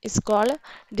 is called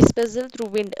dispersal through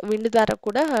wind. Wind ద్వారా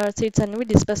కూడా seeds అనేవి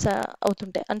disperse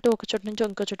అవుతుంటాయి. అంటే ఒక చోట నుంచి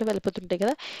ఇంకో చోట వెళ్ళిపోతుంటాయి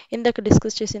కదా. ఇందాక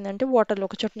డిస్కస్ చేసిందంటే వాటర్లో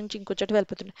ఒక చోట నుంచి ఇంకో చోట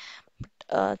వెళ్ళిపోతుంటాయి.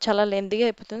 చాలా లెంతీగా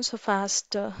అయిపోతుంది. సో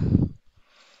ఫాస్ట్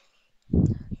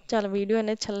చాలా వీడియో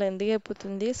అనేది చాలా లెంతీగా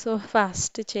అయిపోతుంది. సో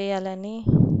ఫాస్ట్ చేయాలని.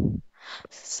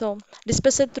 సో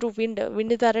డిస్పెస్ త్రూ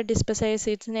విండ్ ద్వారా డిస్పెస్ అయ్యే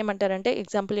సీడ్స్ని ఏమంటారంటే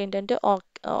ఎగ్జాంపుల్ ఏంటంటే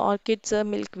orchids,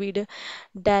 milk weed,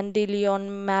 డాండిలియాన్,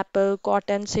 maple,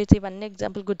 cotton seeds, ఇవన్నీ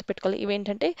ఎగ్జాంపుల్ గుర్తుపెట్టుకోవాలి.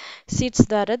 ఇవేంటంటే సీడ్స్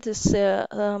ద్వారా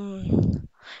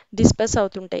డిస్పెస్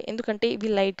అవుతుంటాయి. ఎందుకంటే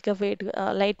ఇవి లైట్గా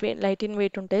లైట్ ఇన్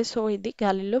వెయిట్ ఉంటాయి. సో ఇది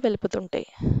గాలిలో వెళ్ళిపోతుంటాయి.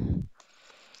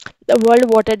 The World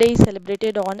Water Day is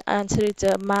celebrated on answer is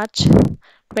March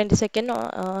 22nd.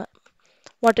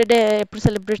 Water day ఎప్పుడు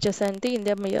సెలబ్రేట్ చేశారంటే ఇన్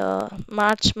ద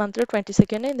మార్చ్ మంత్లో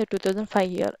 22nd in the 2005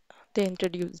 year they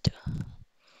introduced.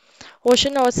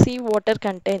 Ocean or sea water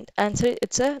content. Answer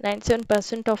it's a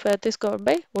 97% of earth is covered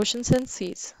by oceans and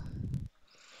seas.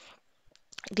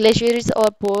 Glaciers or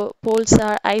poles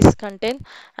are ice content.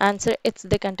 Answer it's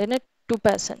they contain at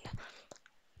 2%.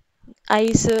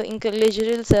 Ice in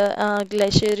glaciers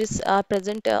are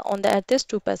present on the earth is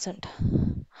 2%.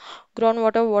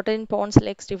 Groundwater water in ponds,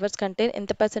 lakes, rivers contain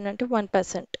ఎంత percent అంటే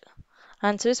 1%.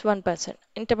 Answer is 1%.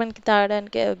 అంటే మనకి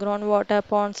తాగడానికి ground water,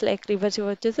 Pond's, like reverse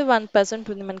వచ్చేసి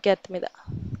 1% ఉంది మనకి earth మీద.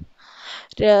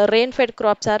 Rain fed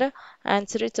crops are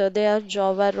answer is they are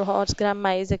jowar, horse gram,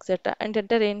 maize etcetera.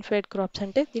 ఏంటంటే రెయిన్ ఫెడ్ క్రాప్స్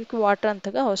అంటే దీనికి వాటర్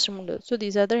అంతగా అవసరం ఉండదు. So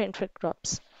these are the rain fed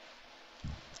crops.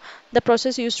 The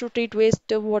process used to treat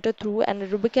waste water through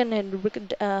anaerobic and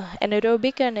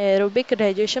aerobic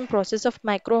digestion process of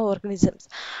microorganisms.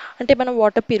 అంటే మనం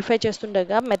water purify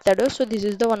చేస్తుండగా method. So this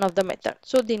is the one of the method.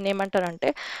 So దీన్ని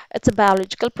ఏమంటారంటే it's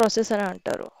biological process అని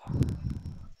అంటారు.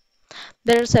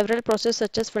 There are several processes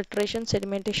such as filtration,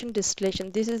 sedimentation, distillation.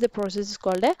 This is the process is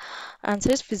called a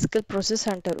answer is physical process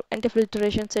అంటారు. అంటే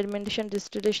filtration, sedimentation,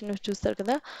 distillation చూస్తారు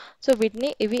కదా. So వీటిని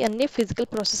ఇవి అన్ని ఫిజికల్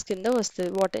ప్రాసెస్ కింద వస్తుంది.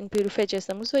 వాటర్ని ప్యూరిఫై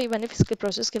చేస్తాము. సో ఇవన్నీ ఫిజికల్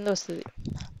ప్రాసెస్ కింద వస్తుంది.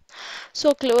 So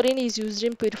chlorine is used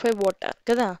in purify water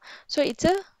కదా. సో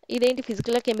ఇట్స్ ఇదేంటి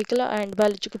physical, chemical and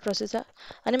biological process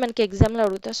అని మనకి ఎగ్జామ్లో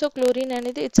అడుగుతారు. సో క్లోరిన్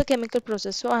అనేది it's a chemical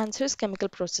process. So answer is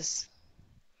chemical process.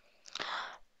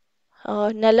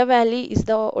 Nella Valley is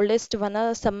the oldest Vana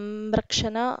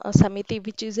Samrakshana Samiti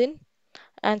which is in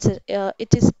answer.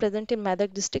 It is present in Medak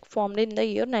district, formed in the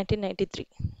year 1993.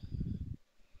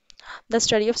 The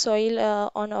study of soil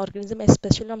on organism,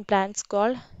 especially on plants,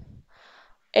 called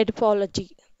edapology.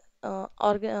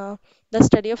 The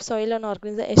study of soil on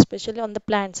organisms, especially on the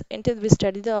plants. Until we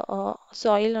study the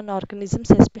soil on organisms,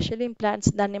 especially in plants,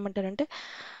 దాన్ని ఏమంటారంటే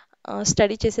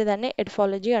study చేసేదాన్ని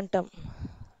ఎడఫాలజీ అంటాం.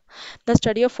 The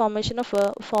study of formation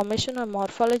or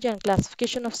morphology and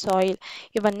classification of soil,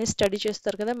 ఇవన్నీ study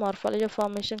చేస్తారు కదా. Morphology,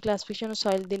 formation, classification of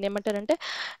soil, దీన్ని ఏమంటారంటే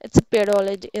it's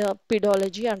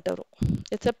pedology అంటారు.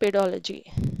 It's a pedology.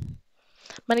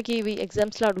 మనకి ఇవి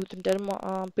ఎగ్జామ్స్లో అడుగుతుంటారు.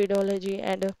 Pedology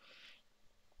and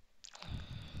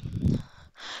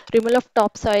removal of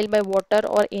top soil by water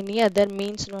or any other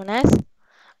means known as.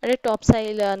 అంటే టాప్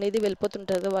సాయిల్ అనేది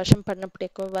వెళ్ళిపోతుంటుంది వర్షం పడినప్పుడు,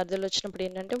 ఎక్కువ వరదలు వచ్చినప్పుడు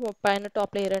ఏంటంటే పైన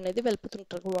టాప్ లేయర్ అనేది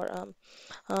వెళ్ళిపోతుంటారు.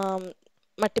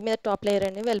 మట్టి మీద టాప్ లేయర్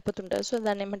అనేది వెళ్ళిపోతుంటారు. సో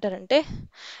దాన్ని ఏమంటారంటే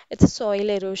ఇట్స్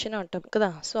సాయిల్ ఎరోషన్ అంటాం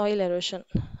కదా. Soil erosion.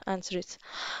 Answer is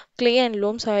clay and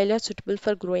loom soil are suitable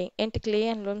for growing. ఏంటి clay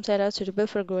and loom soil are suitable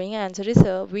for growing? Answer is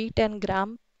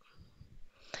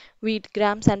wheat,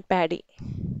 grams and paddy.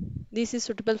 This is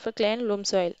suitable for clay and loam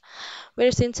soil.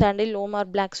 Whereas in sandy, loam or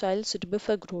black soil suitable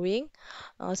for growing.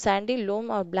 Sandy, loam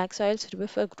or black soil suitable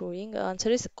for growing.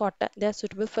 Answer is cotton. They are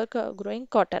suitable for growing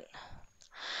cotton.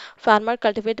 Farmer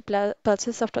cultivate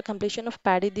pulses after completion of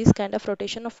paddy. This kind of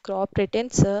rotation of crop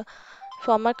retains.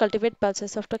 Farmer cultivate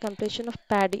pulses after completion of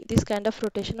paddy. This kind of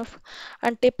rotation of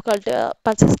and tip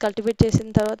pulses cultivate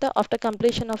చేసిన తర్వాత after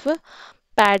completion of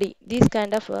paddy. This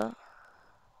kind of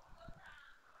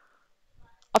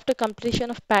after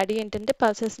completion of paddy ఏంటంటే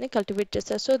పల్సెస్ని cultivate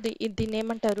చేస్తారు. So దీన్ని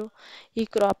ఏమంటారు ఈ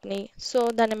క్రాప్ని? So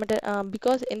దాన్ని ఏమంటారు?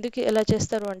 Because ఎందుకు ఎలా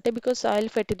చేస్తారు అంటే because soil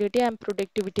fertility and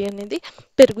productivity అనేది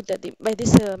పెరుగుతుంది by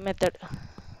this method.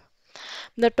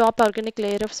 The top organic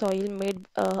layer of soil made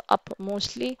up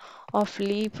mostly of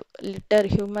leaf, litter,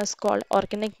 humus called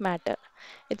organic matter.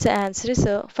 Its answer is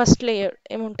first layer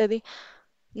ఏముంటది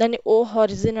దాన్ని ఓ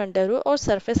హారిజిన్ అంటారు ఓ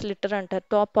సర్ఫేస్ లిటర్ అంటారు.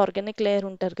 Top organic layer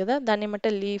ఉంటారు కదా దాన్ని ఏమంటే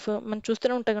లీఫ్ మనం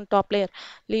చూస్తూనే ఉంటాం కదా టాప్ లేయర్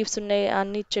లీవ్స్ ఉన్నాయి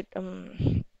అన్ని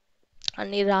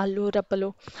అన్ని రాళ్ళు రప్పలు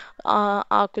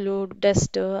ఆకులు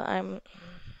డస్ట్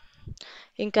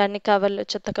ఇంకా అన్ని కవర్లు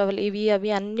చెత్త కవర్లు ఇవి అవి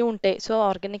అన్నీ ఉంటాయి. సో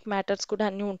ఆర్గానిక్ మ్యాటర్స్ కూడా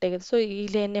అన్నీ ఉంటాయి కదా సో ఈ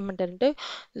లేన్ ఏమంటారంటే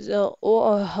ఓ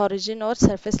హారిజిన్ are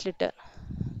surface litter.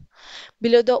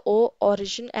 Below the O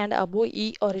origin and above E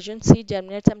origin, C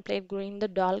germinates and plant growing. The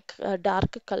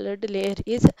dark colored layer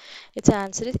is its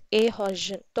answer is A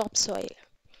origin, topsoil.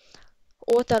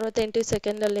 ఓ తర్వాత ఏంటి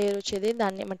second layer వచ్చేది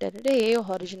దాన్ని ఏమంటారంటే ఏ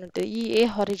హారిజిన్ ఉంటుంది. ఈ ఏ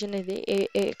హారిజిన్ ఇది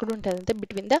ఎక్కడ ఉంటుంది అంటే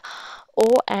బిట్వీన్ ద ఓ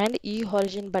అండ్ ఈ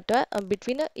హారిజిన్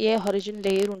బిట్వీన్ ఏ హారిజిన్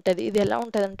లేయర్ ఉంటుంది. ఇది ఎలా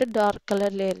ఉంటుంది అంటే డార్క్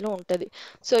కలర్ లేయర్లో ఉంటుంది.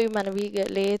 సో ఇవి మనవి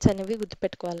లేయర్స్ అనేవి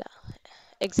గుర్తుపెట్టుకోవాలి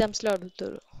ఎగ్జామ్స్లో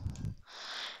అడుగుతారు.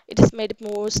 It is made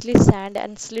mostly sand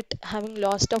and slit having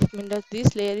lost of minerals. This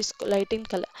layer is light in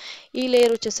color. ఈ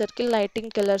లేయర్ వచ్చేసరికి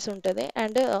లైటింగ్ కలర్స్ ఉంటుంది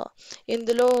అండ్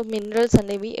ఇందులో మినరల్స్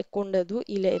అనేవి ఎక్కువ ఉండదు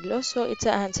ఈ లేయర్లో. సో ఇట్స్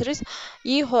ఆన్సర్ ఇస్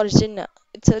ఈ హారిజిన్.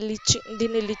 ఇట్స్ లిచింగ్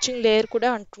దీన్ని లిచింగ్ లేయర్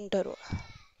కూడా అంటుంటారు.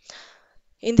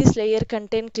 In this layer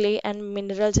contain clay and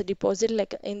minerals deposit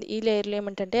like ఈ లేయర్లో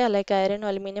ఏమంటే like iron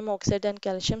aluminium oxide and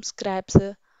calcium scraps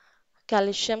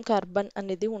calcium carbon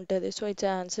అనేది ఉంటుంది. So it's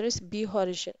answer is B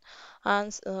horizon.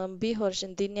 B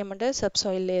horizon దీన్ని ఏమంటే సబ్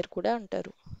సాయిల్ లేయర్ కూడా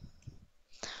అంటారు.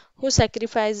 Who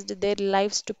sacrificed their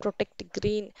lives to protect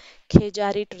green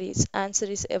khejari trees? Answer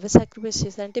is ఎవరు sacrifice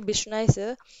చేశారంటే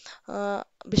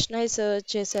బిష్నాయిస్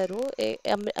చేశారు.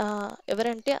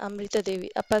 ఎవరంటే అమృతదేవి.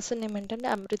 ఆ పర్సన్ ఏమంటే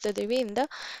అమృతదేవి in the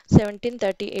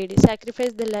 1730 AD.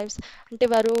 Sacrifice the lifes అంటే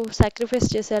వారు సాక్రిఫైస్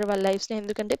చేశారు వాళ్ళ లైఫ్స్ని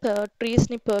ఎందుకంటే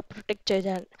ట్రీస్ని ప్రొటెక్ట్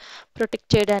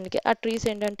చేయడానికి. ఆ ట్రీస్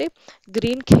ఏంటంటే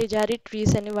గ్రీన్ ఖేజారీ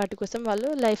ట్రీస్ అని వాటి కోసం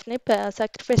వాళ్ళు లైఫ్ని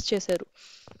సాక్రిఫైస్ చేశారు.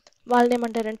 వాళ్ళని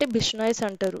ఏమంటారంటే బిష్నాయిస్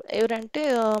అంటారు. ఎవరంటే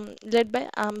లెడ్ బై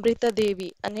అమృతదేవి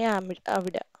అనే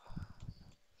ఆవిడ.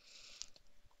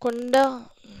 కొండ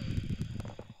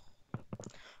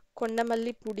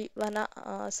కొండమల్లిపూడి వన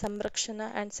సంరక్షణ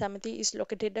అండ్ సమితి is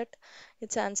located at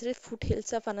its answer is foot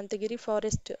hills of Anantagiri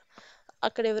forest.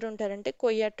 అక్కడ ఎవరు ఉంటారంటే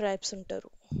కొయ్యా ట్రైబ్స్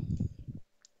ఉంటారు.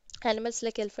 Animals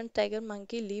like elephant tiger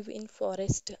monkey live in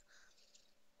forest.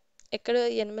 ఎక్కడ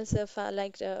animals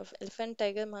like elephant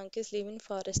tiger monkeys live in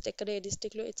forest ఎక్కడ ఏ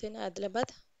డిస్టిక్లో it's in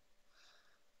Adilabad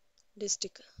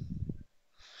district.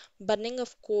 Burning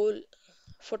of coal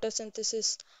photosynthesis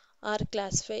are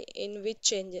classified in which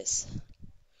changes?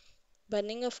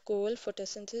 Burning of coal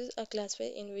photosynthesis are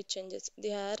classified in which changes?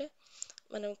 They are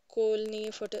మనం కోల్ని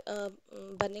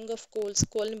burning of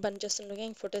కోల్ని burn చేస్తుండగా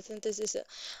photosynthesis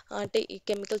అంటే ఈ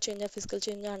chemical change physical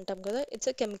change అంటాం కదా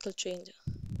it's a chemical change.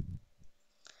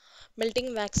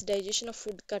 Melting wax digestion of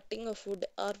food cutting of food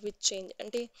are which change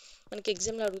అంటే మనకి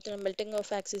ఎగ్జామ్లో అడుగుతున్నాం melting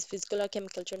of wax is physical are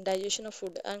chemical change digestion of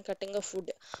food and cutting of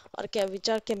food are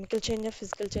which are chemical change or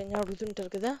physical change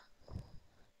అడుగుతుంటారు కదా.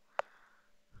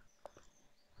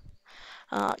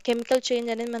 Chemical change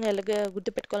అనేది మనం ఎలాగ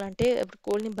గుర్తుపెట్టుకోవాలంటే ఇప్పుడు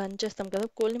కోల్ని బర్న్ చేస్తాం కదా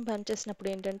కోల్ని బర్న్ చేసినప్పుడు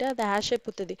ఏంటంటే అది యాష్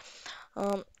అయిపోతుంది.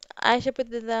 యాష్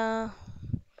అయిపోతుందా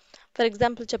ఫర్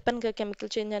ఎగ్జాంపుల్ చెప్పాను కదా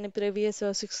కెమికల్ చేంజ్ అని ప్రీవియస్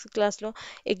 6th క్లాస్లో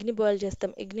ఎగ్ని బాయిల్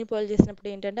చేస్తాం. ఎగ్ని బాయిల్ చేసినప్పుడు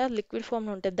ఏంటంటే అది లిక్విడ్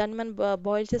ఫామ్లో ఉంటుంది. దాన్ని మనం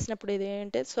బాయిల్ చేసినప్పుడు ఇది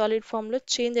ఏంటంటే సాలిడ్ ఫామ్లో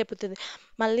చేంజ్ అయిపోతుంది.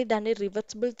 మళ్ళీ దాన్ని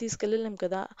రివర్సిబుల్ తీసుకెళ్ళలేం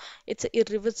కదా ఇట్స్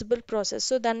ఇర్రివర్సిబుల్ ప్రాసెస్.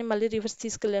 సో దాన్ని మళ్ళీ reverse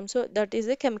తీసుకెళ్ళలేం. So that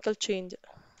is a chemical change.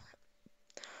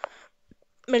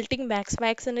 Melting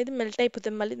wax అనేది మెల్ట్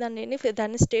అయిపోతుంది మళ్ళీ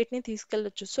దాన్ని స్టేట్ని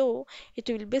తీసుకెళ్ళొచ్చు. So it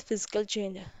will be physical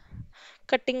change.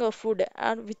 Cutting of food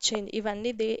are which change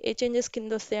ఇవన్నీ ఏ చేంజెస్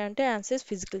కింద వస్తాయంటే answer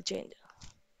physical change.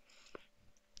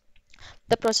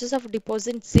 The process of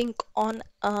deposit zinc on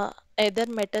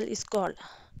either metal is called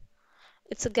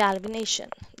it's a galvanization.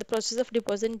 The process of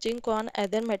depositing zinc on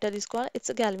other metal is called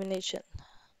it's a galvanization.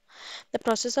 The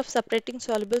process of separating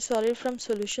soluble solid from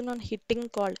solution on heating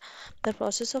called the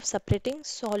process of separating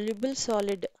soluble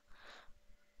solid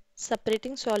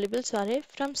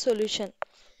from solution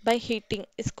by heating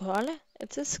is called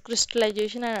it's a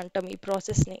crystallization and అంటాం ఈ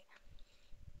process ని.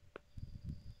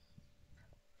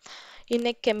 In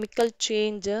a chemical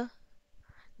change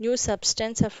new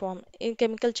substance are form ఈ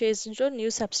chemical చేంజ్లో new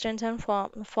substance and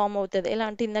form అవుతుంది. ఎలా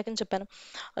అంటే ఇందాక చెప్పాను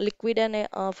liquid అనే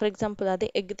ఫర్ ఎగ్జాంపుల్ అదే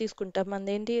ఎగ్ తీసుకుంటాం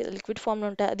అదేంటి లిక్విడ్ ఫామ్లో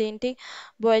ఉంటుంది అదేంటి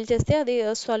బాయిల్ చేస్తే అది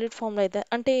సాలిడ్ ఫామ్లో అవుతుంది.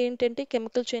 అంటే ఏంటంటే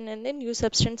కెమికల్ చేంజ్ అనేది న్యూ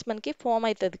సబ్స్టెన్స్ మనకి ఫామ్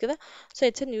అవుతుంది కదా. So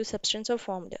it's new substance are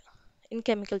formed in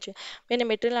chemical change. When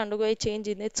material undergo A change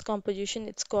in it's composition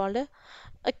it's called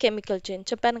a chemical change.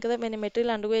 చెప్పాను కదా when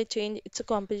material undergo A change it's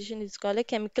composition it's called a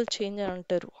chemical change అని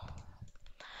అంటారు.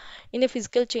 In a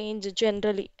physical change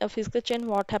generally, a physical change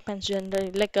what happens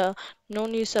generally, like no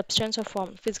new substance or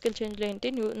form. Physical change లో ఏంటి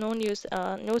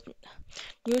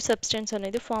new substance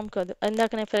అనేది form కాదు.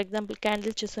 ఇందాక నేను for example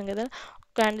candle చూసాం కదా,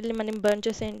 క్యాండిల్ని మనం బర్న్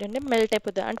చేస్తే ఏంటంటే మెల్ట్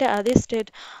అయిపోతుంది, అంటే అదే స్టేట్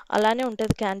అలానే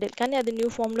ఉంటుంది క్యాండిల్, కానీ అది న్యూ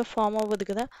ఫామ్లో ఫామ్ అవ్వదు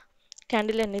కదా.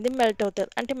 క్యాండిల్ అనేది మెల్ట్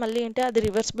అవుతుంది, అంటే మళ్ళీ ఏంటి అది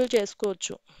రివర్సిబుల్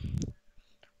చేసుకోవచ్చు.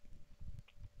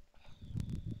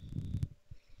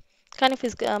 కానీ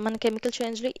మన కెమికల్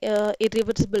చేంజ్లో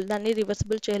ఇర్రివర్సిబుల్, దాన్ని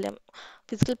రివర్సిబుల్ చేయలేం.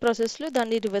 ఫిజికల్ ప్రాసెస్లో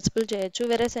దాన్ని రివర్సిబుల్ చేయొచ్చు,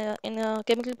 వేరే ఇన్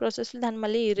కెమికల్ ప్రాసెస్లో దాన్ని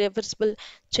మళ్ళీ ఇర్రివర్సిబుల్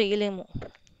చేయలేము.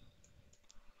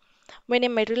 When a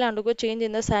material undergo change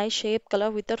in the size, shape, color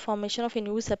without formation of a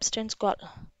new substance called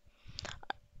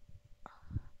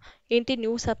ఏంటి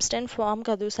న్యూ సబ్స్టెన్స్ ఫామ్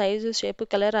కాదు, సైజు షేప్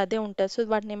కలర్ అదే ఉంటుంది. సో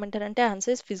వాటిని ఏమంటారంటే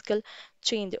answer is physical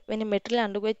change. When material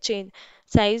undergo change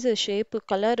size shape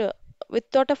colour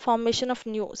without a formation of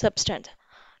new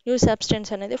substance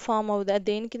అనేది form అవుతుంది, అది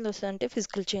దేని కింద వస్తుంది అంటే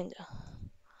ఫిజికల్ చేంజ్.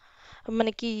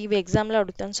 మనకి ఇవి ఎగ్జామ్లో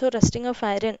అడుగుతాను. సో రస్టింగ్ ఆఫ్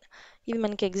ఐరన్, ఇది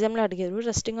మనకి ఎగ్జామ్లో అడిగారు.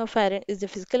 Rusting of iron is the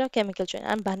physical are chemical change,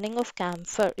 and burning of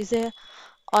camphor is a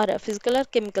are physical are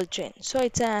chemical change. So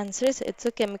it's answer is it's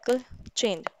a chemical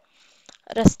change.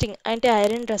 Rusting అంటే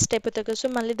iron rust అయిపోతుంది కదా, so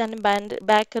మళ్ళీ దాన్ని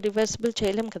back reversible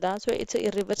చేయలేం కదా, so it's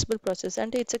irreversible process,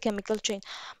 అంటే it's chemical change.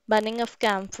 Burning of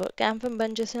camphor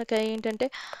burn చేసినాక ఏంటంటే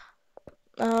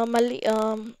ఆ, మళ్ళీ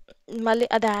మళ్ళీ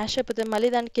అది యాష్ అయిపోతుంది, మళ్ళీ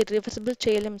దానికి రివర్సిబుల్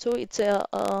చేయలేం, సో ఇట్స్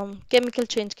కెమికల్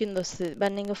చేంజ్ కింద వస్తుంది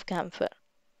burning of camphor.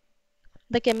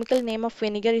 The chemical name of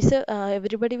vinegar is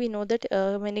everybody we know that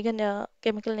vinegar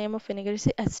chemical name of vinegar is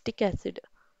acetic acid.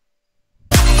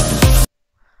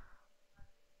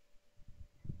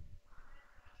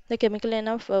 The chemical name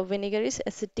of vinegar is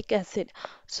acetic acid.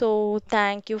 So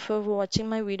thank you for watching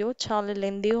my video. చాలా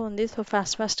లెందీగా ఉంది, so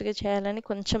ఫాస్ట్గా చేయాలని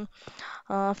కొంచెం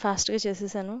ఫాస్ట్గా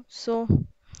చేసేసాను. So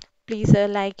please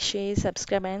like, share,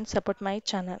 subscribe and support my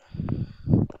channel.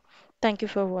 Thank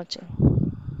you for watching.